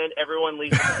dismemberment. Everyone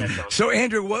leaves. So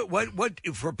Andrew, what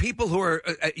for people who are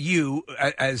you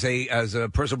as a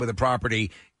person with a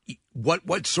property?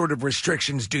 What sort of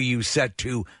restrictions do you set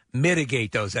to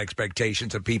mitigate those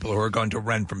expectations of people who are going to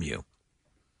rent from you?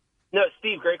 No,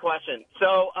 Steve, great question.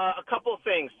 So a couple of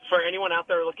things for anyone out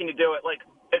there looking to do it. Like,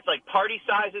 it's like party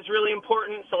size is really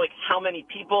important. So like how many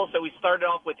people? So we started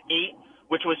off with 8,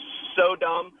 which was so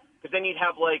dumb because then you'd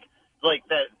have like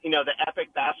the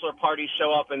epic bachelor party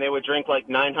show up and they would drink like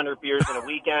 900 beers in a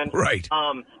weekend. Right.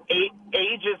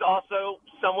 Age is also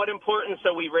somewhat important,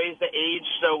 so we raised the age.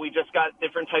 So we just got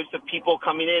different types of people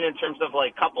coming in terms of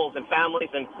like couples and families,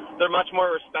 and they're much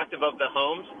more respective of the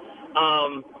homes.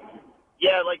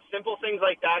 Like simple things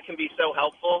like that can be so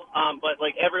helpful. But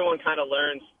like everyone kind of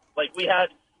learns. Like we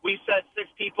said 6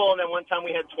 people, and then one time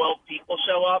we had 12 people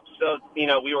show up. So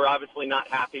we were obviously not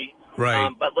happy.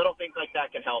 Right. But little things like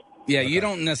that can help. Yeah, you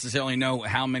don't necessarily know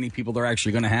how many people they're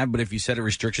actually going to have, but if you set a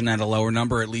restriction at a lower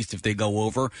number, at least if they go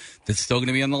over, that's still going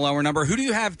to be on the lower number. Who do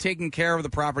you have taking care of the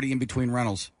property in between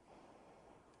rentals?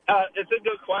 It's a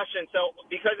good question. So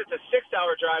because it's a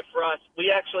 6-hour drive for us,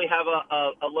 we actually have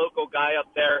a local guy up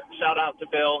there. Shout out to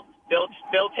Bill.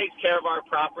 Bill takes care of our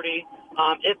property.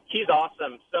 He's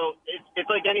awesome. So it's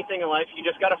like anything in life. You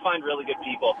just got to find really good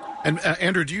people. And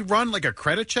Andrew, do you run like a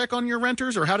credit check on your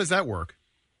renters, or how does that work?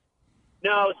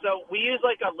 No, so we use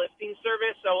like a listing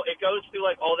service, so it goes through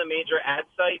like all the major ad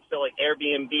sites, so like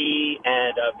Airbnb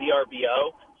and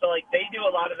VRBO. So like they do a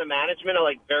lot of the management of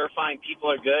like verifying people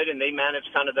are good, and they manage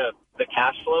kind of the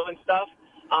cash flow and stuff.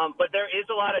 But there is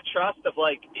a lot of trust of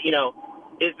like, you know,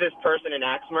 is this person an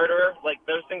axe murderer? Like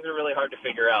those things are really hard to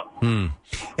figure out.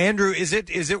 Andrew, is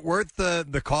it worth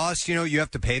the cost? You know, you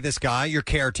have to pay this guy, your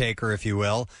caretaker, if you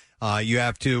will. You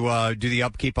have to do the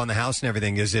upkeep on the house and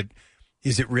everything. Is it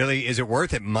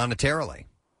worth it monetarily?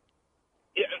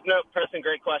 Yeah, no, Preston,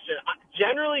 great question.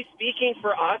 Generally speaking,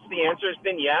 for us, the answer has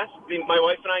been yes. My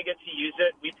wife and I get to use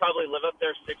it. We probably live up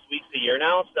there 6 weeks a year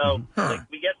now, so like,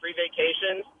 we get free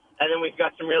vacations, and then we've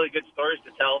got some really good stories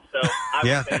to tell. So I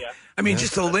would say yes. I mean,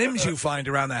 just the limbs you find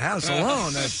around the house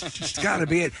alone, that's just got to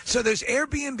be it. So there's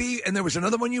Airbnb, and there was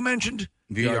another one you mentioned?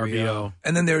 VRBO.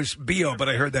 And then there's BO, but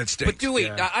I heard that stinks. But do we?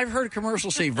 I've heard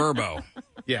commercials say Verbo.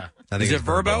 Yeah. I think Is it it's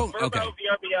Verbo? VRBO,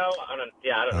 VRBO, I don't know.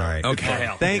 All right.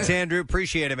 Okay. Thanks, Andrew.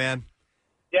 Appreciate it, man.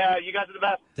 Yeah, you guys are the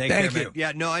best. Thank you. man.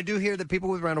 Yeah, no, I do hear that people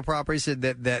with rental properties said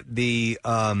that the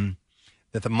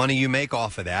money you make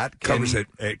off of that covers it.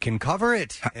 It can cover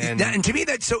it. And to me,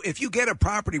 that so if you get a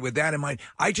property with that in mind,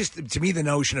 to me the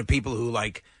notion of people who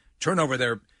like turn over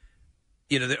their,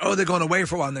 you know, they're going away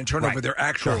for a while and then turn over their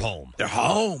actual home. Their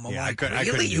home. I'm Yeah, like, I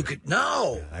really? You could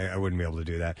no. I wouldn't be able to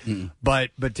do that.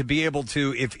 But to be able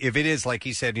to, if it is like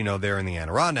he said, you know, they're in the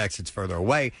Adirondacks, it's further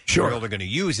away. Sure. You're only going to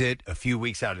use it a few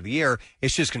weeks out of the year.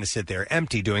 It's just going to sit there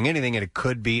empty, doing anything, and it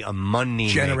could be a money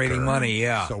Generating maker. money,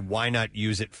 yeah. So why not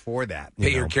use it for that?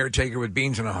 Pay your caretaker with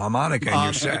beans and a harmonica, and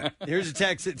you're set. Here's a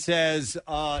text that says,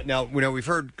 now, you know, we've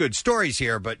heard good stories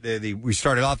here, but we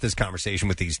started off this conversation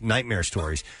with these nightmare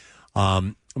stories.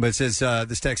 But it says,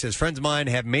 this text says, friends of mine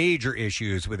have major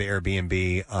issues with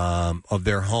Airbnb of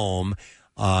their home.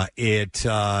 It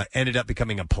ended up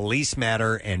becoming a police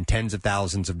matter and tens of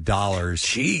thousands of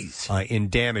dollars in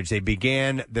damage. They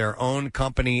began their own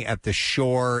company at the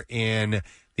shore in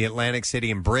the Atlantic City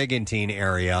and Brigantine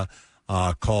area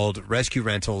called Rescue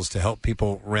Rentals to help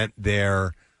people rent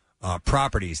their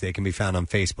properties. They can be found on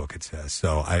Facebook, it says.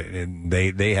 So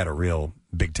they had a real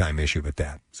big-time issue with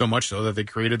that. So much so that they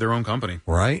created their own company.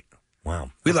 Right?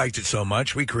 Wow. We liked it so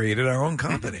much, we created our own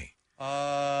company.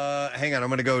 Hang on, I'm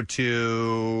going to go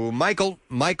to Michael.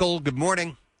 Michael, good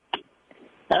morning.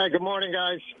 Hey, good morning,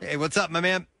 guys. Hey, what's up, my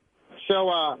man? So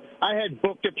I had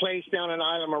booked a place down in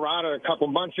Isla Mirada a couple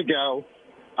months ago,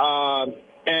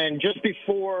 and just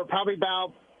before, probably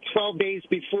about 12 days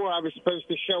before I was supposed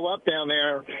to show up down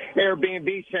there,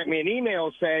 Airbnb sent me an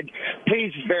email, said,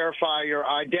 please verify your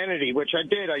identity, which I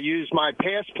did. I used my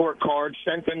passport card,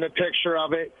 sent them the picture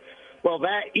of it. Well,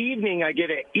 that evening I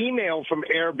get an email from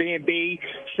Airbnb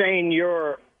saying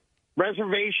your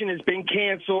reservation has been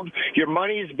canceled, your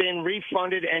money has been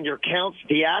refunded, and your account's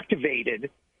deactivated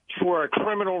for a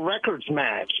criminal records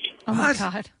match. Oh, my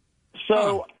God.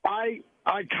 So I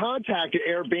contacted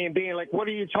Airbnb and like, what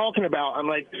are you talking about? I'm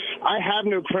like, I have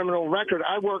no criminal record.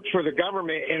 I work for the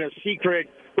government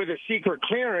with a secret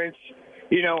clearance.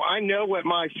 You know, I know what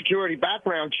my security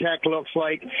background check looks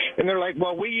like. And they're like,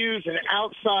 well, we use an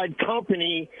outside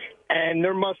company and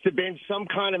there must have been some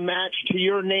kind of match to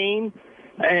your name.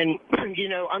 And, you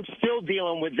know, I'm still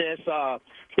dealing with this.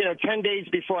 10 days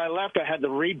before I left, I had to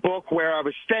rebook where I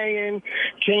was staying,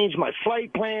 change my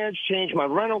flight plans, change my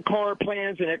rental car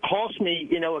plans, and it cost me,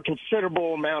 you know, a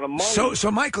considerable amount of money.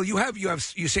 So Michael, you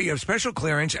say you have special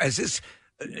clearance.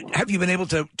 Have you been able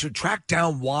to track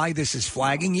down why this is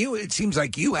flagging you? It seems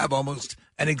like you have almost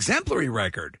an exemplary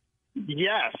record.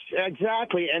 Yes,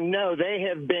 exactly. And no, they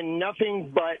have been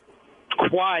nothing but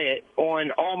quiet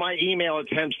on all my email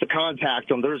attempts to contact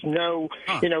them. There's no,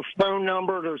 phone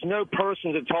number. There's no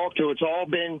person to talk to. It's all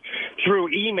been through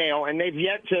email, and they've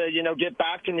yet to, get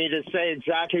back to me to say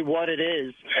exactly what it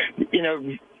is.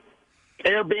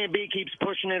 Airbnb keeps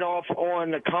pushing it off on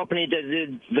the company that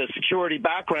did the security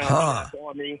background check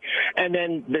on me, and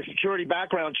then the security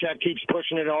background check keeps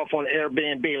pushing it off on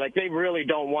Airbnb. Like, they really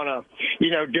don't want to,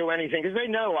 do anything because they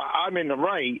know I'm in the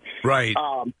right. Right.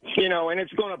 And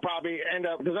it's going to probably end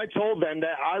up, because I told them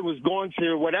that I was going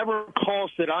to, whatever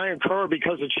cost that I incur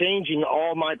because of changing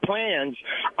all my plans,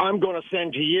 I'm going to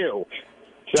send to you.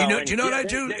 Do you know what I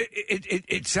do?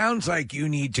 It sounds like you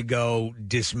need to go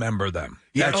dismember them.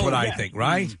 That's what I think,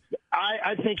 right?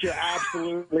 I think you're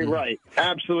absolutely right.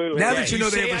 Absolutely. Now right. that you know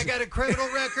I got a criminal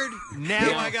record.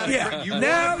 Now I got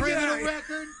a criminal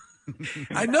record.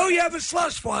 I know you have a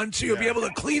slush fund, so you'll be able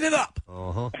to clean it up.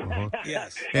 Uh-huh.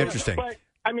 Yes. Interesting.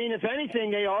 I mean, if anything,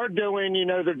 they are doing,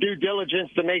 their due diligence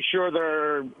to make sure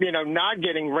they're, not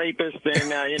getting rapists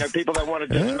and, people that want to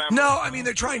dismember. No, I mean,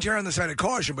 they're trying to err on the side of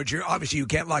caution, but obviously you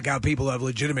can't lock out people who have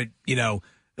legitimate,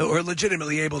 or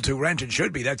legitimately able to rent and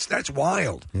should be. That's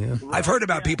wild. Yeah. I've heard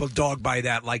about people dogged by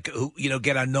that, like, who,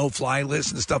 get on no-fly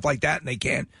lists and stuff like that, and they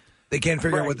can't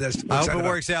figure out what this. I hope it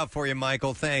works out for you,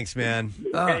 Michael. Thanks, man.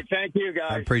 Okay, thank you,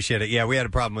 guys. I appreciate it. Yeah, we had a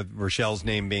problem with Rochelle's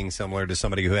name being similar to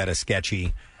somebody who had a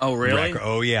sketchy. Oh, really? record.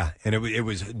 Oh, yeah, and it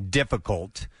was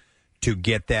difficult to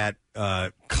get that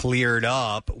cleared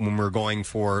up when we're going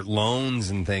for loans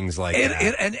and things like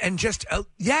that. And just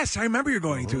yes, I remember you're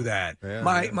going through that. Yeah,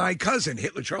 my cousin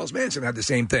Hitler Charles Manson had the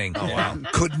same thing. Oh wow,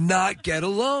 could not get a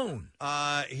loan.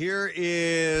 Here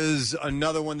is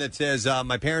another one that says,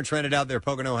 my parents rented out their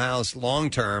Pocono house long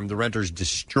term. The renters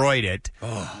destroyed it.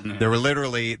 Oh, no. There was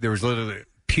literally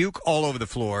puke all over the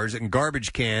floors and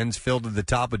garbage cans filled to the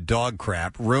top with dog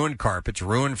crap, ruined carpets,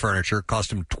 ruined furniture. Cost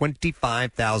them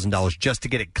 $25,000 just to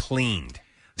get it cleaned.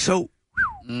 So,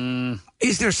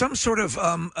 is there some sort of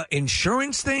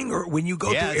insurance thing, or when you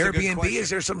go Yeah, through that's a good Airbnb, question. is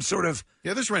there some sort of?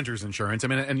 Yeah, there's renter's insurance. I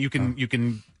mean, and you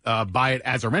can buy it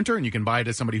as a renter, and you can buy it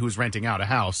as somebody who's renting out a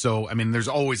house. So, I mean, there's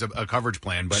always a coverage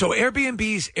plan. But So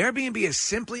Airbnb is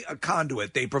simply a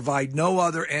conduit. They provide no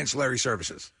other ancillary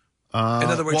services. In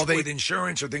other words, with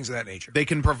insurance or things of that nature. They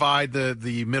can provide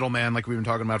the middleman, like we've been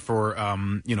talking about, for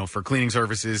for cleaning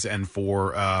services and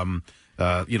for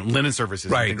linen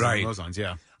services, and things along those lines.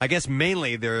 Yeah, I guess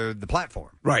mainly they're the platform,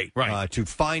 right, to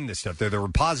find this stuff. They're the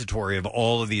repository of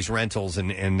all of these rentals,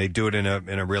 and they do it in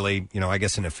a really, I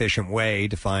guess, an efficient way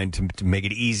to make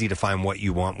it easy to find what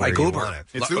you want, where Like you Uber. want it.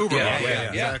 It's Uber. Yeah,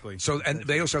 exactly. So, and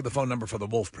they also have the phone number for the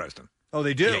Wolf, Preston. Oh,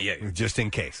 they do? Yeah. Just in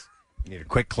case. Need a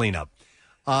quick cleanup.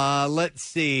 Let's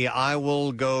see. I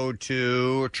will go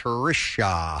to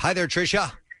Tricia. Hi there,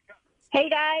 Tricia. Hey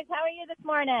guys, how are you this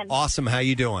morning? Awesome. How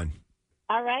you doing?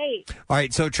 All right. All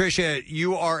right. So, Tricia,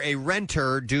 you are a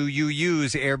renter. Do you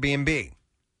use Airbnb?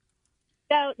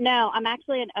 So no, I'm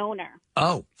actually an owner.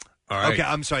 Oh. All right. Okay.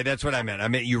 I'm sorry. That's what I meant. I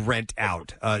meant you rent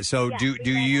out. So Yeah,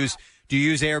 do you use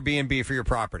Airbnb for your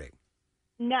property?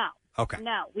 No. Okay.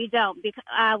 No, we don't. Because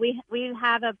we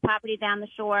have a property down the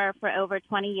shore for over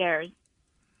 20 years,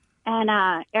 and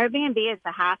Airbnb is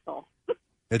a hassle.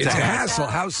 It's a hassle.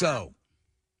 How so?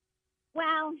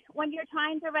 Well, when you're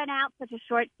trying to rent out such a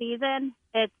short season,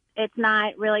 it's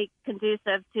not really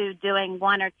conducive to doing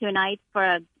 1 or 2 nights for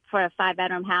a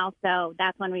 5-bedroom house. So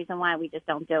that's one reason why we just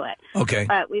don't do it. Okay.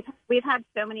 But we've had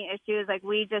so many issues. Like,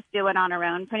 we just do it on our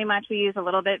own. Pretty much, we use a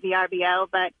little bit VRBO,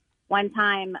 but one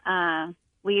time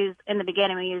in the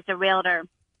beginning we used a realtor,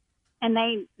 and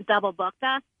they double booked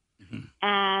us.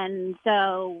 And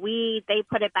so they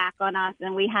put it back on us,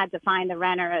 and we had to find the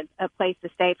renter a place to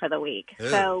stay for the week. Ew.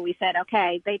 So we said,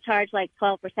 okay, they charge like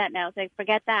 12% now. So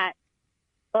forget that.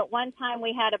 But one time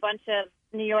we had a bunch of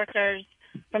New Yorkers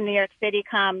from New York City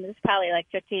come. This is probably like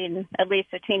at least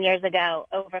 15 years ago,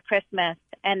 over Christmas,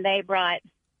 and they brought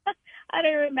I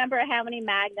don't remember how many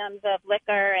magnums of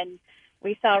liquor, and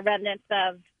we saw remnants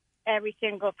of every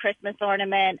single Christmas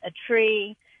ornament, a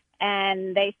tree.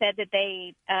 And they said that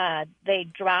they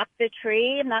dropped the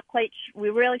tree. I'm not quite. We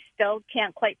really still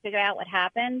can't quite figure out what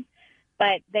happened,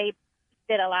 but they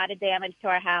did a lot of damage to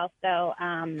our house. So,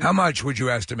 How much would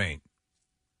you estimate?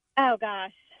 Oh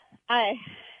gosh, a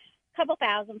couple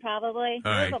thousand probably.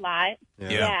 All It right. was a lot.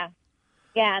 Yeah.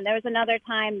 Yeah. And there was another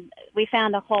time we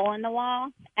found a hole in the wall,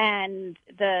 and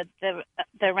the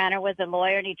renter was a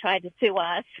lawyer, and he tried to sue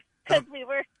us because we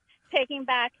were taking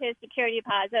back his security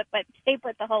deposit, but they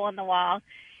put the hole in the wall.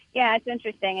 Yeah, it's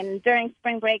interesting. And during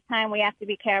spring break time, we have to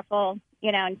be careful,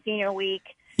 in senior week.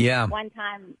 Yeah. One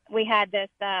time we had this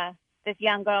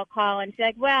young girl call, and she's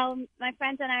like, well, my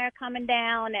friends and I are coming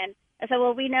down. And I said,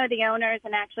 well, we know the owners,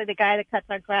 and actually the guy that cuts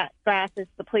our grass is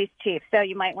the police chief, so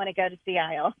you might want to go to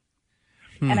CIO.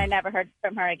 And I never heard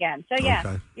from her again. So, yeah,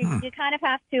 Okay. you kind of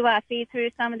have to feed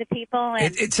through some of the people.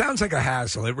 And It sounds like a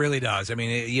hassle. It really does. I mean,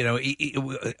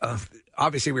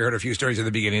 obviously we heard a few stories at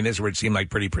the beginning of this where it seemed like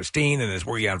pretty pristine and it's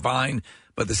working out fine.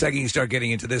 But the second you start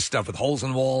getting into this stuff with holes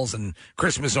in walls and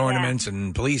Christmas ornaments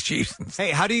and police chiefs.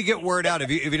 Hey, how do you get word out? If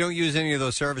you don't use any of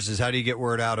those services, how do you get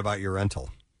word out about your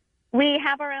rental? we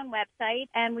have our own website,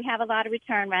 and we have a lot of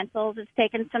return rentals. It's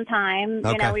taken some time.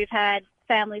 Okay. We've had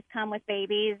families come with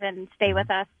babies and stay with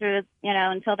us through,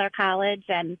 until their college.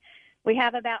 And we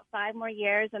have about 5 more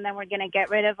years, and then we're going to get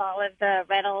rid of all of the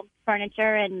rental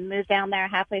furniture and move down there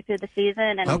halfway through the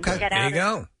season and get out. There you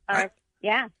go.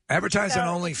 Yeah. Advertise So-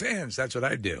 on OnlyFans. That's what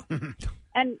I'd do.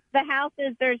 And the house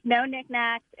there's no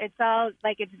knickknacks. It's all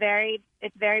it's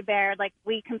very bare. Like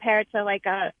we compare it to like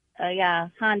a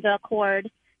Honda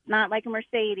Accord, not like a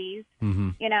Mercedes. Mm-hmm.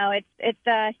 You know,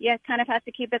 it's you kind of have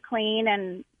to keep it clean.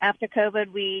 And after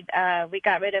COVID, we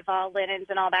got rid of all linens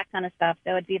and all that kind of stuff,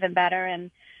 so it's even better.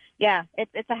 And yeah,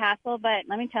 it's a hassle, but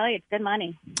let me tell you, it's good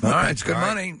money. All right, it's good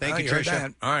money. Thank you, heard Tricia.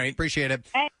 that. All right. Appreciate it.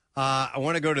 I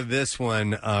want to go to this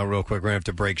one real quick. We're going to have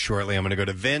to break shortly. I'm going to go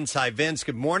to Vince. Hi, Vince.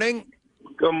 Good morning.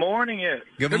 Good morning, it.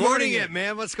 Good morning, it,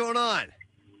 man. What's going on?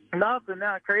 Nothing.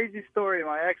 Now, crazy story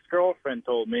my ex-girlfriend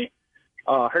told me.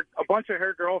 A bunch of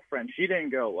her girlfriends, she didn't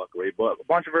go, luckily, but a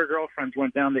bunch of her girlfriends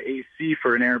went down to AC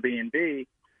for an Airbnb,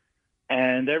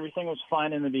 and everything was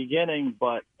fine in the beginning,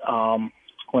 but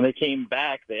when they came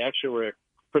back, they actually were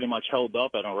pretty much held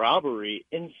up in a robbery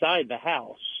inside the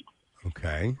house.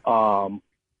 Okay.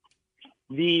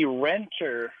 The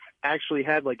renter actually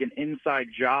had like an inside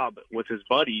job with his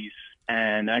buddies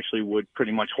and actually would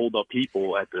pretty much hold up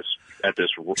people at this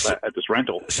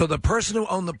rental. So the person who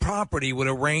owned the property would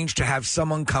arrange to have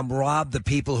someone come rob the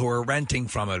people who are renting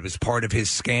from it as part of his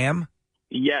scam?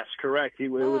 Yes, correct. It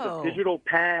was a digital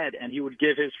pad, and he would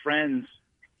give his friends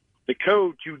the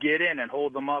code to get in and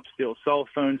hold them up, steal cell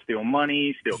phones, steal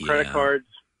money, steal credit cards.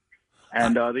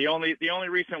 And the only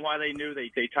reason why they knew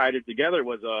they tied it together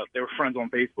was they were friends on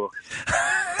Facebook.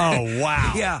 Oh,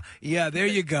 wow. Yeah, there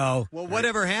you go. Well,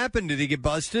 whatever happened? Did he get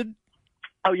busted?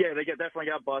 Oh, yeah, they definitely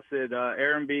got busted.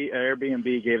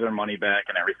 Airbnb gave their money back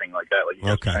and everything like that, like you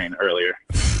were saying earlier.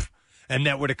 And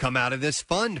that would have come out of this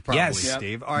fund, probably, Yes.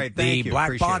 Steve. All right, The thank you. Black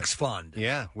Appreciate Box it. Fund.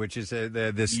 Yeah, which is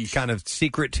this kind of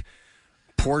secret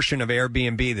portion of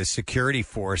Airbnb, the security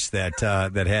force that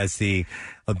has the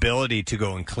ability to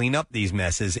go and clean up these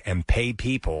messes and pay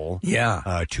people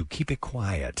to keep it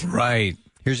quiet. Right.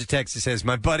 Here's a text that says,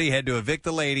 my buddy had to evict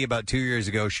the lady about 2 years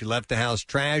ago. She left the house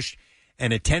trashed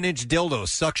and a 10-inch dildo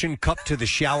suction cupped to the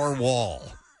shower wall.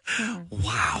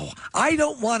 Wow. I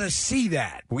don't want to see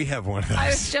that. We have one of those. I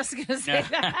was just going to say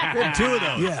that. We have two of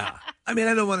those. Yeah. I mean,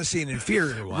 I don't want to see an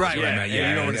inferior one. Right. Yeah,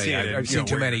 you don't want to see it. I've seen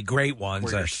too many great ones.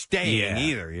 Where you're staying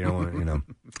either. You don't want,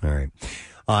 All right.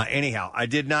 Anyhow, I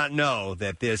did not know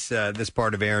that this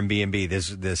part of Airbnb,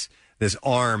 this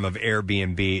arm of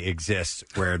Airbnb exists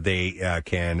where they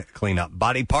can clean up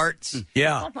body parts.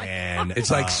 Yeah. And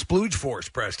it's like splooge force,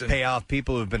 Preston. Pay off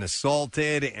people who've been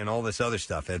assaulted and all this other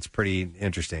stuff. That's pretty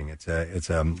interesting.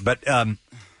 But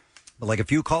like a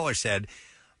few callers said,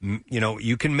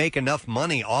 you can make enough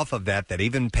money off of that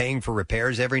even paying for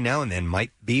repairs every now and then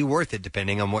might be worth it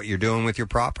depending on what you're doing with your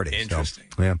property. Interesting.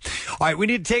 So, yeah. All right, we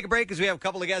need to take a break because we have a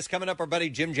couple of guests coming up. Our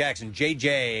buddy Jim Jackson,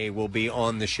 JJ, will be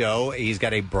on the show. He's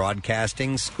got a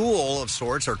broadcasting school of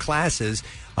sorts or classes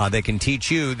that can teach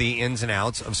you the ins and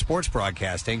outs of sports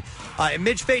broadcasting. And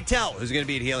Mitch Fatel, who's going to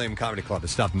be at Helium Comedy Club,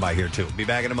 is stopping by here too. Be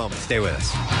back in a moment. Stay with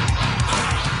us.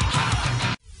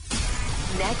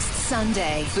 Next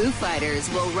Sunday, Foo Fighters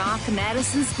will rock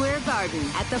Madison Square Garden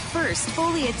at the first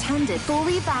fully attended,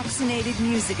 fully vaccinated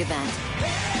music event.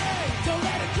 Hey, don't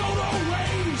let it go to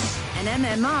waste. And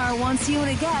MMR wants you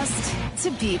and a guest to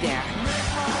be there.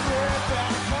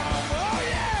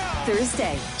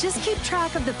 Thursday, just keep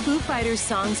track of the Foo Fighters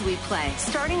songs we play,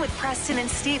 starting with Preston and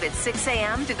Steve at 6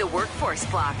 a.m. through the Workforce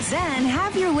Block. Then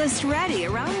have your list ready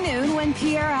around noon when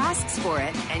Pierre asks for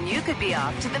it, and you could be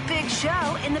off to the big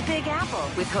show in the Big Apple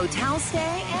with hotel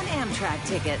stay and Amtrak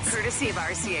tickets, courtesy of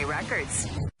RCA Records.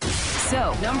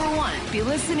 So, number 1, be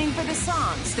listening for the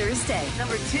songs Thursday.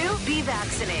 Number 2, be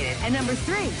vaccinated. And number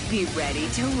 3, be ready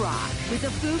to rock with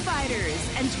the Foo Fighters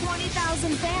and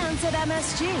 20,000 fans at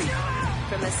MSG.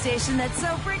 From the station that's so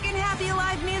freaking happy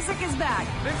live music is back.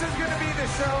 This is going to be the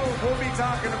show we'll be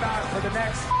talking about for the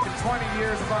next 20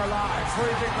 years of our lives. What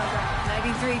do you think about that?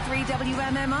 93.3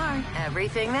 WMMR.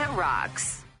 Everything that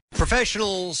rocks.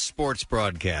 Professional sports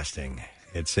broadcasting.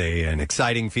 It's an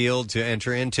exciting field to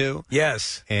enter into.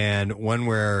 Yes. And one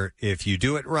where, if you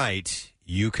do it right,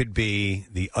 you could be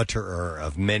the utterer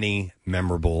of many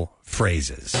memorable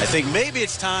phrases. I think maybe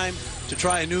it's time to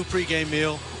try a new pregame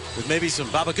meal with maybe some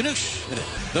baba ganoush in it.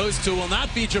 Those two will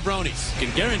not be jabronis.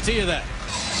 Can guarantee you that.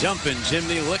 Jumping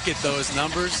Jimmy, look at those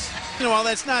numbers. You know, while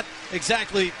that's not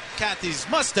exactly Kathy's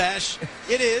mustache,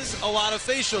 it is a lot of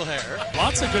facial hair.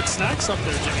 Lots of good snacks up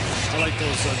there, Jimmy. I like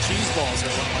those cheese balls.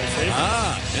 They're one of my favorites.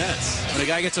 Ah, yes. When a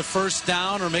guy gets a first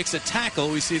down or makes a tackle,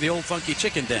 we see the old funky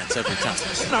chicken dance every time.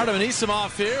 Artem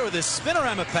Anisimov here with his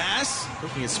spinorama pass.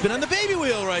 Looking at spin on the baby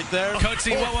wheel right there.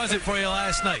 Coatsy, what was it for you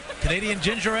last night? Canadian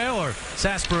ginger ale or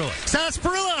sarsaparilla?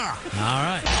 Sarsaparilla! All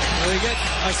right. We get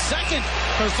a second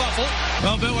kerfuffle.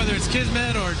 Well, Bill, whether it's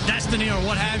Kismet or Destiny or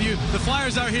what have you, the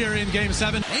Flyers are here in Game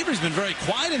 7. Avery's been very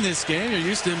quiet in this game. You're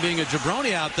used to him being a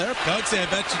jabroni out there. Coatsy, I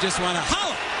bet you just want to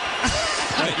holler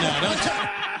right now, don't you?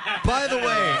 By the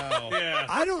way,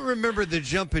 I don't remember the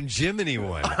Jumpin' Jiminy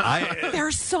one.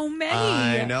 There's so many.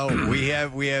 I know. We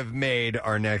have made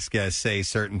our next guest say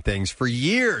certain things for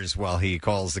years while he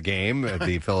calls the game at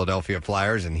the Philadelphia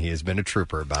Flyers, and he has been a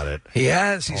trooper about it. He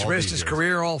has. He's all risked these his years.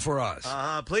 career all for us.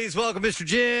 Please welcome Mr.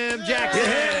 Jim Jackson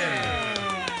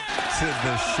to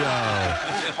the show.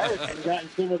 I've gotten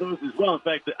some of those as well. In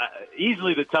fact,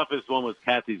 easily the toughest one was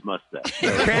Kathy's mustache.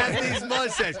 Kathy's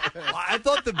mustache. I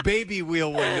thought the baby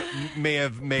wheel one may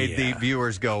have made the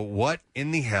viewers go, "What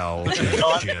in the hell is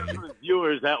Jim?" For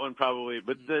viewers, that one probably,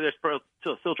 but they're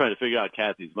still trying to figure out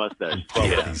Kathy's mustache.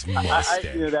 Kathy's mustache.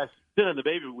 That spin on the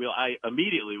baby wheel, I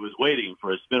immediately was waiting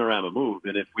for a spinorama move,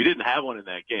 and if we didn't have one in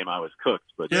that game, I was cooked.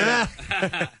 But Yeah,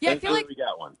 I feel like we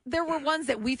got one. there were ones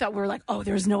that we thought we were like, oh,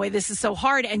 there's no way this is so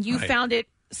hard, and you found it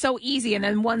so easy, and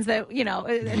then ones that,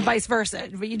 and vice versa,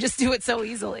 but you just do it so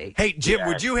easily. Hey, Jim,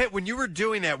 would you when you were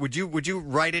doing that, would you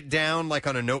write it down like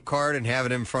on a note card and have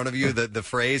it in front of you, the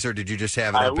phrase, or did you just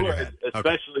have it up in your head?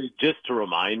 Especially just to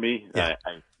remind me. Yeah.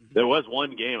 There was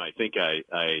one game I think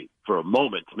I for a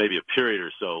moment, maybe a period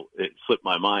or so, it slipped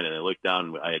my mind, and I looked down,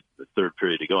 and I had the third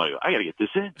period to go, and I go, I got to get this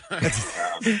in.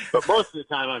 But most of the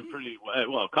time, I'm pretty,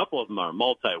 well, a couple of them are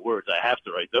multi-words. I have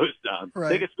to write those down.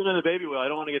 Right. Take a spin on the baby wheel. I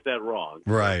don't want to get that wrong.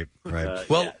 Right.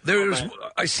 Well,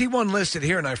 I see one listed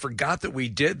here, and I forgot that we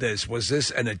did this. Was this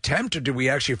an attempt, or did we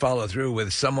actually follow through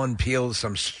with someone peeled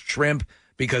some shrimp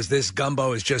because this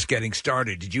gumbo is just getting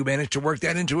started? Did you manage to work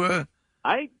that into a...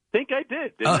 I think I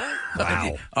did, didn't I?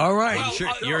 Wow. All right.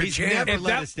 Well, You're a he's champ. never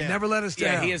let us down. Never let us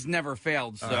down. Yeah, he has never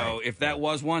failed. So if that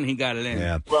was one, he got it in.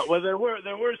 Yeah. Well, there were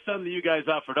some that you guys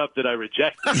offered up that I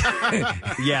rejected.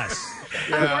 Yes.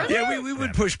 Yeah, we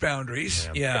would push boundaries.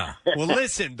 Yeah. Well,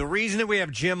 listen, the reason that we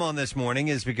have Jim on this morning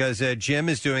is because Jim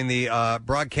is doing the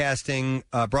broadcast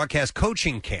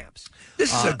coaching camps.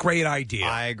 This is a great idea.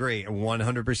 I agree,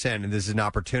 100%. And this is an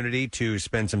opportunity to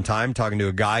spend some time talking to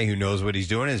a guy who knows what he's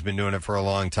doing, has been doing it for a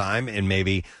long time, and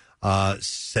maybe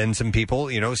send some people,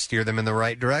 steer them in the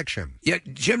right direction. Yeah,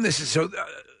 Jim, this is so...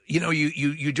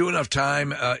 you do enough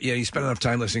time, you spend enough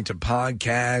time listening to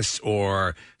podcasts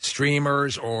or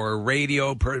streamers or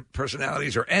radio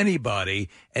personalities or anybody,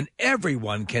 and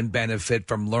everyone can benefit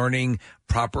from learning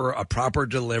a proper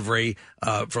delivery,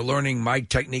 for learning mic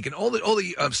technique and all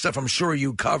the stuff I'm sure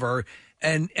you cover.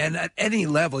 And at any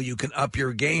level, you can up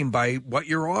your game by what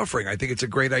you're offering. I think it's a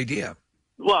great idea.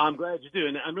 Well, I'm glad you do,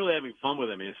 and I'm really having fun with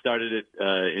it. I mean, it started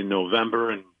in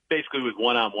November, and basically with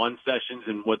one-on-one sessions.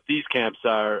 And what these camps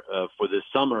are for this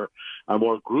summer are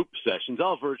more group sessions,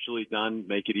 all virtually done.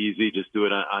 Make it easy, just do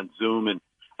it on Zoom, and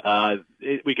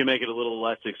we can make it a little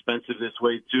less expensive this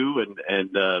way too.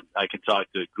 And I can talk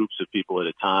to groups of people at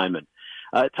a time and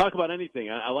talk about anything.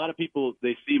 A lot of people,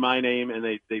 they see my name and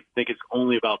they think it's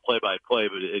only about play-by-play,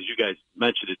 but as you guys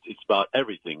mentioned, it's about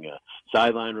everything: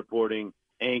 sideline reporting,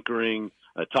 anchoring,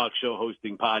 talk show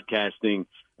hosting, podcasting,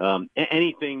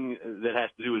 anything that has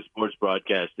to do with sports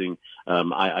broadcasting.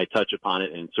 I touch upon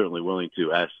it and certainly willing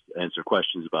to answer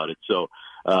questions about it. So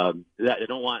I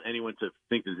don't want anyone to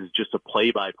think this is just a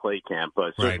play-by-play camp.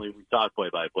 Certainly we talk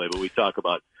play-by-play, but we talk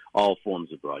about all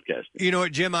forms of broadcasting. You know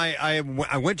what, Jim? I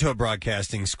went to a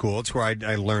broadcasting school. It's where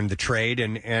I learned the trade,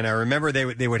 and I remember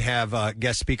they would have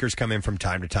guest speakers come in from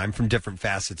time to time from different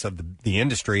facets of the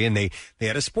industry, and they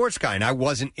had a sports guy, and I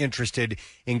wasn't interested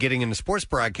in getting into sports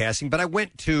broadcasting, but I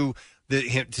went to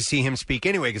see him speak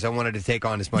anyway because I wanted to take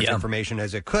on as much information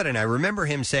as I could, and I remember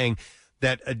him saying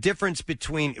that a difference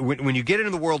between when you get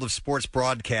into the world of sports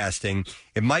broadcasting,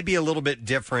 it might be a little bit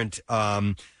different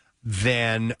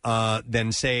than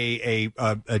say a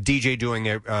DJ doing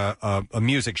a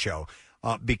music show,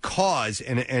 because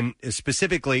and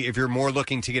specifically if you're more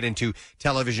looking to get into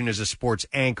television as a sports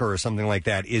anchor or something like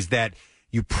that, is that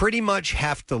you pretty much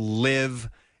have to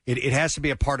live. It has to be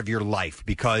a part of your life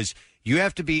because you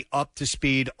have to be up to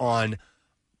speed on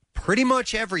pretty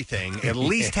much everything, at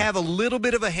least have a little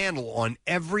bit of a handle on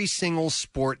every single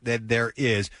sport that there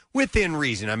is within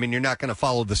reason. I mean, you're not going to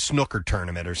follow the snooker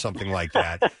tournament or something like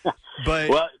that. But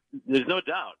well, there's no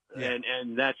doubt. Yeah.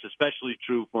 And that's especially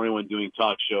true for anyone doing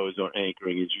talk shows or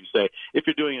anchoring, as you say. If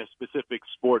you're doing a specific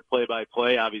sport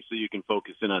play-by-play, obviously you can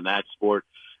focus in on that sport.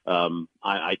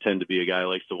 I tend to be a guy who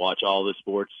likes to watch all the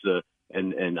sports,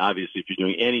 and obviously, if you're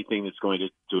doing anything that's going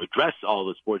to address all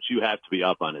the sports, you have to be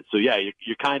up on it. So, yeah,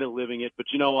 you're kind of living it. But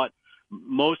you know what?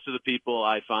 Most of the people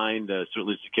I find,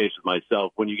 certainly it's the case with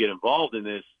myself, when you get involved in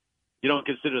this, you don't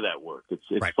consider that work.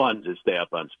 It's fun to stay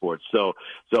up on sports. So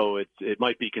it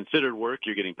might be considered work.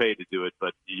 You're getting paid to do it,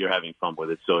 but you're having fun with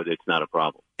it. So it's not a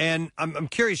problem. And I'm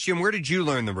curious, Jim, where did you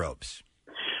learn the ropes?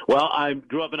 Well, I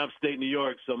grew up in upstate New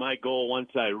York, so my goal once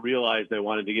I realized I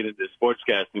wanted to get into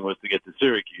sportscasting was to get to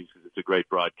Syracuse because it's a great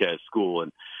broadcast school,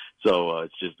 and so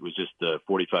it was just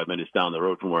 45 minutes down the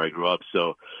road from where I grew up.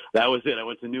 So that was it. I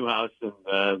went to Newhouse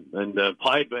and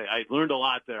applied. But I learned a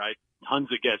lot there. I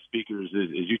tons of guest speakers, as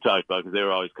you talked about, because they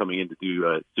were always coming in to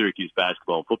do Syracuse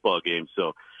basketball and football games.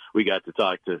 So we got to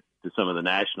talk to some of the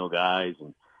national guys,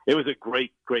 and it was a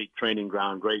great training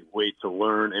ground, great way to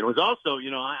learn. And it was also,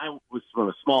 I was from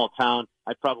a small town.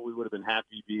 I probably would have been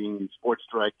happy being sports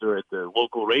director at the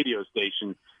local radio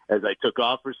station as I took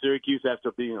off for Syracuse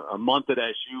after being a month at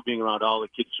SU, being around all the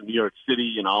kids from New York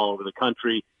City and all over the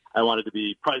country. I wanted to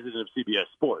be president of CBS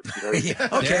Sports.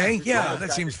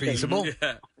 That seems feasible.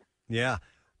 Yeah.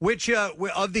 Which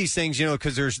of these things,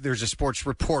 because there's a sports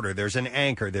reporter, there's an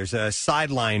anchor, there's a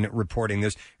sideline reporting,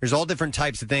 there's all different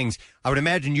types of things. I would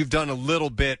imagine you've done a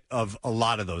little bit of a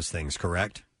lot of those things,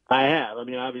 correct? I have. I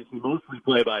mean, obviously, mostly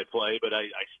play-by-play, but I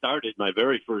started, my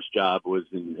very first job was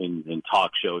in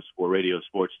talk shows for radio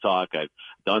sports talk. I've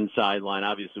done sideline.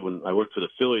 Obviously, when I worked for the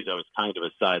Phillies, I was kind of a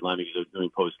sideline because I was doing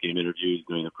post-game interviews,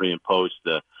 doing the pre and post.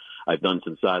 I've done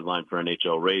some sideline for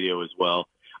NHL radio as well.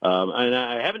 And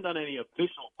I haven't done any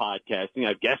official podcasting.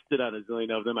 I've guested on a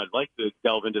zillion of them. I'd like to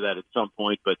delve into that at some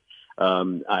point, but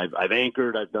I've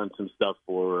anchored. I've done some stuff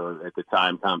for, at the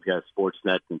time, Comcast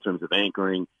Sportsnet in terms of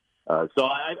anchoring. So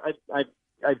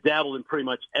I've dabbled in pretty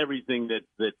much everything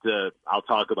that I'll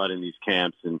talk about in these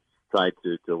camps and try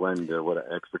to lend what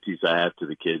expertise I have to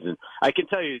the kids. And I can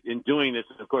tell you in doing this,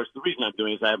 and of course, the reason I'm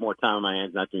doing this, I have more time on my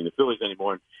hands not doing the Phillies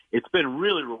anymore. And it's been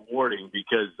really rewarding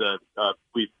because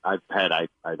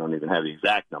I don't even have the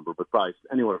exact number, but probably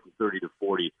anywhere from 30 to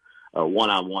 40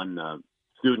 one-on-one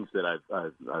students that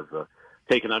I've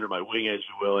taken under my wing, as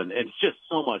you will, and it's just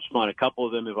so much fun. A couple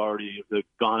of them have already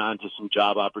gone on to some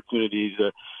job opportunities,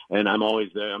 and I'm always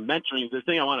there. I'm mentoring. The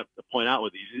thing I want to point out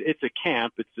with these, it's a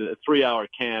camp. It's a 3-hour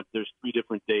camp. There's 3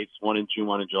 different dates, one in June,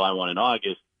 one in July, one in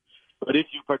August. But if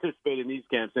you participate in these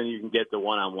camps, then you can get the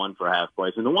one-on-one for half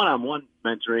price. And the one-on-one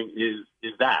mentoring is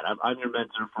that. I'm your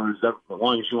mentor for as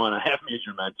long as you want to have me as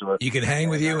your mentor. You can hang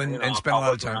with you and spend a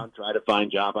lot of time. Around, try to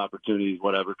find job opportunities,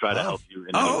 whatever. Try to help you.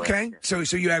 Okay. So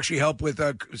you actually help with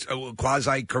a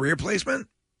quasi-career placement?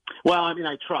 Well, I mean,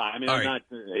 I try. I mean, I'm not.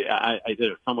 I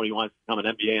did. If somebody wants to become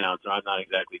an NBA announcer, I'm not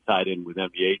exactly tied in with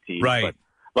NBA teams. Right.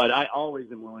 But I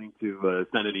always am willing to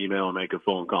send an email and make a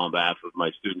phone call on behalf of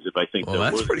my students if I think they're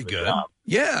that's pretty good. Job.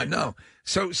 Yeah, no.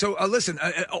 So listen,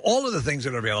 all of the things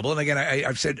that are available, and again,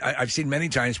 I've seen many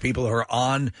times people who are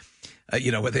on,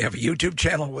 whether they have a YouTube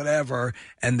channel, whatever,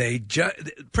 and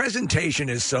presentation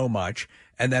is so much,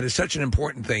 and that is such an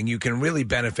important thing. You can really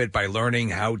benefit by learning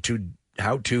how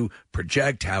to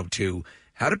project,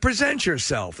 how to present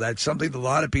yourself. That's something that a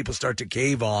lot of people start to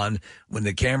cave on when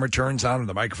the camera turns on or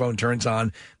the microphone turns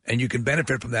on, and you can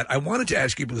benefit from that. I wanted to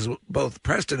ask you, because both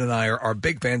Preston and I are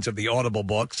big fans of the Audible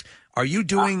books. Are you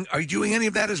doing any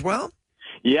of that as well?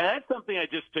 Yeah, that's something I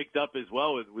just picked up as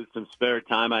well with some spare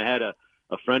time. I had a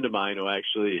friend of mine who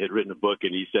actually had written a book,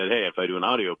 and he said, "Hey, if I do an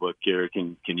audiobook here,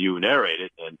 can you narrate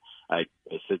it?" And I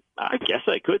said, "I guess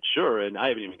I could, sure." And I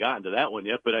haven't even gotten to that one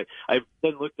yet, but I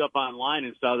then looked up online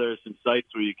and saw there are some sites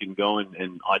where you can go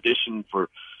and audition for,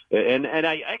 and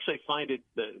I actually find it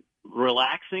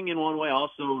relaxing in one way.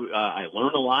 Also, I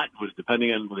learn a lot,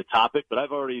 depending on the topic, but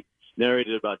I've already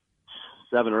narrated about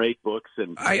 7 or 8 books,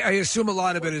 and I assume a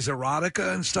lot of it is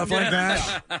erotica and stuff like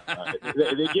that.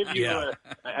 They give you.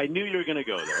 I knew you were going to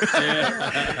go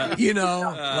there.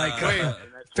 Like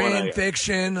fan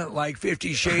fiction, like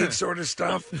 50 Shades sort of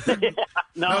stuff.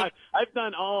 No, I've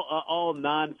done all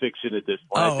nonfiction at this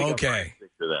point. Oh, okay.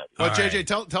 That. Well, JJ,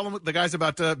 tell them the guys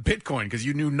about Bitcoin, because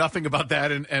you knew nothing about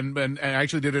that, and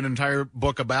actually did an entire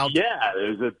book about. Yeah,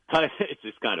 it's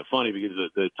just kind of funny because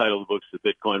the title of the book's The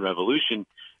Bitcoin Revolution.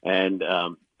 And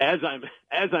as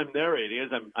I'm narrating,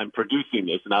 as I'm producing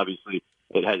this, and obviously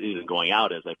it isn't going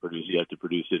out as I produce. You have to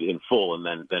produce it in full, and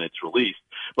then it's released.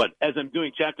 But as I'm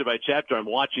doing chapter by chapter, I'm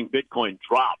watching Bitcoin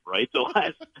drop. Right, so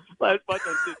last month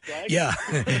I sit back,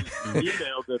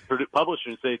 email the publisher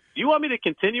and say, "Do you want me to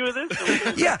continue with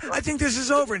this?" Yeah, I think this is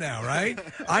over now, right?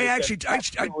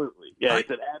 Absolutely. I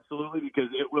said absolutely, because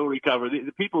it will recover.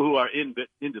 The people who are into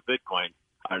Bitcoin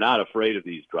are not afraid of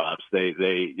these drops. They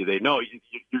know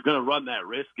you're going to run that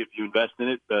risk if you invest in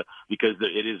it because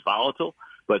it is volatile.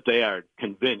 But they are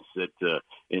convinced that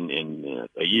in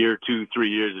a year, 2, 3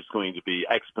 years, it's going to be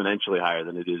exponentially higher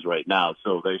than it is right now.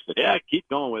 So they said, "Yeah, keep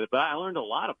going with it." But I learned a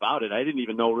lot about it. I didn't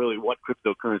even know really what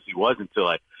cryptocurrency was until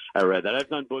I read that. I've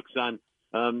done books on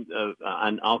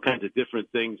on all kinds of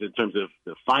different things in terms of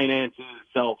the finances,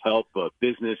 self-help,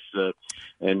 business,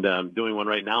 and doing one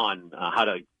right now on how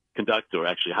to conduct, or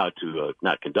actually how to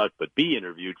not conduct, but be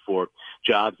interviewed for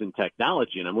jobs in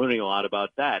technology. And I'm learning a lot about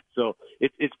that. So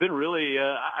it's been really,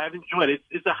 I've enjoyed it.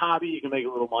 It's a hobby. You can make a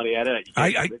little money at it. You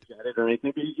can't get rich at it or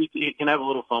anything, but you can have a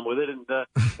little fun with it. And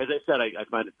as I said, I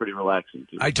find it pretty relaxing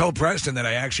too. I told Preston that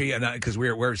I actually, because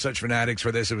we're such fanatics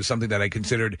for this, it was something that I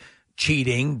considered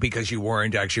cheating because you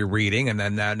weren't actually reading, and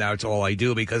then now it's all I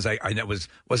do because I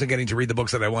wasn't getting to read the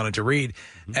books that I wanted to read.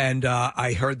 And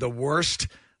I heard the worst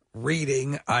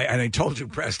reading, and I told you,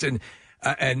 Preston,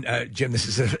 and Jim, this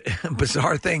is a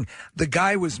bizarre thing. The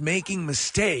guy was making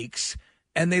mistakes,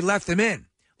 and they left him in.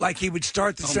 Like he would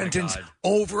start the sentence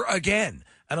over again.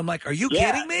 And I'm like, are you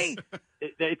kidding me?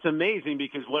 It's amazing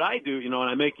because what I do, when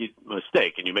I make a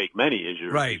mistake, and you make many as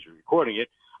you're recording it,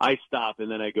 I stop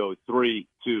and then I go 3,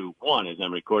 2, 1 as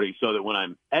I'm recording, so that when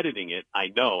I'm editing it, I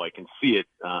know I can see it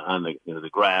on the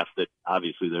graph that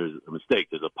obviously there's a mistake,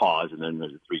 there's a pause, and then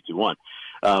there's a 3, 2, 1.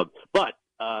 But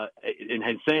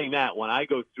in saying that, when I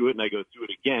go through it and I go through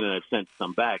it again, and I've sent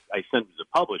some back, I send it to the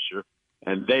publisher,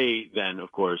 and they then,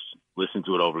 of course, listen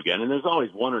to it over again. And there's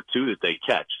always one or two that they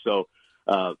catch. So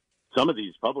some of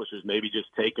these publishers maybe just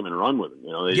take them and run with them.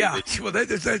 Well,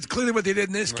 that's clearly what they did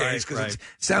in this case, because it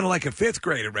sounded like a fifth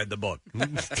grader read the book.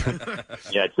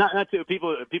 Yeah, it's not too,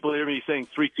 people hear me saying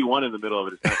 3, 2, 1 in the middle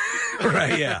of it. It's not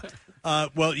right, yeah.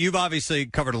 Well, you've obviously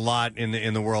covered a lot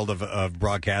in the world of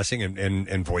broadcasting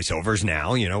and voiceovers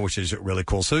now, which is really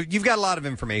cool. So you've got a lot of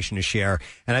information to share,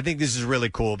 and I think this is really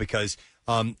cool because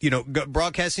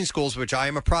broadcasting schools, which I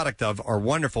am a product of, are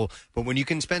wonderful. But when you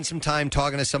can spend some time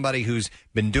talking to somebody who's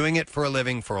been doing it for a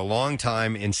living for a long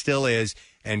time and still is,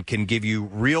 and can give you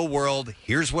real world,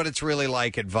 here's what it's really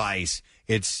like advice,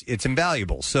 it's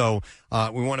invaluable. So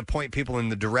we want to point people in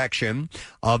the direction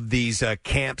of these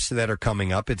camps that are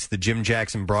coming up. It's the Jim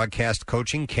Jackson Broadcast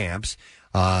Coaching Camps.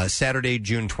 Saturday,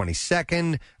 June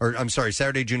 26th,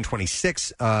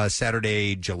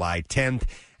 Saturday, July 10th,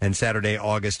 and Saturday,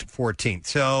 August 14th.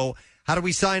 So how do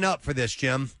we sign up for this,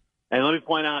 Jim? And let me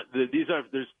point out that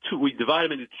there's two, we divide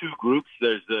them into two groups.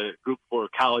 There's the group for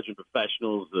college and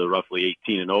professionals, roughly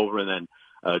 18 and over, and then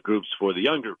groups for the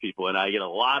younger people. And I get a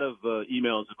lot of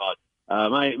emails about,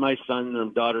 my son or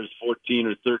daughter's 14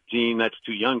 or 13. That's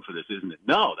too young for this, isn't it?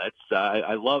 No,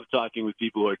 I love talking with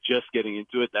people who are just getting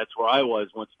into it. That's where I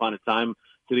was once upon a time,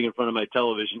 sitting in front of my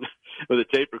television with a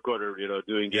tape recorder,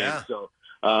 doing games. Yeah. So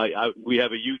we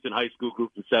have a youth and high school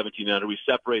group in 17 and under. We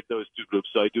separate those two groups.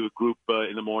 So I do a group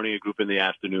in the morning, a group in the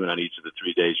afternoon on each of the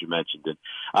 3 days you mentioned. And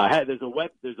there's a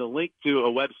link to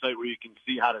a website where you can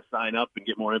see how to sign up and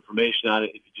get more information on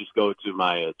it. If you just go to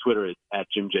my Twitter at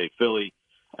Jim J. Philly.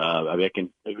 I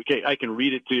can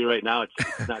read it to you right now. It's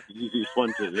not the easiest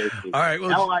one to. All right,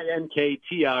 well,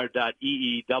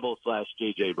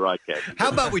 linktr.ee/JJ broadcast. How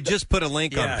about we just put a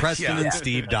link on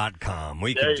PrestonandSteve.com?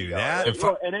 We can do that.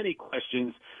 And any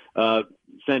questions,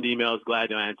 send emails.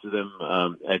 Glad to answer them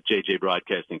at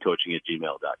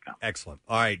jjbroadcastingcoaching@gmail.com. Excellent.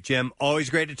 All right, Jim, always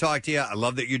great to talk to you. I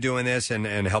love that you're doing this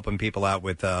and helping people out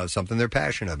with something they're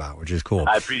passionate about, which is cool.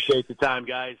 I appreciate the time,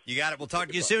 guys. You got it. We'll talk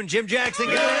to you soon. Jim Jackson,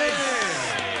 guys.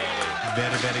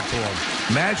 Very, very cool.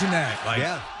 Imagine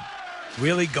that.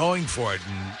 Really going for it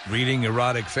and reading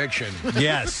erotic fiction.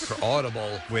 Yes. For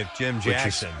Audible. With Jim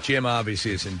Jackson. Jim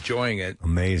obviously is enjoying it.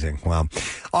 Amazing. Wow.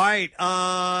 All right.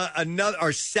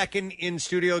 Our second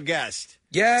in-studio guest.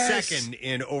 Yes. Second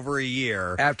in over a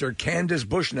year. After Candace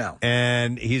Bushnell.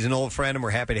 And he's an old friend, and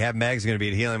we're happy to have him back. He's going to be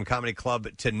at Helium Comedy Club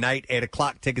tonight, 8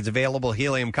 o'clock. Tickets available,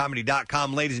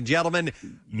 heliumcomedy.com. Ladies and gentlemen,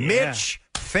 Mitch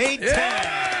Faintown.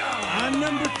 Yeah. I'm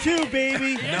number 2,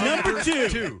 baby. Number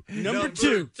two. Number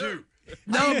two.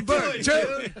 Number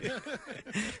 2.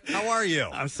 How are you?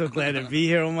 I'm so glad to be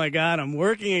here. Oh my God, I'm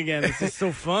working again. This is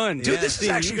so fun. Dude, this is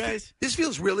actually this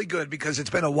feels really good because it's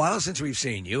been a while since we've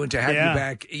seen you, and to have you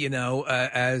back,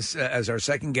 as our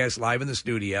second guest live in the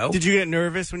studio. Did you get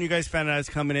nervous when you guys found out I was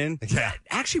coming in? Yeah,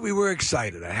 actually, we were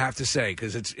excited. I have to say,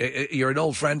 because you're an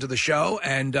old friend to the show,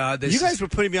 and you guys were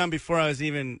putting me on before I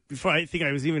think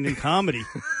I was even in comedy.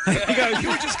 You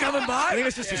were just coming by. I think I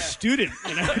was just a student.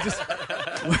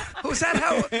 Was that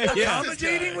how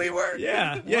accommodating we were?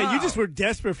 Yeah. Wow. You just were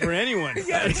desperate for anyone.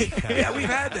 Yeah, we've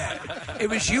had that. It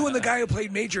was you and the guy who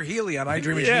played Major Healy on I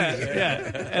Dream of Jeannie.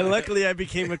 Yeah. And luckily I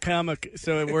became a comic,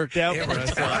 so it worked out for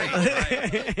us.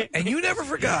 Right. And you never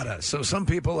forgot us. So some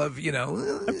people have,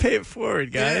 I pay it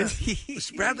forward, guys. Yeah.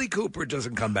 Bradley Cooper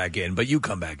doesn't come back in, but you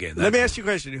come back in. Let me ask you a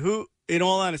question. In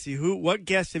all honesty, what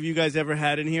guests have you guys ever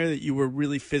had in here that you were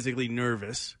really physically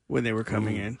nervous when they were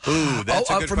coming in? Ooh, that's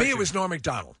a good for question. me, it was Norm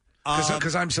Macdonald.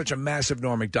 Because I'm such a massive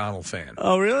Norm Macdonald fan.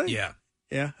 Oh, really? Yeah.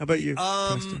 Yeah. How about you?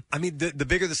 I mean, the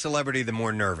bigger the celebrity, the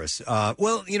more nervous.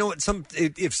 Well, you know what?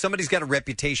 If somebody's got a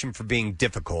reputation for being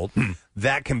difficult,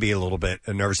 that can be a little bit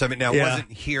nervous. I mean, now it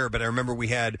wasn't here, but I remember we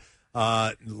had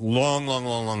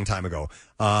long time ago,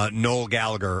 Noel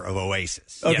Gallagher of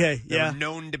Oasis. Okay, They were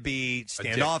known to be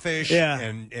standoffish Yeah.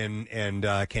 and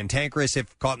cantankerous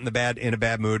if caught in a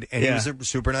bad mood, and he was a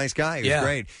super nice guy. He was Yeah.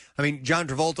 great. I mean, John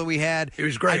Travolta we had. He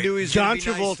was great. I knew he was John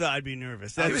gonna be Travolta, nice. I'd be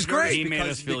nervous. He was great. He made because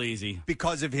us feel easy.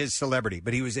 because of his celebrity,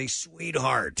 but he was a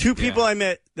sweetheart. Two people I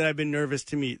met that I've been nervous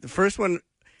to meet. The first one,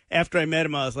 after I met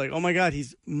him, I was like, oh my God,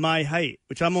 he's my height,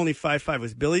 which I'm only 5'5",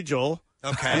 was Billy Joel.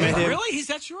 Okay. I met him. Really? He's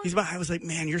that short? I was like,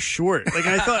 man, you're short. Like,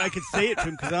 I thought I could say it to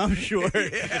him because I'm short.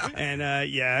 And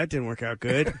it didn't work out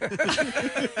good.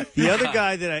 The other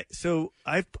guy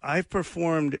I've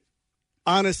performed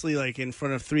honestly, like in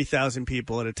front of 3,000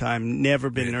 people at a time, never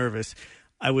been nervous.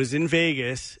 I was in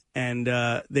Vegas and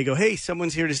they go, hey,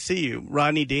 someone's here to see you.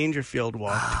 Rodney Dangerfield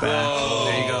walked back. Oh,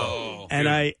 there you go.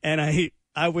 And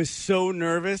I was so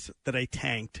nervous that I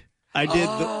tanked. I did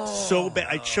so bad.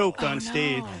 I choked on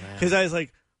stage because I was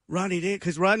like, Rodney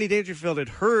Dangerfield had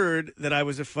heard that I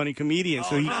was a funny comedian,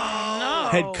 so he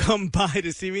had come by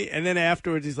to see me, and then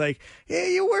afterwards he's like,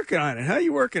 "Hey, you're working on it? How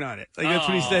you working on it?" Like that's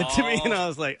what he said to me, and I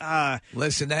was like,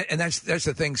 Listen, that's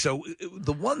the thing. So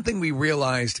the one thing we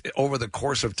realized over the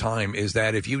course of time is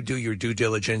that if you do your due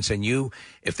diligence and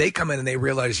if they come in and they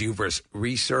realize you've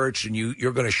researched and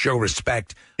you're going to show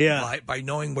respect by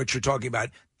knowing what you're talking about,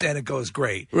 then it goes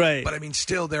great. Right. But I mean,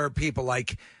 still there are people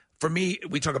like, for me,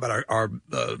 we talk about our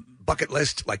bucket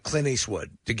list, like Clint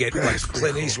Eastwood. To get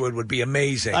Clint Eastwood would be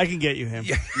amazing. I can get you him.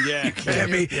 Yeah. You can get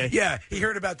me. Yeah. He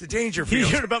heard about the Dangerfield.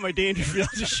 He heard about my Dangerfield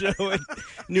show and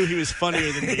knew he was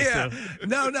funnier than me. Yeah. So.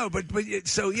 No, but but you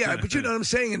know what I'm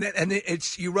saying, and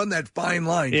it's you run that fine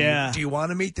line. Yeah. Do you want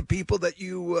to meet the people that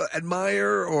you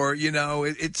admire, or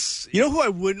it's You know who I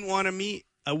wouldn't want to meet?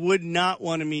 I would not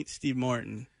want to meet Steve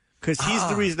Martin. Because he's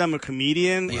the reason I'm a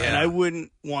comedian, and I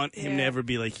wouldn't want him to ever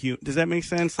be like you. Does that make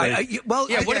sense? Like,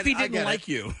 what if he didn't like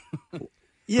you?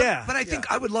 Yeah. But I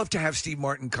think I would love to have Steve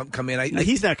Martin come in.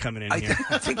 He's not coming in here.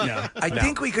 I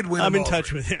think we could win I'm him in over.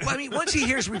 touch with him. Well, I mean, once he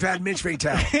hears we've had Mitch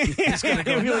Fatel, he's going to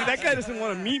go, He'll be like, that guy doesn't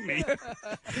want to meet me.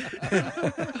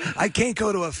 I can't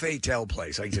go to a Fatel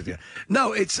place.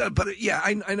 No, it's, but yeah,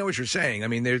 I know what you're saying. I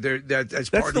mean, that's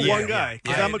part of the one guy.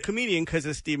 Because I'm a comedian because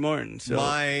of Steve Martin. So.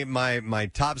 My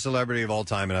top celebrity of all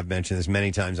time, and I've mentioned this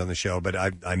many times on the show, but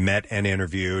I met and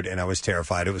interviewed, and I was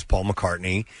terrified. It was Paul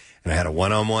McCartney. And I had a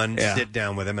one-on-one sit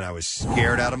down with him, and I was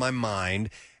scared out of my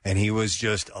mind. And he was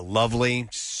just a lovely,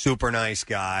 super nice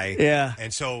guy. Yeah.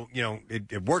 And so,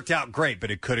 it worked out great,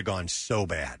 but it could have gone so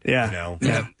bad. Yeah.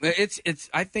 Yeah. It's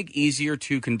I think easier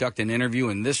to conduct an interview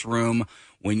in this room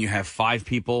when you have 5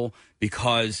 people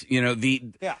because,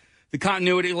 the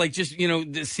continuity, like just, the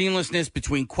seamlessness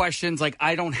between questions. Like,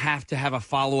 I don't have to have a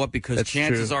follow-up because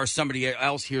chances are somebody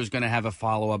else here is going to have a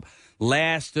follow-up.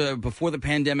 Before the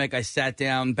pandemic, I sat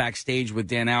down backstage with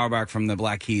Dan Auerbach from the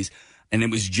Black Keys, and it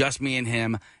was just me and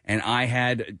him.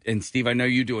 And Steve, I know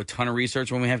you do a ton of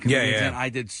research when we have comedians in. I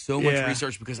did so much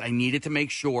research because I needed to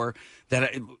make sure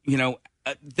that,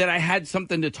 that I had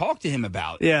something to talk to him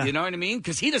about. Yeah. You know what I mean?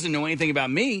 Because he doesn't know anything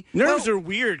about me. Nerves are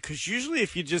weird because usually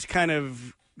if you just kind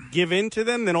of give in to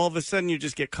them, then all of a sudden you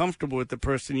just get comfortable with the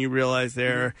person. You realize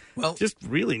they're just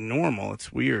really normal.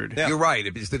 It's weird. You're right.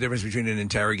 It's the difference between an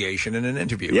interrogation and an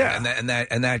interview. Yeah.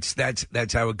 And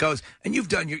that's how it goes. And you've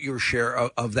done your share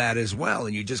of that as well,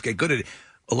 and you just get good at it.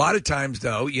 A lot of times,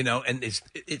 though, and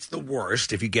it's the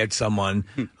worst if you get someone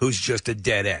who's just a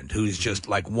dead end, who's just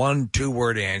like 1-2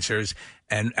 word answers.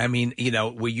 And I mean,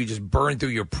 where you just burn through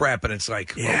your prep, and it's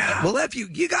like, well, if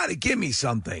you got to give me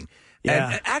something.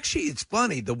 Yeah. And actually, it's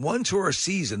funny. The ones who are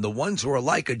seasoned, the ones who are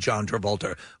like a John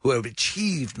Travolta, who have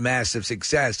achieved massive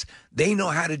success, they know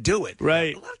how to do it.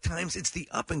 Right. A lot of times, it's the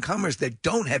up-and-comers that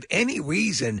don't have any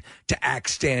reason to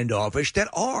act standoffish that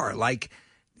are. Like,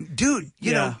 dude,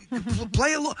 you know,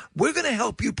 play along. We're going to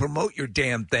help you promote your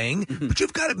damn thing, but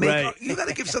you've got to you got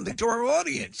to give something to our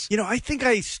audience. I think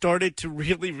I started to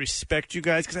really respect you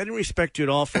guys because I didn't respect you at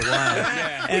all for a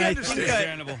while. And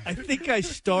I think I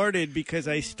started because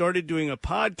I started doing a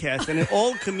podcast, and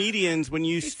all comedians, when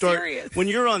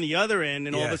you're on the other end,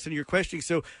 and all of a sudden you're questioning.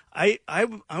 So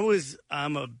I'm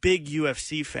a big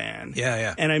UFC fan.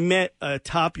 Yeah. And I met a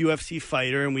top UFC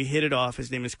fighter, and we hit it off. His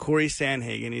name is Corey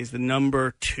Sandhagen. He's the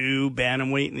number 2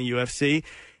 bantamweight in the UFC.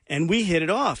 And we hit it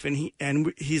off, and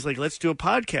he's like, let's do a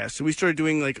podcast. So we started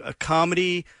doing like a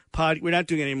comedy pod. We're not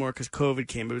doing it anymore because COVID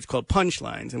came, but it was called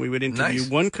Punchlines, and we would interview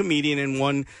one comedian and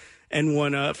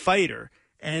one fighter.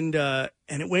 And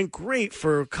it went great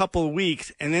for a couple of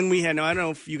weeks. And then we had, I don't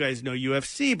know if you guys know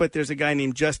UFC, but there's a guy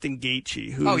named Justin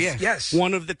Gaethje who's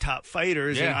one of the top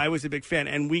fighters. Yeah. And I was a big fan.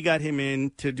 And we got him in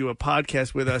to do a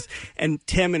podcast with us. And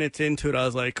 10 minutes into it, I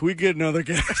was like, can we get another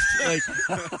guest?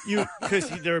 Because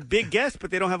they're a big guest,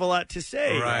 but they don't have a lot to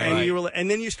say. Right.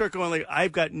 And then you start going like,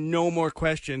 I've got no more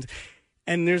questions.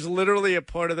 And there's literally a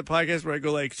part of the podcast where I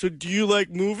go like, so do you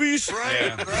like movies?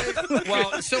 Right.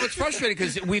 Well, so it's frustrating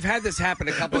because we've had this happen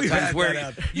a couple of times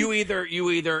where you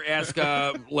either ask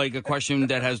like a question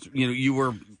that has, you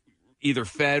were either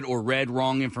fed or read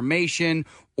wrong information,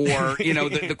 or,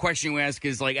 the question you ask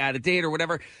is like out of date or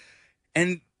whatever.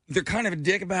 And they're kind of a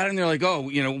dick about it. And they're like,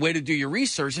 oh, way to do your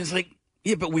research. And it's like,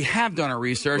 yeah, but we have done our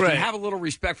research. Right. And have a little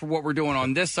respect for what we're doing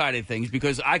on this side of things,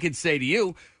 because I could say to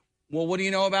you, well, what do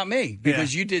you know about me?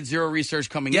 Because you did zero research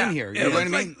coming in here. You know what I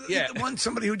mean?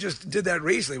 Somebody who just did that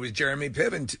recently was Jeremy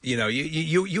Piven.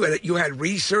 You had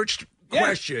researched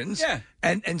questions. Yeah.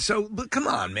 And so, but come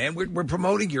on, man, we're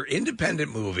promoting your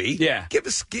independent movie. Yeah. Give a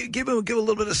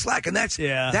little bit of slack, and that's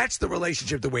the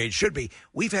relationship the way it should be.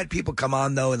 We've had people come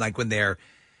on though, and like when they're,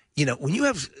 when you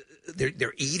have.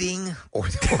 They're eating, or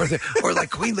like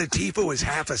Queen Latifah was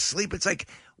half asleep. It's like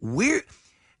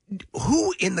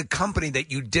who in the company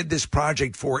that you did this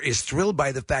project for is thrilled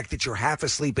by the fact that you're half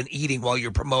asleep and eating while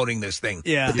you're promoting this thing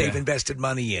that they've invested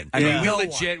money in? I mean,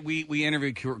 we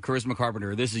interviewed Charisma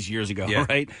Carpenter. This is years ago,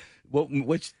 right? What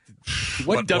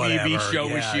WB show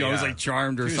was she? I was like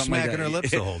Charmed or she was something like that. smacking her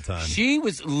lips the whole time. She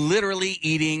was literally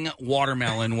eating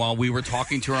watermelon while we were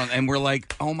talking to her, and we're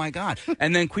like, oh my God.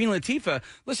 And then Queen Latifah,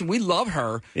 listen, we love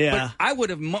her, but I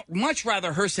would have much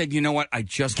rather her said, you know what, I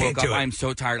just woke up, I'm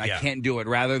so tired, I can't do it,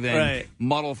 rather than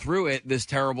muddle through it, this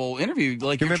terrible interview.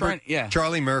 Like, you remember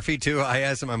Charlie Murphy, too? I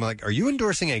asked him, I'm like, are you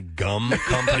endorsing a gum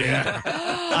company?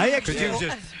 I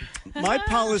actually... My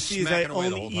policy is I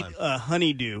only eat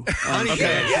honeydew.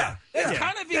 That's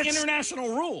kind of the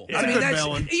international rule. I mean,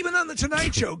 that's even on the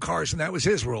Tonight Show, Carson, that was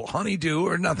his rule: honeydew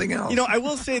or nothing else. I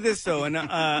will say this though, and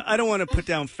I don't want to put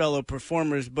down fellow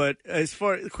performers, but as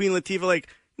far as Queen Latifah,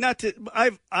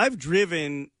 I've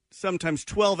driven sometimes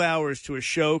 12 hours to a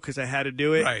show because I had to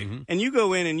do it. Right. And you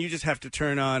go in and you just have to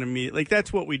turn on immediately. Like,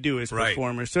 that's what we do as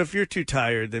performers. So if you're too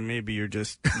tired, then maybe you're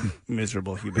just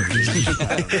miserable human being.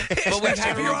 But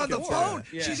if you're on the phone,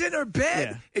 she's in her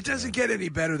bed. It doesn't get any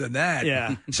better than that.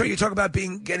 Yeah. So you talk about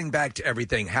getting back to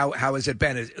everything. How has it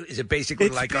been? Is it basically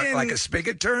like a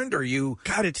spigot turned, or you?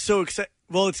 God, it's so exciting.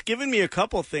 Well, it's given me a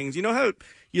couple things. You know how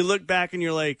you look back and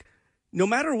you're like, no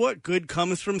matter what good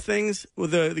comes from things,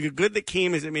 the good that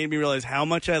came is it made me realize how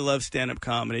much I love stand-up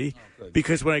comedy,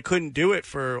 because when I couldn't do it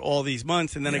for all these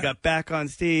months, and then I got back on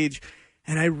stage,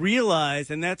 and I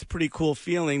realized, and that's a pretty cool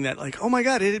feeling, that like, oh my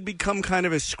God, it had become kind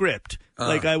of a script.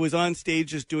 Like I was on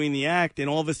stage just doing the act, and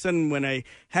all of a sudden when I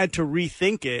had to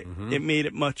rethink it, it made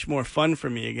it much more fun for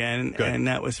me again, and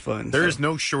that was fun. There is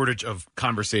no shortage of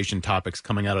conversation topics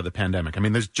coming out of the pandemic. I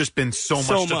mean, there's just been so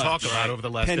much to talk about over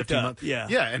the last 15 months. Yeah,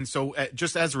 and so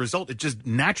just as a result, it just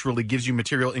naturally gives you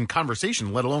material in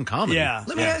conversation, let alone comedy.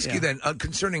 Let me ask you then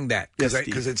concerning that,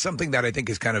 because it's something that I think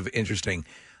is kind of interesting.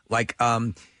 Like,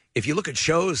 if you look at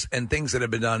shows and things that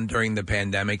have been done during the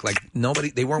pandemic, like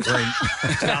they weren't wearing.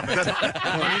 Stop it.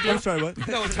 I'm sorry, what?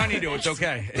 No, it's honeydew. It's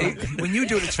okay. When you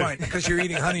do it, it's fine because you're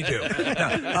eating honeydew.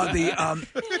 No,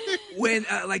 when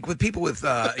like with people with,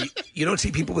 you don't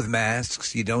see people with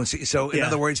masks. You don't see. So in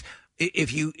other words,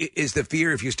 is the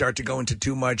fear if you start to go into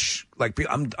too much, like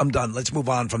I'm done. Let's move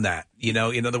on from that.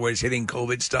 In other words, hitting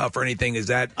COVID stuff or anything. Is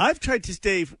that? I've tried to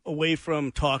stay away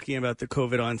from talking about the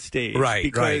COVID on stage, right?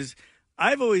 Because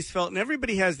I've always felt, and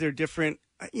everybody has their different,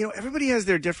 everybody has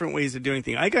their different ways of doing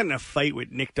things. I got in a fight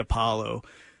with Nick DiPaolo.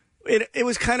 It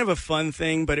was kind of a fun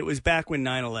thing, but it was back when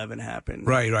 9/11 happened.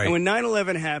 Right. And when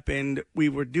 9/11 happened, we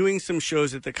were doing some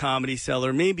shows at the Comedy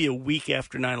Cellar, maybe a week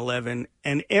after 9/11,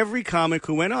 and every comic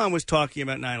who went on was talking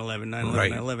about 9/11,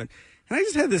 9/11, 9/11. And I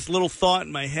just had this little thought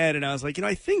in my head, and I was like,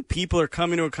 I think people are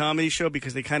coming to a comedy show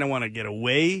because they kind of want to get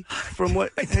away from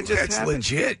what had just that's happened.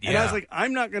 Legit, yeah. And I was like,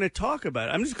 I'm not going to talk about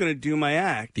it. I'm just going to do my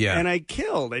act. Yeah. And I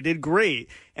killed. I did great.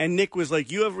 And Nick was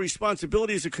like, you have a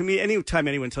responsibility as a comedian. Anytime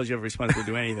anyone tells you have a responsibility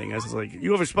to do anything, I was like,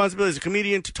 you have a responsibility as a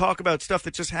comedian to talk about stuff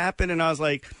that just happened. And I was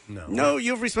like, no,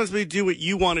 you have a responsibility to do what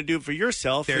you want to do for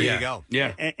yourself. There you go.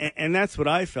 Yeah. And that's what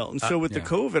I felt. And so with the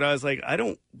COVID, I was like, I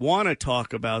don't want to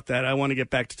talk about that. I want to get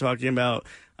back to talking about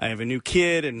I have a new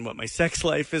kid and what my sex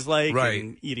life is like,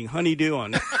 and eating honeydew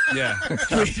on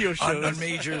radio shows. on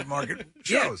major market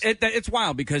shows. Yeah, it's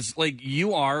wild because like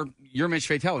you're Mitch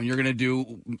Fatel and you're going to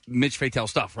do Mitch Fatel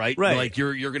stuff, right? Right. Like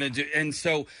you're going to do, and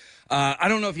so I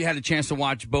don't know if you had a chance to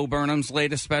watch Bo Burnham's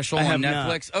latest special on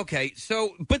Netflix. Okay,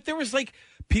 so, but there was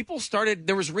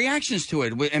there was reactions to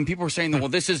it, and people were saying, well,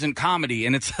 this isn't comedy.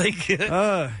 And it's like,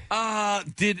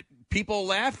 did people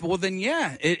laugh? Well, then,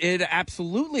 yeah, it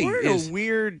absolutely We're in is. a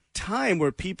weird time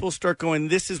where people start going,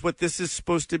 this is what this is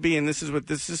supposed to be, and this is what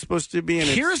this is supposed to be. And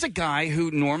here's a guy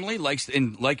who normally likes,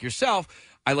 and like yourself,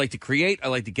 I like to create, I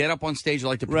like to get up on stage, I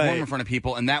like to perform in front of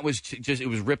people, and that was just, it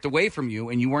was ripped away from you,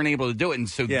 and you weren't able to do it. And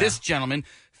so this gentleman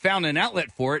found an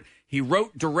outlet for it. He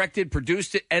wrote, directed,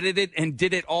 produced it, edited, and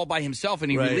did it all by himself, and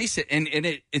he released it. And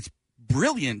it's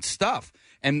brilliant stuff.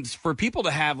 And for people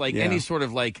to have any sort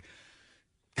of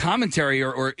commentary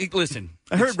or listen,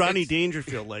 I heard Rodney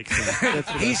Dangerfield likes him.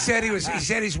 He said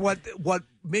he's what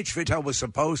Mitch Vitale was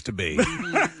supposed to be.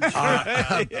 But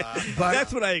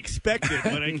that's what I expected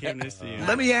when I came to see you.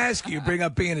 Let me ask you, bring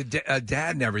up being a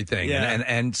dad and everything,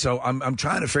 and so I'm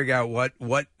trying to figure out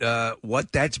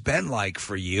what that's been like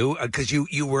for you, because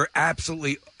you were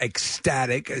absolutely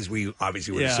ecstatic, as we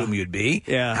obviously would assume you'd be.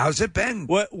 Yeah, how's it been?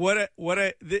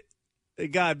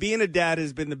 God, being a dad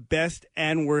has been the best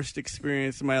and worst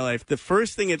experience in my life. The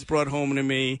first thing it's brought home to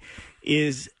me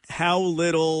is how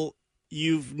little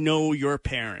you know your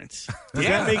parents. Does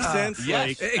that make sense?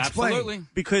 Yes, absolutely.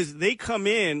 Because they come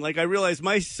in, I realize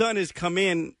my son has come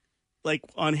in,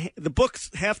 on the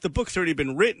books, half the book's already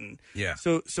been written. Yeah.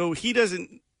 So he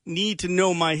doesn't need to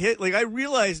know my hit. I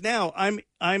realize now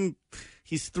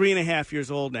he's 3.5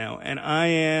 years old now, and I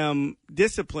am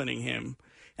disciplining him.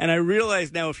 And I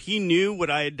realize now, if he knew what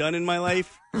I had done in my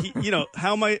life,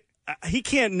 he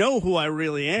can't know who I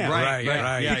really am.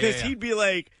 Right. Because he'd be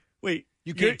like, wait,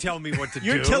 you can't tell me what to do.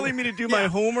 You're telling me to do my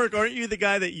homework? Aren't you the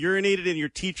guy that urinated in your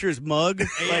teacher's mug?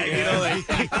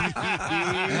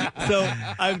 So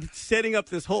I'm setting up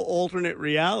this whole alternate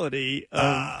reality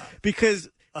because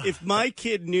if my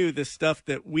kid knew the stuff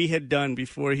that we had done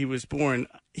before he was born,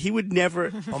 he would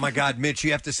never. Oh my God, Mitch!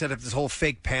 You have to set up this whole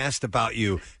fake past about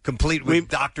you, complete with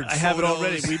doctored. I have it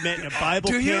already. We met in a Bible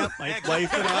camp. My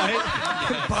wife and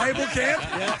I. Bible camp.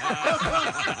 Yeah.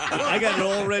 I got it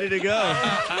all ready to go.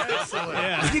 Excellent.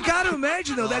 Yeah. You got to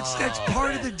imagine though. That's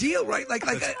part of the deal, right?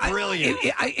 Brilliant.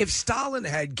 If Stalin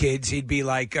had kids, he'd be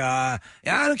like, I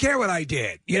don't care what I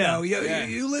did.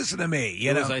 You listen to me.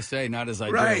 Do as I say, not as I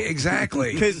do. Right,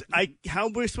 exactly. Because how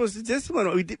we're supposed to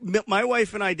discipline? My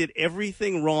wife and I did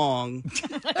everything wrong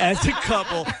as a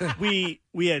couple. We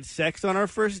had sex on our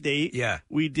first date. Yeah.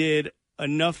 We did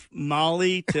enough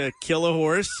Molly to kill a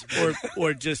horse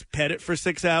or just pet it for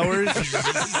 6 hours and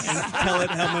tell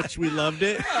it how much we loved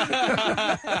it.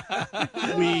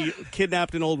 We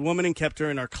kidnapped an old woman and kept her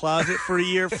in our closet for a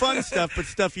year. Fun stuff, but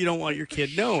stuff you don't want your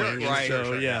kid knowing.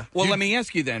 Sure. Yeah. Well, let me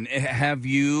ask you then, have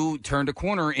you turned a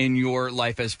corner in your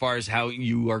life as far as how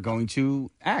you are going to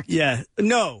act? Yeah.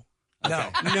 No,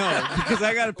 because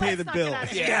I got to pay the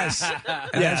bills. Yes,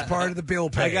 and that's part of the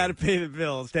bill pay. I got to pay the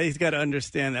bills. He's got to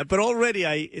understand that. But already,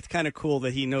 it's kind of cool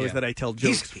that he knows that I tell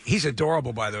jokes. He's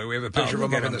adorable, by the way. We have a picture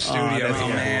of him up in the studio. Oh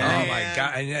my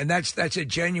God! And that's a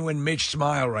genuine Mitch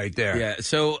smile right there. Yeah.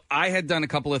 So I had done a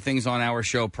couple of things on our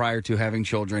show prior to having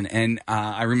children, and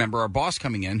I remember our boss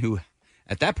coming in, who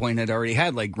at that point had already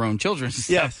had grown children and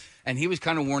stuff. Yes. And he was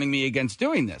kind of warning me against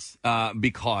doing this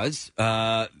because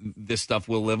this stuff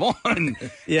will live on.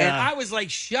 Yeah. And I was like,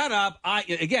 shut up. I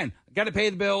got to pay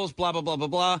the bills, blah, blah, blah, blah,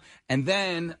 blah. And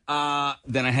then I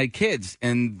had kids,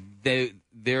 and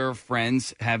their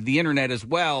friends have the internet as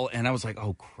well. And I was like,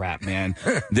 oh, crap, man.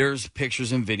 There's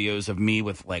pictures and videos of me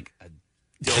with a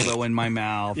dildo in my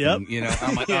mouth. Yep. And,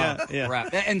 I'm like,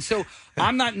 crap. And so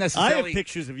I'm not necessarily. I have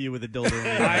pictures of you with a dildo in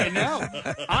your mouth. I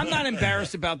know. I'm not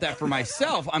embarrassed about that for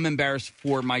myself. I'm embarrassed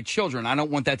for my children. I don't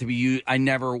want that to be used. I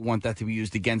never want that to be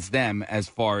used against them as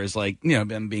far as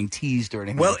them being teased or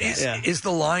anything. Well, like that. is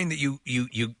the line that you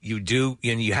do,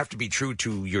 and you have to be true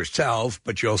to yourself,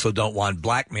 but you also don't want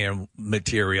blackmail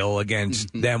material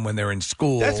against them when they're in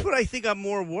school. That's what I think I'm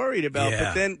more worried about.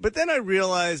 Yeah. But then I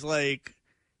realize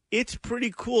it's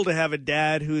pretty cool to have a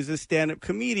dad who's a stand-up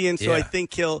comedian. So I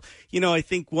think I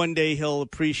think one day he'll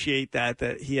appreciate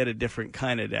that he had a different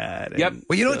kind of dad. Yep.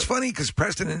 Well, it's funny because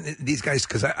Preston and these guys,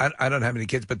 because I don't have any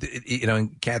kids, but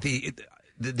and Kathy,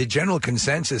 the general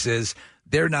consensus is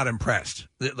they're not impressed.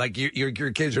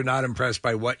 Your kids are not impressed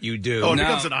by what you do. Oh, it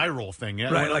becomes an eye roll thing, yeah.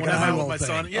 Right, when an eye roll my thing.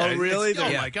 son, yeah, Oh, really?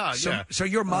 Oh my God, yeah. So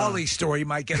your Molly story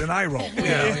might get an eye roll.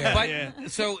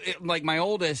 So my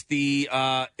oldest,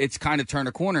 it's kind of turned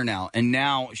a corner now, and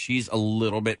now she's a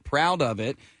little bit proud of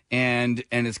it. And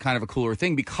it's kind of a cooler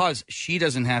thing because she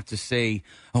doesn't have to say,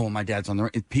 "Oh, my dad's on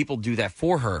the." People do that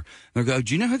for her. They'll go,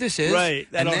 "Do you know who this is?" Right,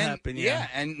 that'll and then, happen. Yeah,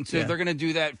 and so Yeah. they're going to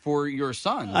do that for your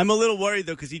son. I'm a little worried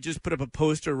though because he just put up a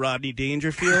poster, Rodney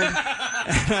Dangerfield, and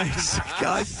I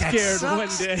got scared one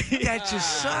day. That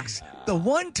just sucks. The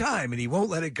one time, and he won't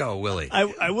let it go, will he?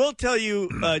 I will tell you,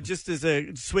 just as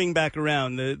a swing back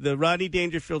around, the Rodney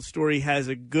Dangerfield story has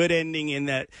a good ending in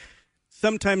that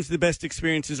sometimes the best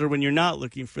experiences are when you're not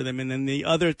looking for them, and then the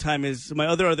other time is my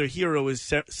other hero is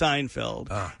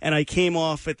Seinfeld, and I came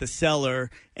off at the cellar,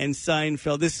 and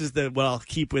Seinfeld. This is what I'll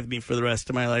keep with me for the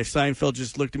rest of my life. Seinfeld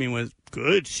just looked at me and was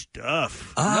good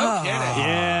stuff. No kidding.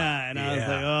 Yeah, and I was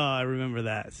like, oh, I remember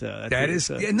that. So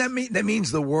and that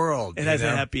means the world. It has a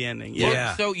happy ending. Well,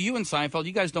 Yeah. so you and Seinfeld,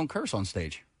 you guys don't curse on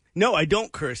stage. No, I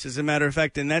don't curse, as a matter of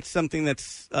fact, and that's something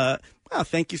that's. Wow,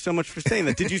 thank you so much for saying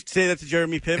that. Did you say that to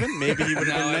Jeremy Piven? Maybe he would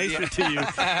have been nicer to you.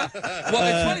 Well,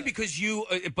 it's funny because you,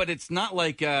 but it's not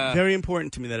like very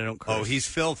important to me that I don't curse. Oh, he's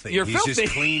filthy. You're he's filthy.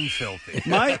 just clean filthy.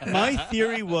 My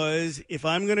theory was if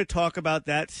I'm going to talk about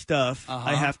that stuff,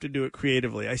 I have to do it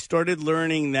creatively. I started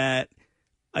learning that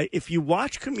if you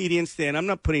watch comedians stand, I'm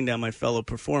not putting down my fellow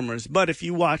performers, but if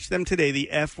you watch them today,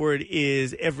 the F word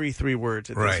is every 3 words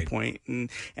at this point,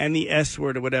 and the S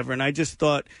word or whatever. And I just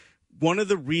thought one of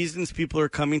the reasons people are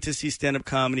coming to see stand-up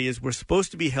comedy is we're supposed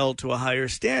to be held to a higher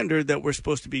standard, that we're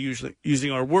supposed to be usually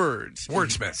using our words.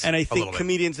 Wordsmiths. And I think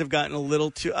comedians have gotten a little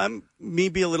too, I'm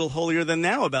maybe a little holier than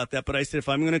thou about that, but I said if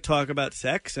I'm going to talk about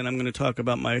sex and I'm going to talk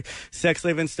about my sex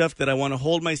life and stuff, that I want to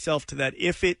hold myself to that.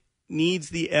 If it needs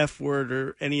the F word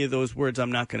or any of those words,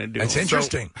 I'm not going to do it. That's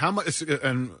interesting. So how much?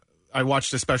 And I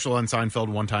watched a special on Seinfeld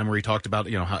one time where he talked about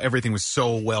how everything was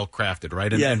so well crafted,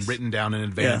 right, and written down in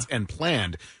advance and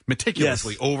planned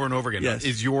meticulously over and over again. Yes.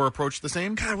 Is your approach the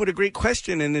same? God, what a great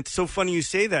question, and it's so funny you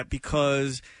say that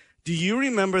because. Do you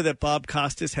remember that Bob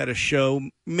Costas had a show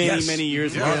many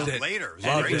years ago? Loved it. Later. It was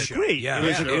And a great it was show. great. Yeah, It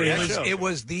was a great show. It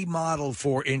was the model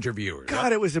for interviewers.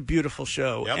 God, it was a beautiful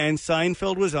show. Yep. And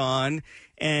Seinfeld was on,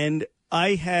 and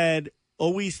I had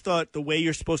always thought the way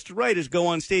you're supposed to write is go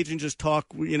on stage and just talk,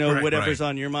 whatever's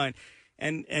on your mind.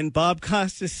 And Bob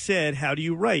Costas said, "How do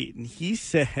you write?" And he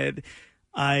said,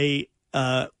 I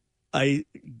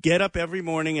get up every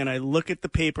morning and I look at the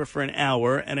paper for an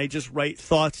hour and I just write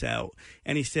thoughts out."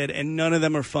 And he said, and none of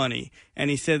them are funny. And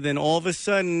he said, then all of a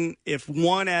sudden, if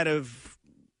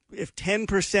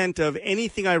 10% of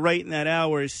anything I write in that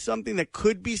hour is something that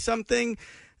could be something,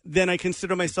 then I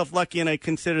consider myself lucky and I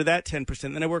consider that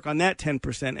 10%. Then I work on that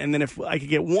 10%. And then if I could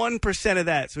get 1% of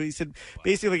that. So he said,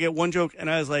 basically I get one joke. And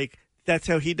I was like, that's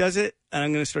how he does it. And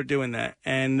I'm going to start doing that.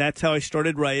 And that's how I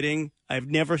started writing. I've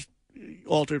never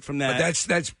altered from that. But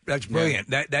that's brilliant.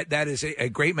 Yeah. That is a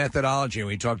great methodology. And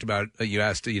we talked about you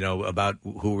asked about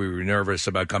who we were nervous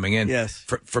about coming in. Yes.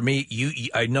 For me,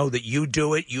 I know that you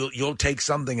do it. You'll take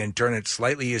something and turn it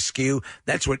slightly askew.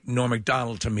 That's what Norm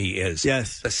Macdonald to me is.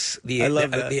 Yes. I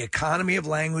love that. The economy of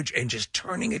language and just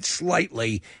turning it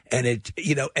slightly, and it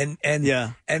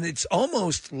and it's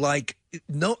almost like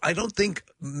I don't think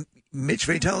Mitch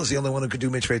Fatel is the only one who could do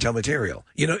Mitch Fatel material.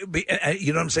 You know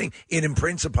what I'm saying? It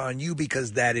imprints upon you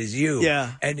because that is you.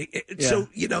 Yeah. And so,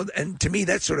 and to me,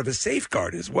 that's sort of a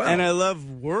safeguard as well. And I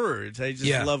love words. I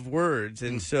just love words.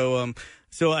 And so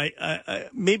I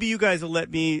maybe you guys will let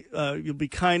me, you'll be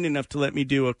kind enough to let me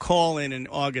do a call in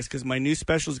August because my new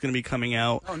special is going to be coming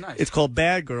out. Oh, nice. It's called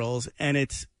Bad Girls, and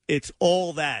it's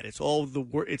all that. It's all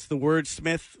it's the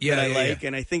wordsmith that I like,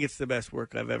 and I think it's the best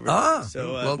work I've ever done.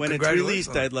 So when it's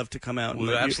released, I'd love to come out.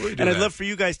 We'll absolutely do and that. I'd love for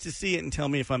you guys to see it and tell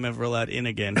me if I'm ever allowed in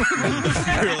again.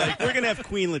 You're like, we're going to have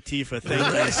Queen Latifah. Thank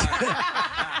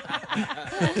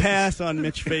you. Pass on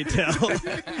Mitch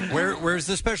Fatel. Where's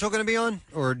the special going to be on?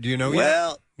 Or do you know yet?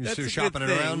 Well, You're that's still a shopping good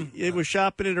it thing. around? Yeah, we're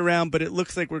shopping it around, but it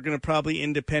looks like we're going to probably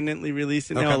independently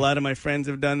release it now. Okay. A lot of my friends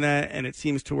have done that, and it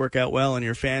seems to work out well. And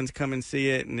your fans come and see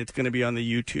it, and it's going to be on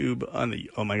the YouTube.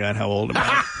 Oh my God, how old am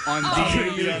I? On the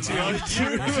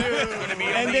YouTube.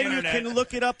 And then you can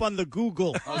look it up on the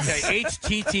Google. Okay,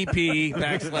 HTTP /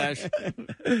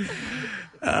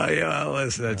 Well,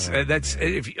 listen, that's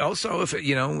if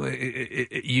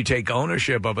you take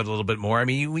ownership of it a little bit more. I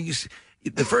mean,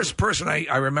 the first person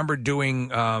I remember doing,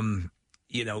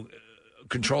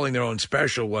 controlling their own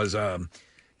special was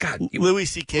Louis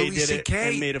C.K. Louis did C.K.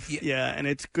 it and made and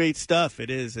it's great stuff. It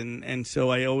is, and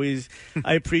so I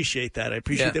appreciate that. I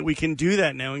appreciate that we can do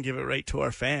that now and give it right to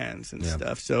our fans and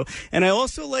stuff. So, and I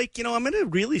also I'm in a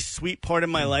really sweet part of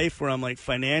my life where I'm like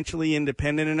financially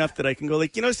independent enough that I can go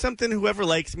something. Whoever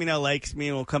likes me now likes me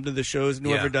and will come to the shows, and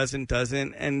whoever doesn't,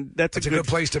 and that's a good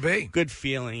place to be. Good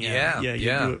feeling. Yeah. You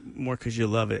do it more because you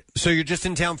love it. So you're just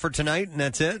in town for tonight, and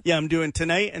that's it? Yeah, I'm doing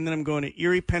tonight, and then I'm going to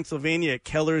Erie, Pennsylvania at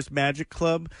Keller's Magic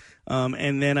Club.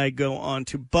 And then I go on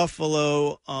to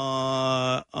Buffalo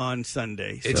on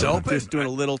Sunday. It's So open. I'm just doing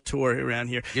a little tour around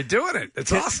here. You're doing it.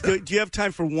 That's awesome. Do you have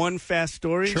time for one fast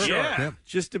story? Sure. Yeah.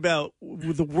 Just about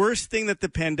the worst thing that the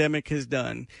pandemic has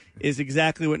done is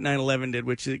exactly what 9/11 did,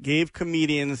 which is it gave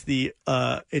comedians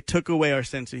it took away our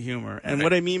sense of humor. And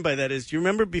what I mean by that is, you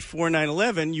remember before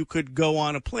 9/11, you could go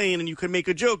on a plane and you could make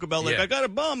a joke about I got a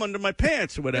bomb under my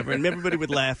pants or whatever, and everybody would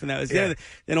laugh, and that was the other.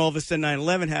 Then all of a sudden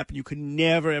 9/11 happened. You could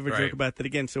never ever joke about that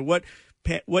again. So what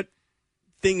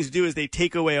things do is they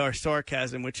take away our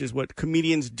sarcasm, which is what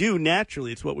comedians do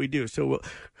naturally. It's what we do. So we'll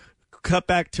cut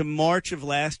back to March of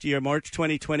last year, March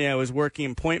 2020. I was working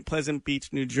in Point Pleasant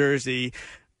Beach, New Jersey.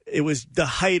 It was the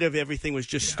height of everything was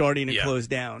just starting to close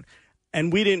down.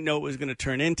 And we didn't know it was going to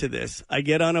turn into this. I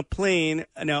get on a plane.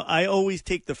 Now, I always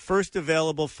take the first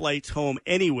available flights home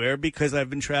anywhere because I've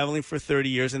been traveling for 30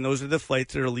 years, and those are the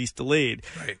flights that are least delayed.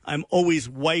 Right. I'm always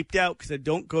wiped out because I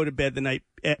don't go to bed the night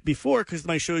before because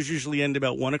my shows usually end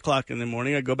about 1 o'clock in the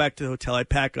morning. I go back to the hotel. I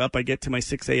pack up. I get to my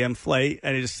 6 a.m. flight,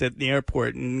 and I just sit in the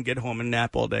airport and get home and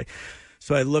nap all day.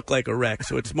 So I look like a wreck.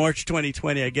 So it's March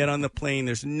 2020. I get on the plane.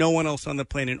 There's no one else on the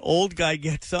plane. An old guy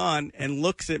gets on and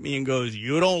looks at me and goes,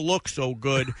 "You don't look so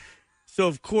good." So,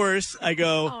 of course, I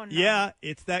go, "Yeah,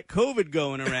 it's that COVID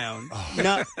going around."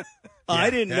 I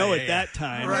didn't know at that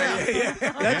time. Right.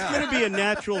 That's going to be a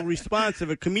natural response of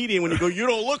a comedian when you go, "You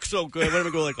don't look so good." Let me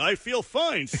go "I feel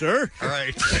fine, sir." All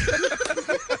right.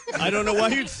 I don't know why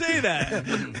you'd say that.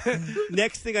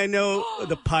 Next thing I know,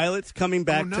 the pilot's coming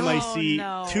back to my seat.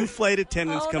 Two flight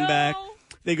attendants come back.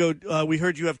 They go, "We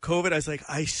heard you have COVID." I was like,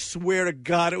 "I swear to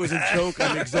God it was a joke.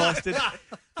 I'm exhausted."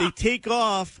 They take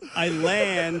off. I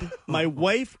land. My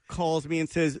wife calls me and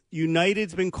says,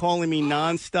 "United's been calling me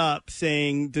nonstop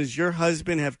saying, 'Does your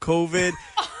husband have COVID?'"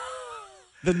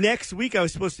 The next week, I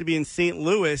was supposed to be in St.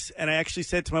 Louis, and I actually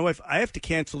said to my wife, "I have to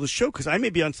cancel the show because I may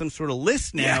be on some sort of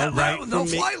list now, no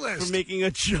fly list for making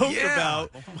a joke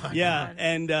about."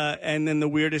 And then the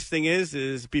weirdest thing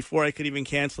is before I could even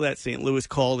cancel that, St. Louis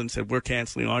called and said, "We're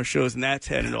canceling our shows," and that's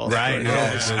headed all right.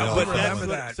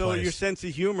 But so your sense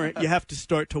of humor, you have to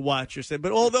start to watch yourself.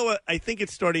 But although I think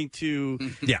it's starting to,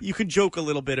 you can joke a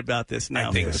little bit about this now.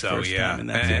 I think for the so. first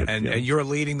time, and And you're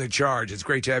leading the charge. It's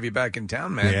great to have you back in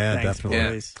town, man. Yeah, Thanks,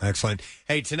 definitely. boys. Excellent.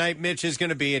 Hey, tonight Mitch is going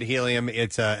to be at Helium.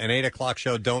 It's an 8 o'clock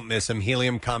show. Don't miss him.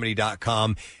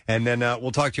 HeliumComedy.com. And then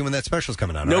we'll talk to you when that special's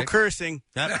coming out. No all right? cursing.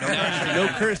 No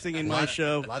cursing in my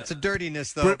show. Lots of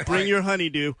dirtiness, though. Bring your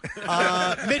honeydew.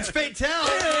 Mitch Fatel.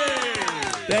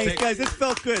 Thanks, guys. This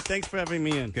felt good. Thanks for having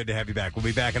me in. Good to have you back. We'll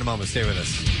be back in a moment. Stay with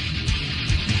us.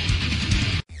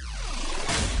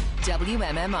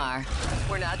 WMMR.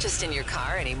 We're not just in your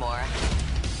car anymore.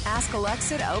 Ask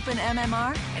Alexa to open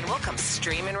MMR, and we'll come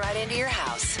streaming right into your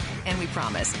house. And we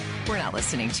promise, we're not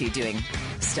listening to you doing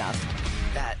stuff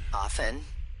that often.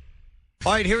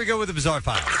 All right, here we go with the Bizarre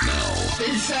File.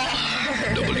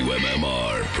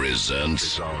 WMMR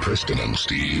presents Preston and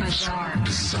Steve's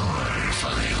Bizarre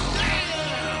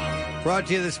File. Brought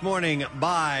to you this morning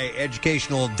by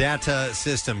Educational Data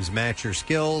Systems. Match your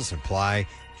skills. Apply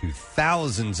to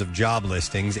thousands of job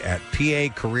listings at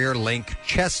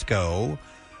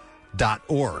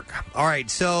PACareerLinkChesco.org. All right,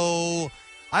 so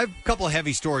I have a couple of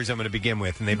heavy stories I'm going to begin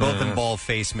with, and they both involve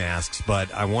face masks,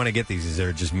 but I want to get these as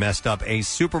they're just messed up. A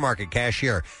supermarket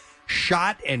cashier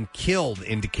shot and killed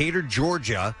in Decatur,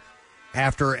 Georgia,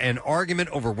 after an argument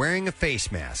over wearing a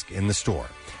face mask in the store.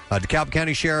 DeKalb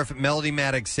County Sheriff Melody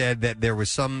Maddox said that there was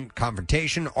some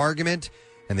confrontation, argument,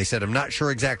 and they said, "I'm not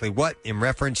sure exactly what," in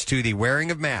reference to the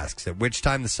wearing of masks, at which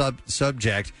time the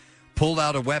subject pulled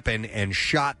out a weapon and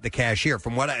shot the cashier.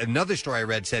 From what another story I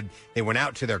read said they went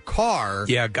out to their car,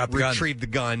 got the retrieved the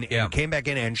gun, and came back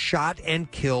in and shot and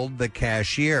killed the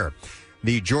cashier.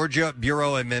 The Georgia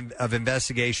Bureau of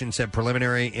Investigation said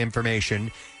preliminary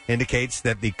information indicates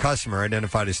that the customer,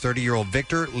 identified as 30-year-old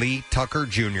Victor Lee Tucker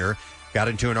Jr., got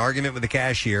into an argument with the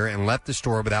cashier and left the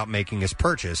store without making his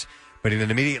purchase. But he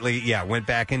then immediately, went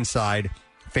back inside,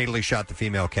 fatally shot the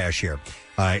female cashier.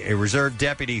 A reserve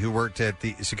deputy who worked at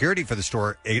the security for the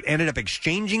store ended up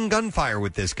exchanging gunfire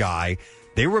with this guy.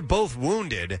 They were both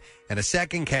wounded, and a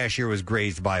second cashier was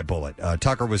grazed by a bullet.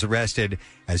 Tucker was arrested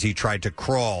as he tried to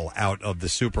crawl out of the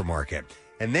supermarket.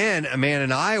 And then a man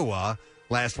in Iowa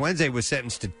last Wednesday was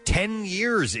sentenced to 10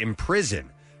 years in prison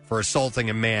for assaulting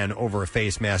a man over a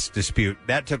face mask dispute.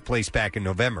 That took place back in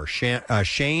November.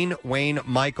 Shane Wayne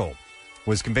Michael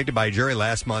was convicted by a jury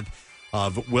last month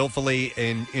of willfully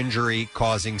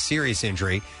causing serious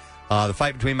injury. The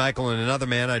fight between Michael and another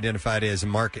man identified as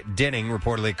Mark Dinning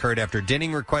reportedly occurred after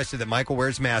Dinning requested that Michael wear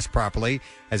his mask properly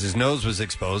as his nose was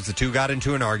exposed. The two got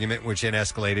into an argument, which then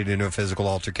escalated into a physical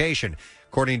altercation.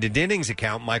 According to Dinning's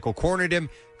account, Michael cornered him,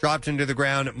 dropped him to the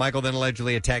ground. Michael then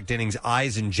allegedly attacked Dinning's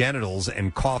eyes and genitals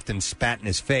and coughed and spat in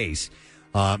his face.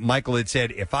 Michael had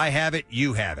said, "If I have it,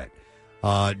 you have it."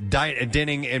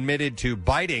 Dinning admitted to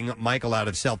biting Michael out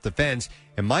of self-defense.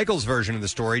 In Michael's version of the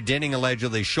story, Dinning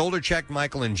allegedly shoulder-checked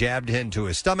Michael and jabbed him to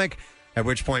his stomach, at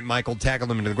which point Michael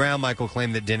tackled him to the ground. Michael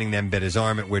claimed that Dinning then bit his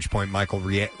arm, at which point Michael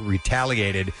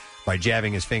retaliated by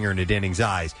jabbing his finger into Dinning's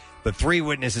eyes. But 3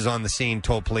 witnesses on the scene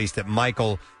told police that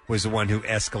Michael was the one who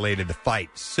escalated the fight.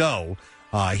 So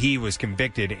he was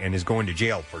convicted and is going to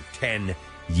jail for 10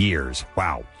 years.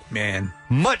 Wow. Man.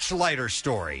 Much lighter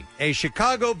story. A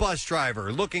Chicago bus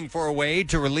driver looking for a way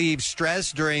to relieve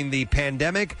stress during the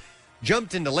pandemic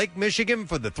jumped into Lake Michigan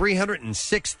for the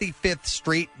 365th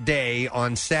straight day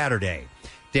on Saturday.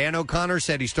 Dan O'Connor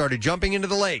said he started jumping into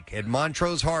the lake at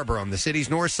Montrose Harbor on the city's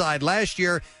north side last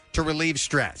year to relieve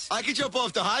stress. I could jump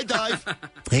off the high dive.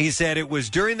 He said it was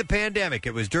during the pandemic,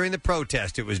 it was during the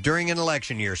protest, it was during an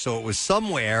election year, so it was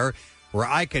somewhere where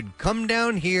I could come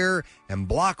down here and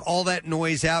block all that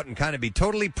noise out and kind of be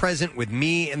totally present with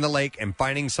me in the lake and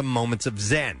finding some moments of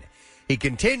zen. He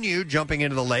continued jumping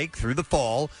into the lake through the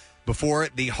fall before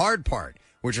the hard part,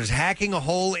 which was hacking a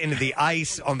hole into the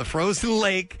ice on the frozen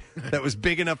lake that was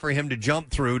big enough for him to jump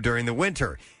through during the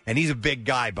winter. And he's a big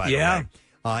guy, by the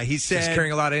way. He said, he's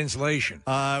carrying a lot of insulation.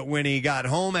 When he got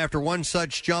home after one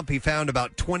such jump, he found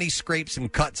about 20 scrapes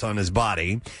and cuts on his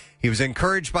body. He was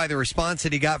encouraged by the response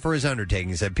that he got for his undertaking.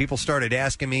 He said, people started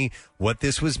asking me what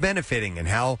this was benefiting and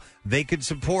how they could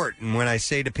support. And when I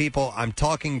say to people, I'm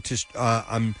talking to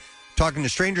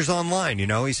strangers online, you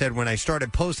know. He said, when I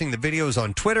started posting the videos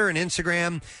on Twitter and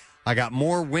Instagram, I got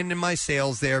more wind in my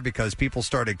sails there because people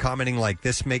started commenting like,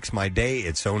 this makes my day.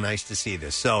 It's so nice to see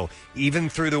this. So even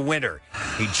through the winter,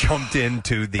 he jumped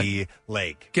into the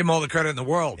lake. Give him all the credit in the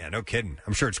world. Yeah, no kidding.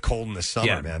 I'm sure it's cold in the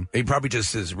summer, man. He probably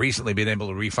just has recently been able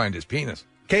to re-find his penis.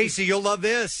 Casey, you'll love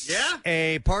this. Yeah?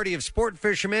 A party of sport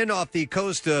fishermen off the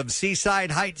coast of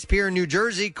Seaside Heights Pier, New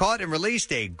Jersey, caught and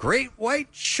released a great white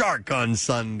shark on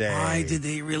Sunday. Why did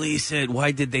they release it?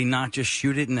 Why did they not just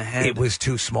shoot it in the head? It was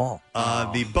too small.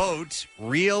 The boat,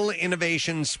 Real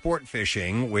Innovation Sport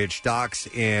Fishing, which docks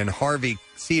in Harvey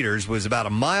Cedars, was about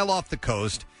a mile off the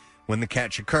coast when the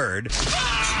catch occurred.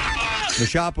 The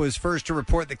shop was first to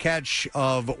report the catch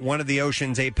of one of the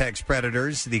ocean's apex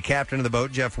predators. The captain of the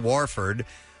boat, Jeff Warford,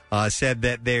 said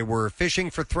that they were fishing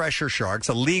for thresher sharks,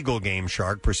 a legal game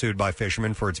shark pursued by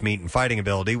fishermen for its meat and fighting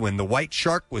ability, when the white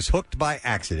shark was hooked by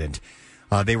accident.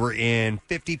 They were in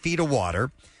 50 feet of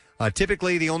water.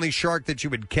 Typically, the only shark that you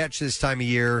would catch this time of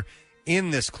year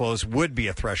in this close would be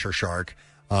a thresher shark.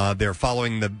 They're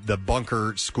following the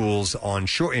bunker schools on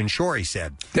shore. He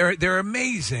said they're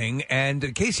amazing.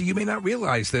 And Casey, you may not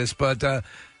realize this, but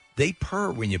they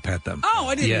purr when you pet them. Oh,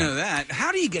 I didn't know that.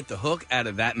 How do you get the hook out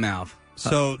of that mouth?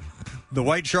 So the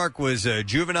white shark was a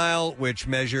juvenile, which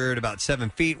measured about 7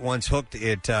 feet. Once hooked,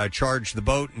 it charged the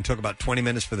boat and took about 20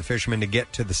 minutes for the fishermen to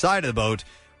get to the side of the boat,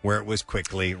 where it was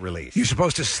quickly released. You're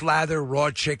supposed to slather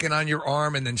raw chicken on your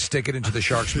arm and then stick it into the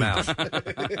shark's mouth.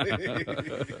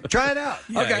 Try it out.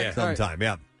 Okay. Sometime,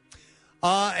 yeah.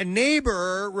 A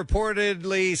neighbor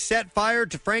reportedly set fire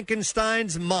to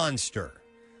Frankenstein's monster.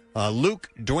 Luke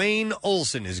Dwayne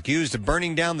Olson is accused of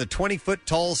burning down the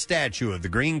 20-foot-tall statue of the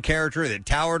green character that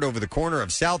towered over the corner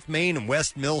of South Main and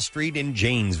West Mill Street in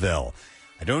Janesville.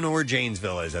 I don't know where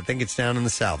Janesville is. I think it's down in the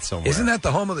south somewhere. Isn't that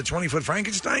the home of the 20-foot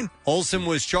Frankenstein? Olson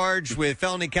was charged with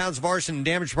felony counts of arson and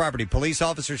damaged property. Police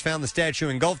officers found the statue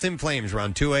engulfed in flames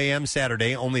around 2 a.m.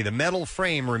 Saturday. Only the metal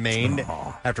frame remained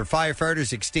after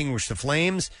firefighters extinguished the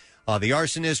flames. The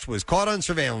arsonist was caught on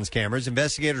surveillance cameras.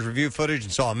 Investigators reviewed footage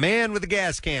and saw a man with a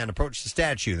gas can approach the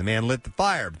statue. The man lit the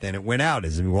fire, but then it went out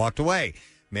as he walked away.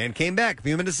 Man came back a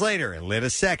few minutes later and lit a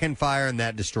second fire, and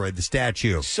that destroyed the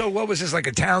statue. So what was this, like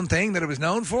a town thing that it was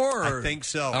known for? Or? I think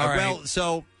so. All right. Well,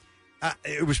 so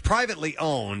it was privately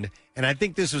owned, and I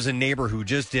think this was a neighbor who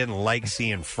just didn't like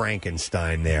seeing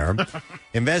Frankenstein there.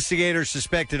 Investigators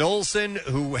suspected Olson,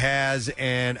 who has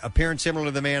an appearance similar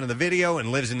to the man in the video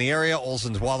and lives in the area.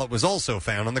 Olson's wallet was also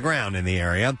found on the ground in the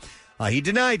area. He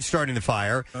denied starting the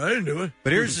fire. I didn't do it.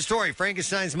 But here's the story.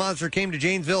 Frankenstein's monster came to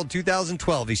Janesville in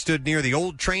 2012. He stood near the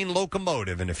old train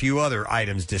locomotive and a few other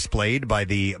items displayed by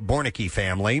the Bornicke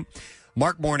family.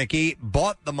 Mark Bornicke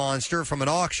bought the monster from an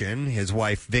auction, his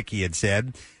wife Vicky had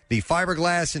said. The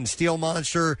fiberglass and steel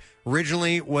monster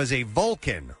originally was a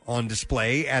Vulcan on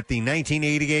display at the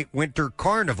 1988 Winter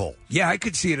Carnival. Yeah, I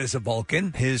could see it as a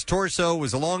Vulcan. His torso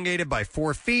was elongated by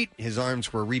 4 feet. His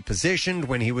arms were repositioned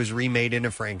when he was remade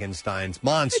into Frankenstein's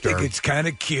monster. I think it's kind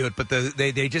of cute, but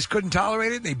they just couldn't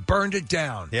tolerate it. They burned it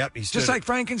down. Yep. Just like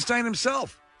Frankenstein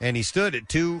himself. And he stood at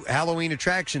 2 Halloween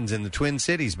attractions in the Twin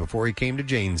Cities before he came to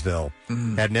Janesville.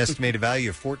 Had an estimated value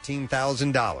of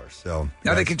 $14,000. So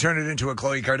now they can turn it into a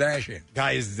Khloe Kardashian.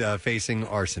 Guy is facing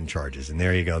arson charges. And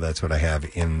there you go. That's what I have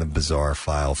in the bizarre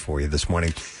file for you this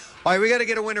morning. All right, we got to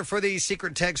get a winner for the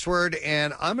secret text word,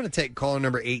 and I'm going to take caller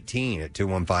number 18 at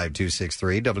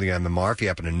 215-263 WMMR. If you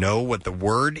happen to know what the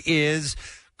word is,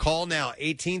 call now.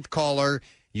 18th caller.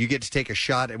 You get to take a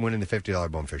shot at winning the $50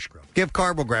 Bonefish Grill gift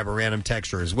card. We'll grab a random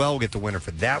texter as well. We'll get the winner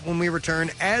for that when we return,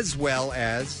 as well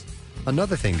as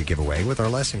another thing to give away with our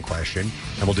lesson question.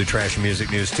 And we'll do trash and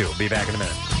music news, too. We'll be back in a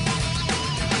minute.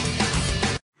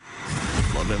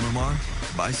 Love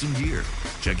MMR? Buy some gear.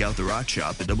 Check out the rock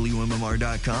shop at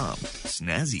WMMR.com.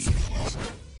 Snazzy.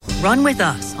 Run with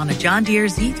us on a John Deere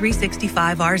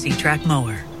Z365 RZ Track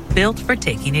mower, built for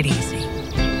taking it easy.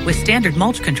 With standard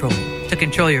mulch control to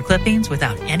control your clippings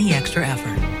without any extra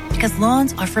effort. Because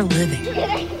lawns are for living.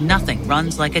 Nothing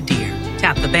runs like a Deere.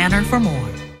 Tap the banner for more.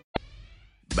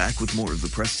 Back with more of the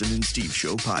Preston and Steve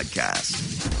Show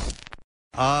podcast.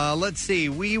 Let's see.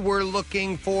 We were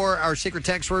looking for our secret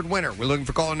text word winner. We're looking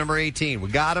for caller number 18. We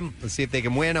got him. Let's see if they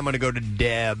can win. I'm going to go to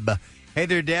Deb. Hey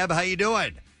there, Deb. How you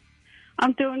doing?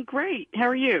 I'm doing great. How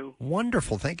are you?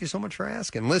 Wonderful. Thank you so much for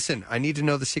asking. Listen, I need to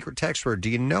know the secret text word. Do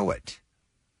you know it?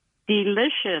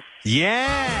 Delicious.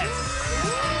 Yes!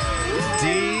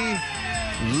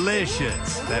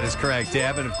 Delicious. That is correct,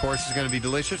 Deb. And, of course, it's going to be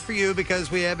delicious for you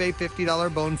because we have a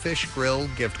 $50 Bonefish Grill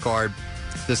gift card.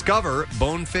 Discover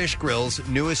Bonefish Grill's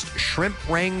newest Shrimp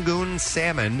Rangoon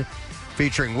Salmon,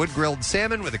 featuring wood-grilled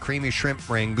salmon with a creamy shrimp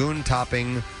rangoon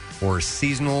topping or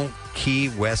seasonal Key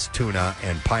West tuna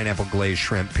and pineapple glazed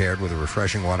shrimp paired with a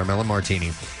refreshing watermelon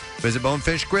martini. Visit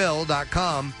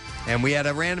bonefishgrill.com. And we had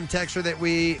a random texter that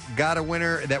we got a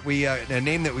winner that we a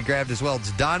name that we grabbed as well.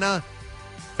 It's Donna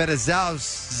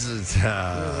Fedezowitz.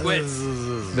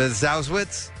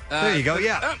 There you go.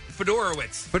 Yeah,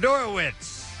 Fedorowitz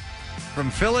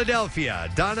from Philadelphia.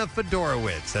 Donna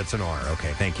Fedorowitz. That's an R.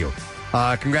 Okay, thank you.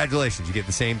 Congratulations. You get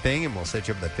the same thing, and we'll set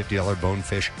you up with that $50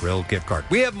 Bonefish Grill gift card.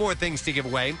 We have more things to give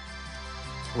away.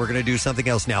 We're going to do something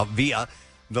else now via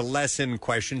the lesson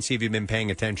question. See if you've been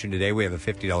paying attention today. We have a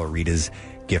 $50 Rita's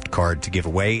gift card to give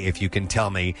away. If you can tell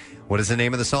me what is the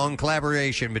name of the song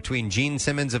collaboration between Gene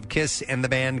Simmons of Kiss and the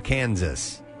band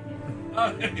Kansas.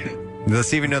 Let's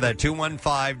see if we know that.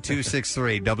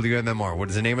 215-263 WMMR. What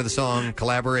is the name of the song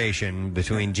collaboration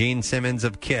between Gene Simmons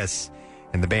of Kiss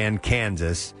and the band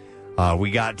Kansas?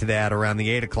 We got to that around the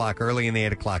 8 o'clock, early in the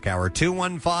 8 o'clock hour.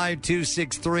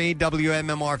 215-263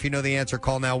 WMMR. If you know the answer,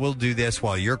 call now. We'll do this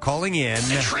while you're calling in.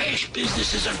 The trash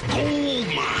business is a gold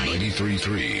mine.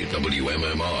 93.3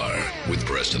 WMMR with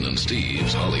Preston and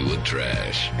Steve's Hollywood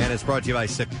Trash. And it's brought to you by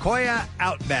Sequoia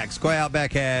Outback. Sequoia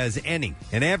Outback has any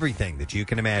and everything that you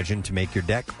can imagine to make your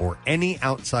deck or any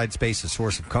outside space a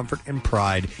source of comfort and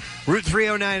pride. Route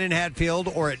 309 in Hatfield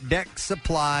or at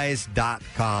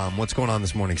decksupplies.com. What's going on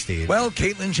this morning, Steve? Well,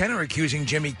 Caitlyn Jenner accusing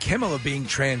Jimmy Kimmel of being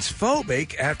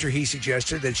transphobic after he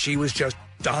suggested that she was just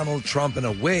Donald Trump in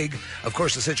a wig. Of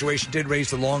course, the situation did raise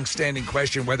the long-standing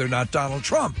question whether or not Donald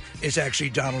Trump is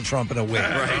actually Donald Trump in a wig.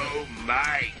 Right? Oh,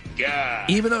 my God.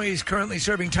 Even though he's currently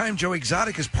serving time, Joe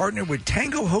Exotic has partnered with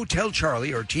Tango Hotel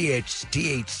Charlie, or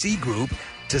THC Group,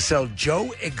 to sell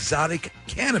Joe Exotic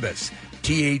cannabis.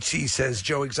 THC says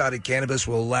Joe Exotic cannabis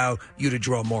will allow you to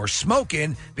draw more smoke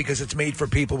in because it's made for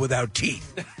people without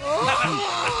teeth.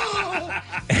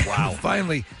 Wow.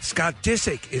 Finally, Scott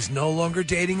Disick is no longer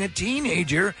dating a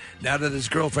teenager now that his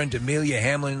girlfriend Amelia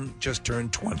Hamlin just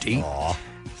turned 20. Aww.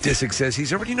 Disick says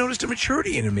he's already noticed a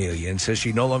maturity in Amelia and says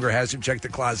she no longer has him check the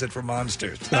closet for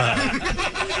monsters. And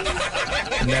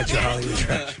that's your Hollywood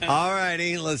Trash. All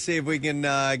righty. Let's see if we can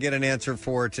get an answer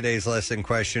for today's lesson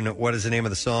question. What is the name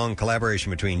of the song collaboration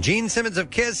between Gene Simmons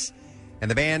of Kiss and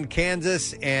the band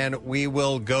Kansas? And we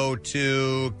will go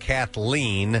to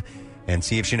Kathleen. and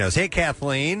see if she knows. Hey,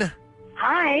 Kathleen.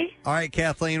 Hi. All right,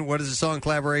 Kathleen, what is the song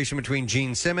collaboration between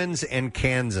Gene Simmons and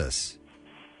Kansas?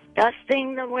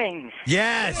 Dusting the Wings.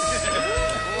 Yes.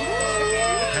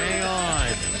 Hang on.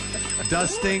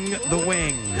 Dusting the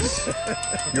Wings.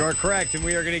 You are correct, and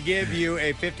we are going to give you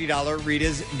a $50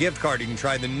 Rita's gift card. You can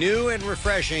try the new and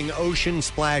refreshing Ocean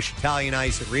Splash Italian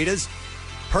Ice at Rita's.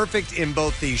 Perfect in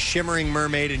both the Shimmering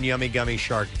Mermaid and Yummy Gummy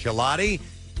Shark Gelati.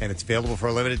 And it's available for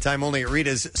a limited time only at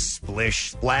Rita's. Splish,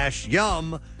 splash,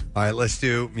 yum. All right, let's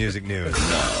do music news.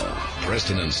 Now,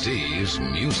 Preston and Steve's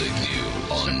Music News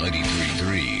on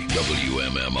 93.3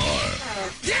 WMMR.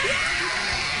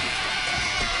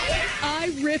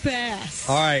 I rip ass.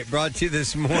 All right, brought to you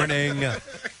this morning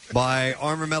by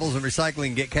Armor Metals and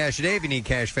Recycling. Get cash today. If you need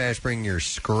cash fast, bring your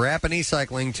scrap and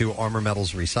e-cycling to Armor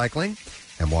Metals Recycling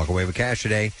and walk away with cash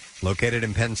today. Located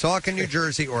in Pennsauken, New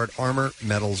Jersey, or at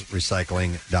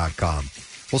armormetalsrecycling.com.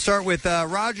 We'll start with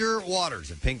Roger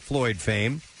Waters of Pink Floyd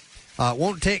fame.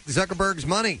 Won't take Zuckerberg's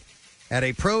money. At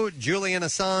a pro-Julian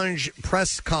Assange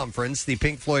press conference, the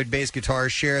Pink Floyd bass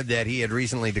guitarist shared that he had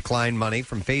recently declined money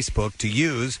from Facebook to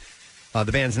use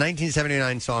the band's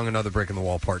 1979 song Another Brick in the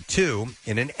Wall Part 2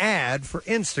 in an ad for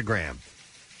Instagram.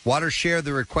 Waters shared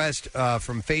the request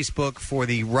from Facebook for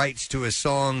the rights to his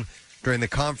song during the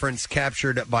conference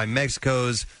captured by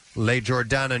Mexico's La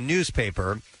Jordana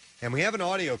newspaper. And we have an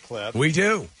audio clip. We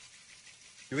do.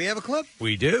 Do we have a clip?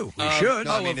 We do. We should.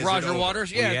 No, of Roger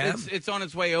Waters? Yeah, it's on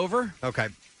its way over. Okay.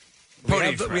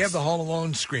 We have the Hall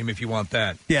Alone scream if you want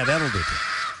that. Yeah, that'll do.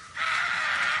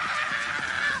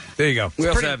 There you go. We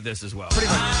also have this as well.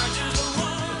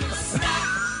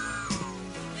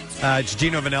 It's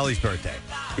Gino Vanelli's birthday.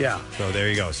 Yeah. So there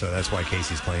you go. So that's why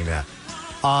Casey's playing that.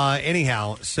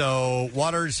 Anyhow, so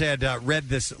Waters had read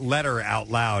this letter out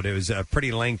loud. It was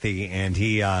pretty lengthy, and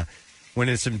he went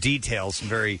into some details, some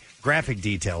very graphic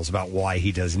details about why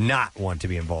he does not want to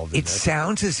be involved in this. It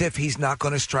sounds as if he's not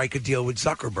going to strike a deal with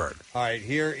Zuckerberg. All right,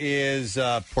 here is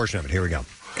a portion of it. Here we go.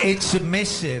 It's a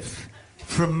missive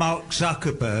from Mark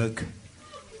Zuckerberg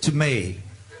to me,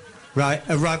 right?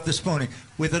 Arrived this morning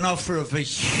with an offer of a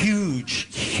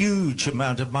huge, huge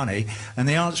amount of money, and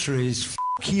the answer is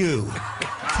F*** you.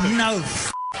 No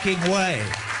f***ing way.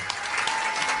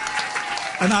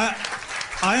 And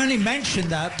I only mention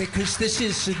that because this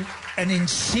is an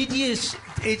insidious,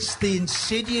 it's the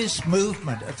insidious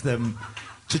movement of them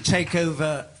to take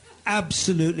over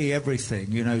absolutely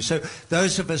everything, you know. So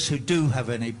those of us who do have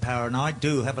any power, and I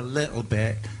do have a little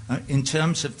bit, in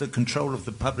terms of the control of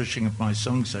the publishing of my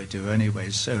songs, I do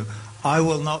anyway. So I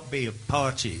will not be a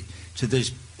party to this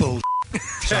bullshit.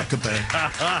 Zuckerberg.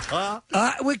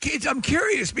 I'm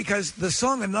curious because the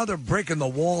song Another Brick in the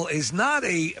Wall is not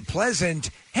a pleasant,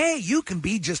 hey, you can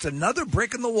be just another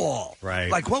brick in the wall. Right.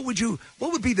 Like, what would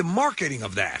be the marketing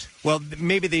of that? Well,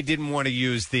 maybe they didn't want to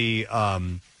use the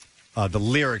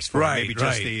lyrics for it. Maybe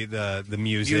just the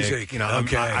music. You know,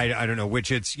 okay. I don't know, which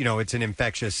it's an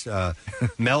infectious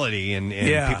melody and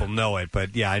people know it.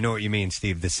 But yeah, I know what you mean,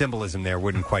 Steve. The symbolism there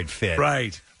wouldn't quite fit.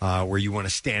 Right. Where you want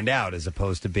to stand out as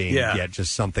opposed to being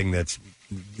just something that's part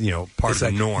it's of the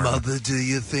like, norm. Mother, do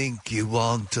you think you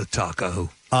want a taco?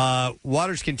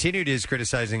 Waters continued his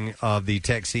criticizing of the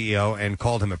tech CEO and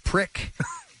called him a prick.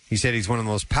 He said he's one of the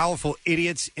most powerful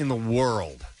idiots in the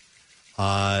world.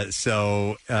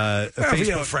 Facebook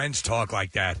friends talk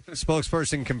like that.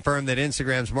 Spokesperson confirmed that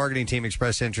Instagram's marketing team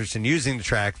expressed interest in using the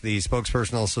track. The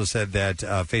spokesperson also said that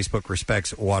Facebook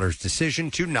respects Waters' decision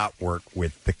to not work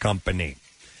with the company.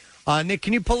 Nick,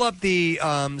 can you pull up the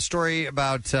story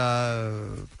about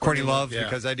Courtney Love? Yeah.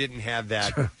 Because I didn't have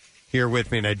that here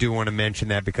with me, and I do want to mention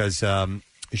that because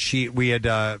we had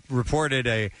reported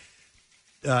an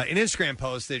Instagram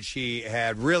post that she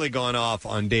had really gone off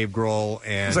on Dave Grohl.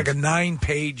 And it's like a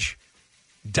 9-page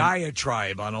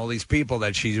diatribe on all these people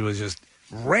that she was just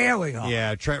railing on.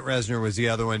 Yeah, Trent Reznor was the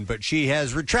other one, but she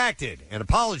has retracted and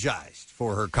apologized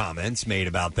for her comments made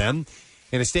about them.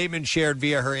 In a statement shared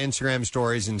via her Instagram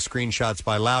stories and screenshots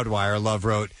by Loudwire, Love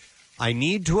wrote, "I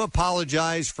need to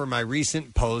apologize for my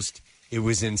recent post. It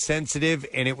was insensitive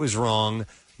and it was wrong.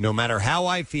 No matter how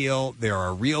I feel, there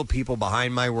are real people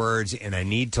behind my words, and I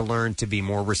need to learn to be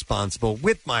more responsible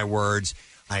with my words.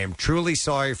 I am truly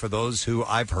sorry for those who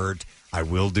I've hurt. I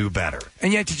will do better."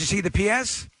 And yet, did you see the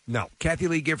PS? No. Kathy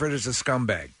Lee Gifford is a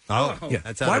scumbag. Oh, yeah.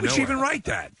 That's out Why of would she nowhere. even write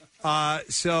that?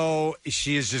 So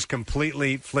she has just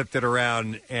completely flipped it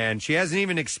around, and she hasn't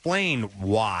even explained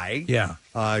why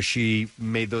she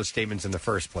made those statements in the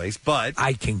first place. But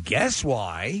I can guess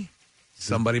why.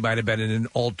 Somebody might have been in an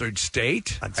altered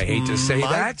state. I hate to say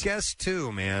my that. guess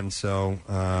too, man. So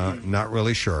not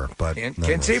really sure, but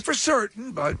Can't say for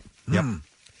certain, but Yep.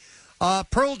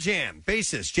 Pearl Jam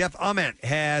bassist Jeff Ament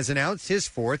has announced his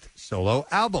 4th solo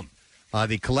album.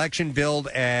 The collection billed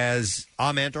as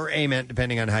Ament or Ament,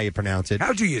 depending on how you pronounce it.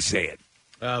 How do you say it?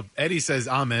 Eddie says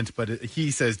Ament, but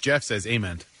Jeff says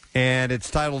Ament. And it's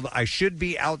titled I Should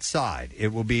Be Outside.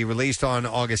 It will be released on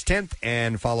August 10th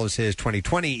and follows his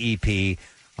 2020 EP,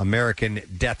 American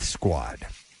Death Squad.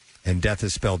 And death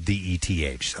is spelled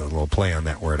D-E-T-H, so a little play on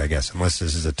that word, I guess, unless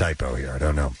this is a typo here. I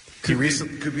don't know. Could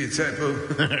be a typo.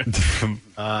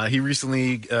 He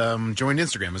recently joined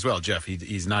Instagram as well, Jeff.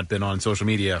 He's not been on social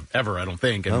media ever, I don't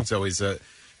think. And so his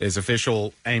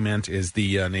official Ament is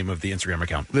the name of the Instagram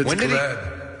account.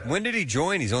 When did he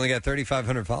join? He's only got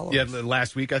 3,500 followers. Yeah,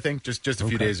 last week, I think. Just a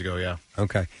few days ago, yeah.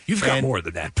 Okay. You've got more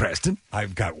than that, Preston.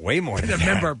 I've got way more than And that.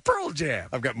 a member of Pearl Jam.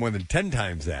 I've got more than 10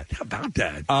 times that. How about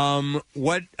that?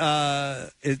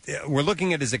 We're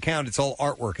looking at his account. It's all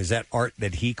artwork. Is that art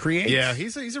that he creates? Yeah,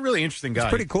 he's a really interesting guy. It's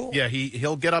pretty cool. Yeah,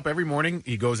 he'll get up every morning.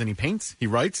 He goes and he paints, he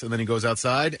writes, and then he goes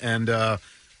outside. And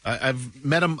I've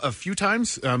met him a few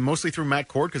times, mostly through Matt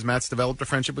Cord, because Matt's developed a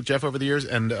friendship with Jeff over the years,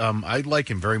 and I like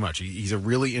him very much. He's a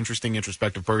really interesting,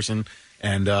 introspective person,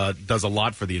 and does a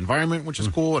lot for the environment, which is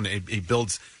cool. And he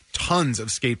builds tons of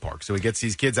skate parks, so he gets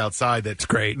these kids outside that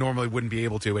normally wouldn't be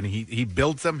able to, and he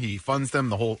builds them, he funds them,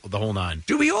 the whole nine.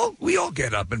 Do we all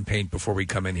get up and paint before we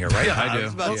come in here, right? Yeah, I do. I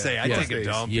was about to say, I take a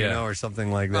dump, or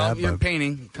something like that. You're but-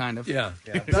 painting, kind of. Yeah.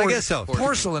 I guess so.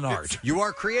 Porcelain art. You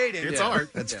are creating. It's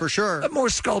art. That's for sure. More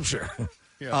sculpture.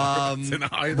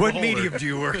 What medium do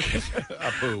you work in?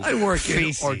 I work in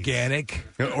Feces. organic.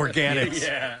 Organics.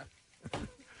 Yeah.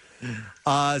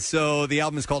 So the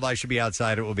album is called I Should Be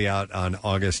Outside. It will be out on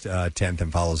August 10th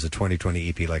and follows the 2020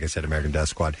 EP, like I said, American Death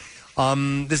Squad.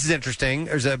 This is interesting.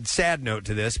 There's a sad note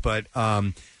to this, but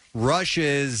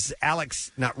Rush's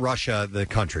not Russia, the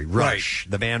country, Rush,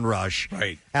 the band Rush.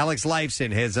 Right. Alex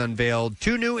Lifeson has unveiled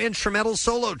 2 new instrumental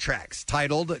solo tracks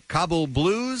titled Kabul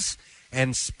Blues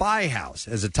and Spy House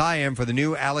as a tie-in for the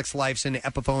new Alex Lifeson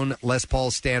Epiphone Les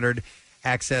Paul Standard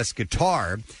Access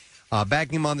guitar.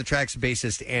 Backing him on the tracks,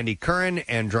 bassist Andy Curran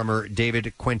and drummer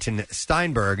David Quentin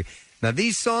Steinberg. Now,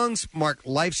 these songs mark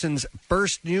Lifeson's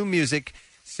first new music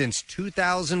since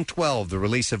 2012, the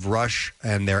release of Rush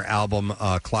and their album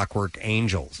Clockwork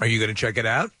Angels. Are you going to check it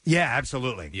out? Yeah,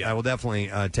 absolutely. Yeah. I will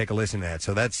definitely take a listen to that.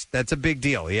 So that's a big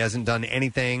deal. He hasn't done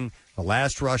anything. The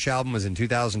last Rush album was in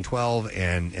 2012,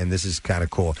 and this is kind of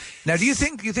cool. Now, do you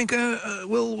think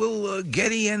will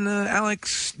Geddy and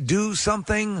Alex do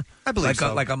something? I believe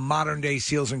so. Like a modern day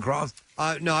Seals and Crofts?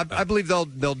 No, I believe they'll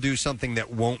do something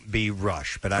that won't be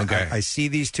Rush. But I see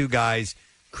these two guys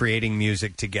creating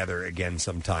music together again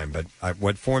sometime. But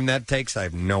what form that takes, I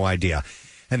have no idea.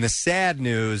 And the sad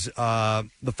news,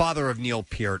 the father of Neil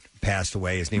Peart passed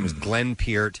away. His name was Glenn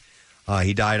Peart.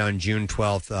 He died on June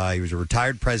 12th. He was a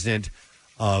retired president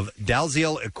of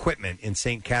Dalziel Equipment in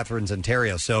St. Catharines,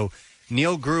 Ontario. So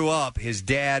Neil grew up. His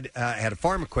dad had a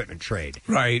farm equipment trade.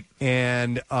 Right.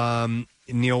 And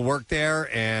Neil worked there,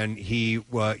 and he,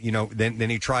 then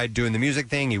he tried doing the music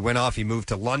thing. He went off. He moved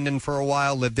to London for a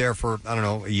while, lived there for,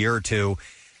 a year or two.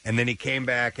 And then he came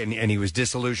back, and he was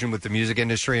disillusioned with the music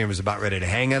industry and was about ready to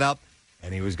hang it up.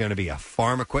 And he was going to be a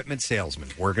farm equipment salesman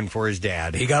working for his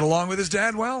dad. He got along with his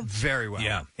dad well? Very well.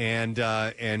 Yeah. And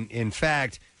in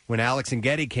fact, when Alex and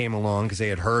Geddy came along, because they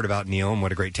had heard about Neil and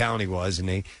what a great talent he was, and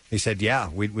they said, yeah,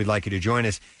 we'd like you to join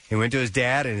us. He went to his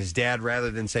dad, and his dad,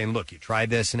 rather than saying, look, you tried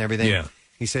this and everything,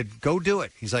 he said, go do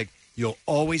it. He's like, you'll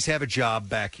always have a job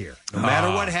back here. No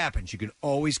matter what happens, you can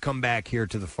always come back here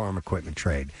to the farm equipment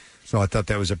trade. So I thought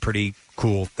that was a pretty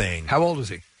cool thing. How old was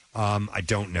he? I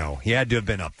don't know. He had to have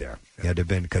been up there. He had to have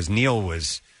been, because Neil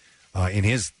was in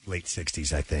his late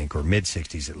 60s, I think, or mid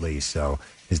 60s at least. So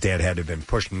his dad had to have been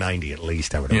pushed 90 at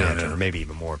least, I would imagine, or maybe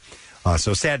even more.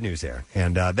 So sad news there.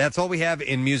 And that's all we have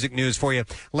in music news for you.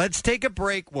 Let's take a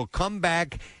break. We'll come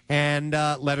back and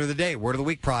letter of the day, word of the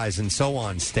week prize, and so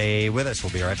on. Stay with us.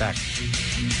 We'll be right back.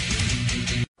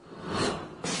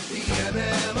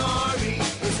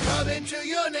 To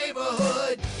your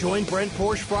neighborhood. Join Brent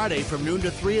Porsche Friday from noon to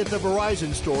 3 at the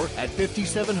Verizon store at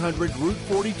 5700 Route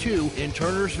 42 in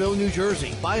Turnersville, New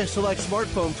Jersey. Buy a select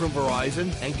smartphone from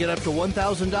Verizon and get up to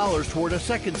 $1,000 toward a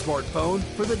second smartphone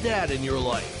for the dad in your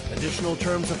life. Additional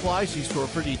terms apply. See store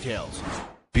for details.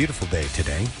 Beautiful day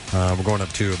today. We're going up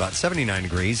to about 79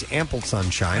 degrees, ample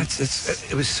sunshine.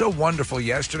 It was so wonderful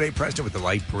yesterday, Preston, with the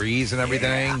light breeze and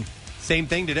everything. Same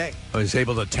thing today. I was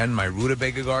able to tend my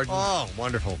rutabaga garden. Oh,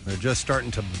 wonderful. They're just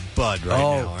starting to bud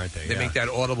now, aren't they? They make that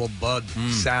audible bud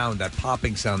sound, that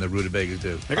popping sound that rutabagas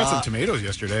do. I got some tomatoes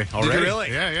yesterday already. Did you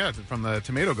really? Yeah, from the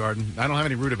tomato garden. I don't have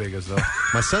any rutabagas, though.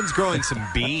 My son's growing some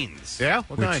beans. Yeah?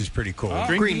 Which is pretty cool. Oh.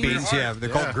 Green beans, yeah. They're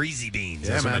called greasy beans.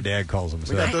 Yeah, That's what my man. dad calls them.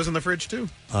 We got those in the fridge, too.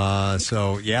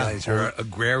 So, yeah. Guys are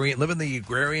agrarian, live in the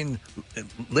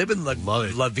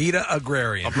La Vida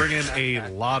agrarian. I'll bring in a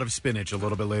lot of spinach a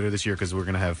little bit later this year because we're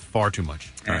going to have far too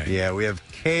much. Yeah, we have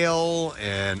kale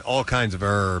and all kinds of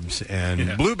herbs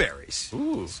and blueberries.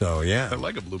 Ooh. So, yeah. I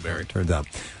like a blueberry. Turns out.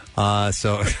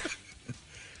 So...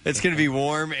 It's going to be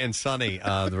warm and sunny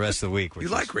the rest of the week. Which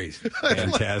You like raisins?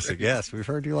 Fantastic. Yes, we've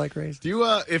heard you like raisins. Do you,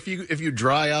 if you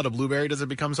dry out a blueberry, does it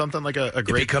become something like a grape?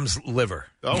 It becomes liver.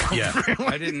 Oh, yeah.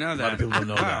 I didn't know that. A lot of people don't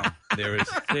know that. There is.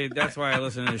 See, that's why I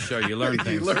listen to this show. You learn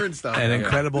things. You learn stuff. An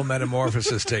incredible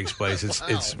metamorphosis takes place. It's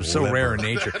so rare in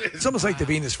nature. It's almost like the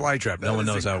Venus flytrap. No one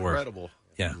knows how it works. Incredible.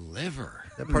 Yeah. Liver.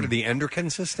 Is that part of the endocrine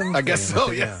system? I guess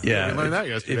so, yeah. Yeah. We learned that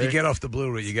yesterday. If you get off the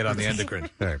blue route, you get on the endocrine.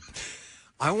 All right.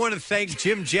 I want to thank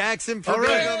Jim Jackson for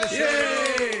being on the show.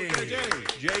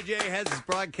 JJ has his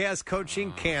broadcast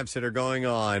coaching camps that are going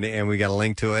on, and we got a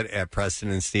link to it at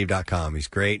PrestonandSteve.com. He's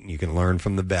great, and you can learn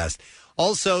from the best.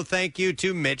 Also, thank you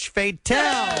to Mitch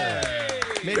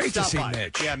Fatel. Mitch, Great to stop see by.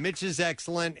 Mitch. Yeah, Mitch is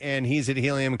excellent, and he's at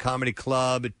Helium Comedy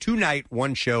Club tonight,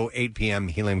 one show, 8 p.m.,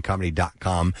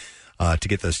 heliumcomedy.com. To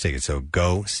get those tickets. So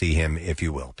go see him if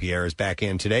you will. Pierre is back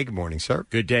in today. Good morning, sir.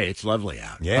 Good day. It's lovely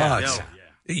out. Yeah.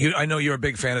 I know you're a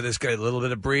big fan of this guy. A little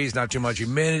bit of breeze, not too much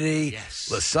humidity. Yes.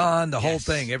 The sun, the whole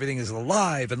thing. Everything is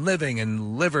alive and living,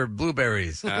 and liver,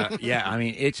 blueberries. Yeah, I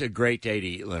mean, it's a great day to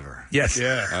eat liver. Yes.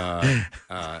 Yeah.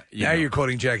 Now you're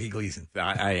quoting Jackie Gleason.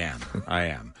 I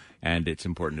am. And it's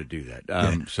important to do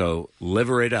that. So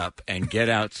liver it up and get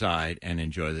outside and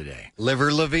enjoy the day.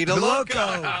 Liver La Vida Loco.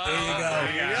 There you go.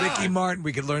 Ricky Martin,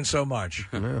 we could learn so much.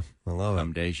 Yeah, I love it.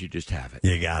 Some days you just have it.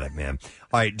 You got it, man.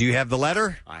 All right, do you have the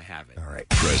letter? I have it. All right.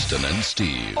 Preston and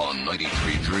Steve on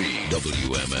 93.3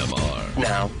 WMMR.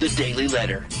 Now, the Daily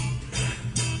Letter.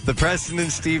 The Preston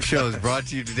and Steve Show is brought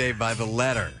to you today by the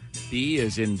letter. B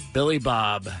is in Billy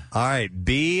Bob. All right,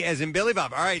 B as in Billy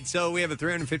Bob. All right, so we have a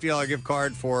 $350 gift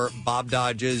card for Bob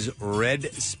Dodge's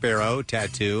Red Sparrow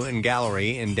Tattoo and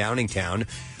Gallery in Downingtown,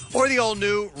 or the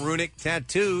all-new Runic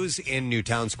Tattoos in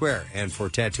Newtown Square. And for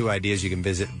tattoo ideas, you can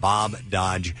visit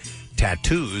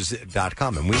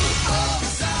BobDodgeTattoos.com. And we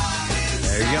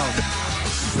there you go.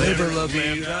 Liver La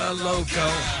Vida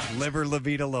Loco. Liver La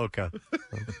Vida Loca.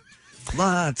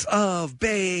 Lots of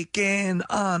bacon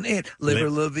on it. Liver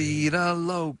La Vida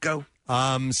Loco.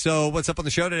 So what's up on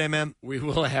the show today, man? We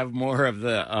will have more of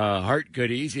the heart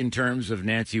goodies in terms of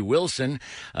Nancy Wilson,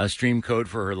 a stream code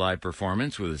for her live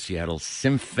performance with the Seattle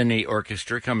Symphony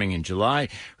Orchestra coming in July,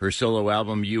 her solo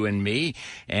album You and Me,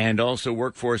 and also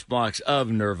workforce blocks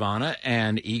of Nirvana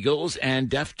and Eagles and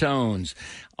Deftones,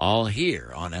 all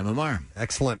here on MMR.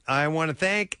 Excellent. I want to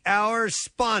thank our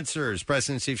sponsors.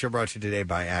 Preston and Steve Show brought to you today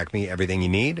by Acme. Everything you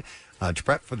need to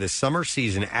prep for this summer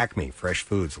season. Acme, fresh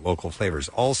foods, local flavors.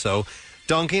 Also,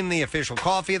 Dunkin', the official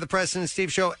coffee of the Preston and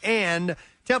Steve Show, and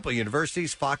Temple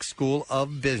University's Fox School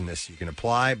of Business. You can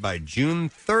apply by June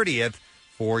 30th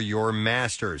for your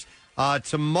master's.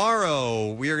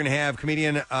 Tomorrow, we are going to have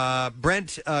comedian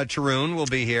Brent Charoon will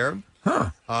be here.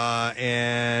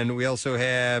 And we also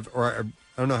have, or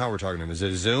I don't know how we're talking to him. Is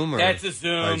it a Zoom? Or? That's a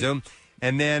Zoom. All right, Zoom.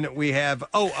 And then we have,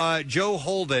 Joe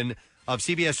Holden of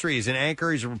CBS 3. He's an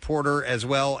anchor. He's a reporter as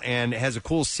well, and has a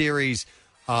cool series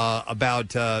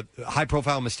about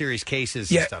high-profile, mysterious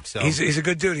cases and stuff. So he's a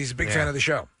good dude. He's a big fan of the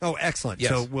show. Oh, excellent.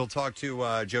 Yes. So we'll talk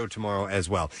to Joe tomorrow as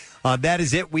well. That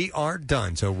is it. We are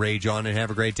done. So rage on and have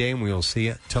a great day, and we will see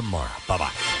you tomorrow.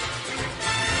 Bye-bye.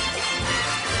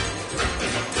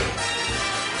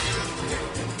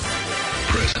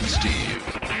 Preston Steve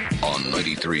on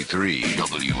 93.3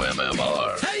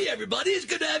 WMMR. Hey, everybody, it's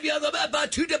good to have you on the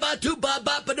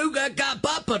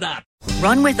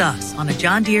Run with us on a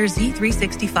John Deere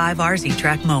Z365 RZ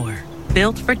Track mower,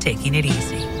 built for taking it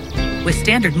easy. With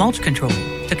standard mulch control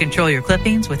to control your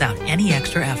clippings without any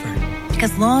extra effort.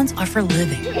 Because lawns are for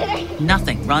living.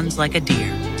 Nothing runs like a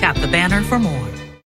Deere. Tap the banner for more.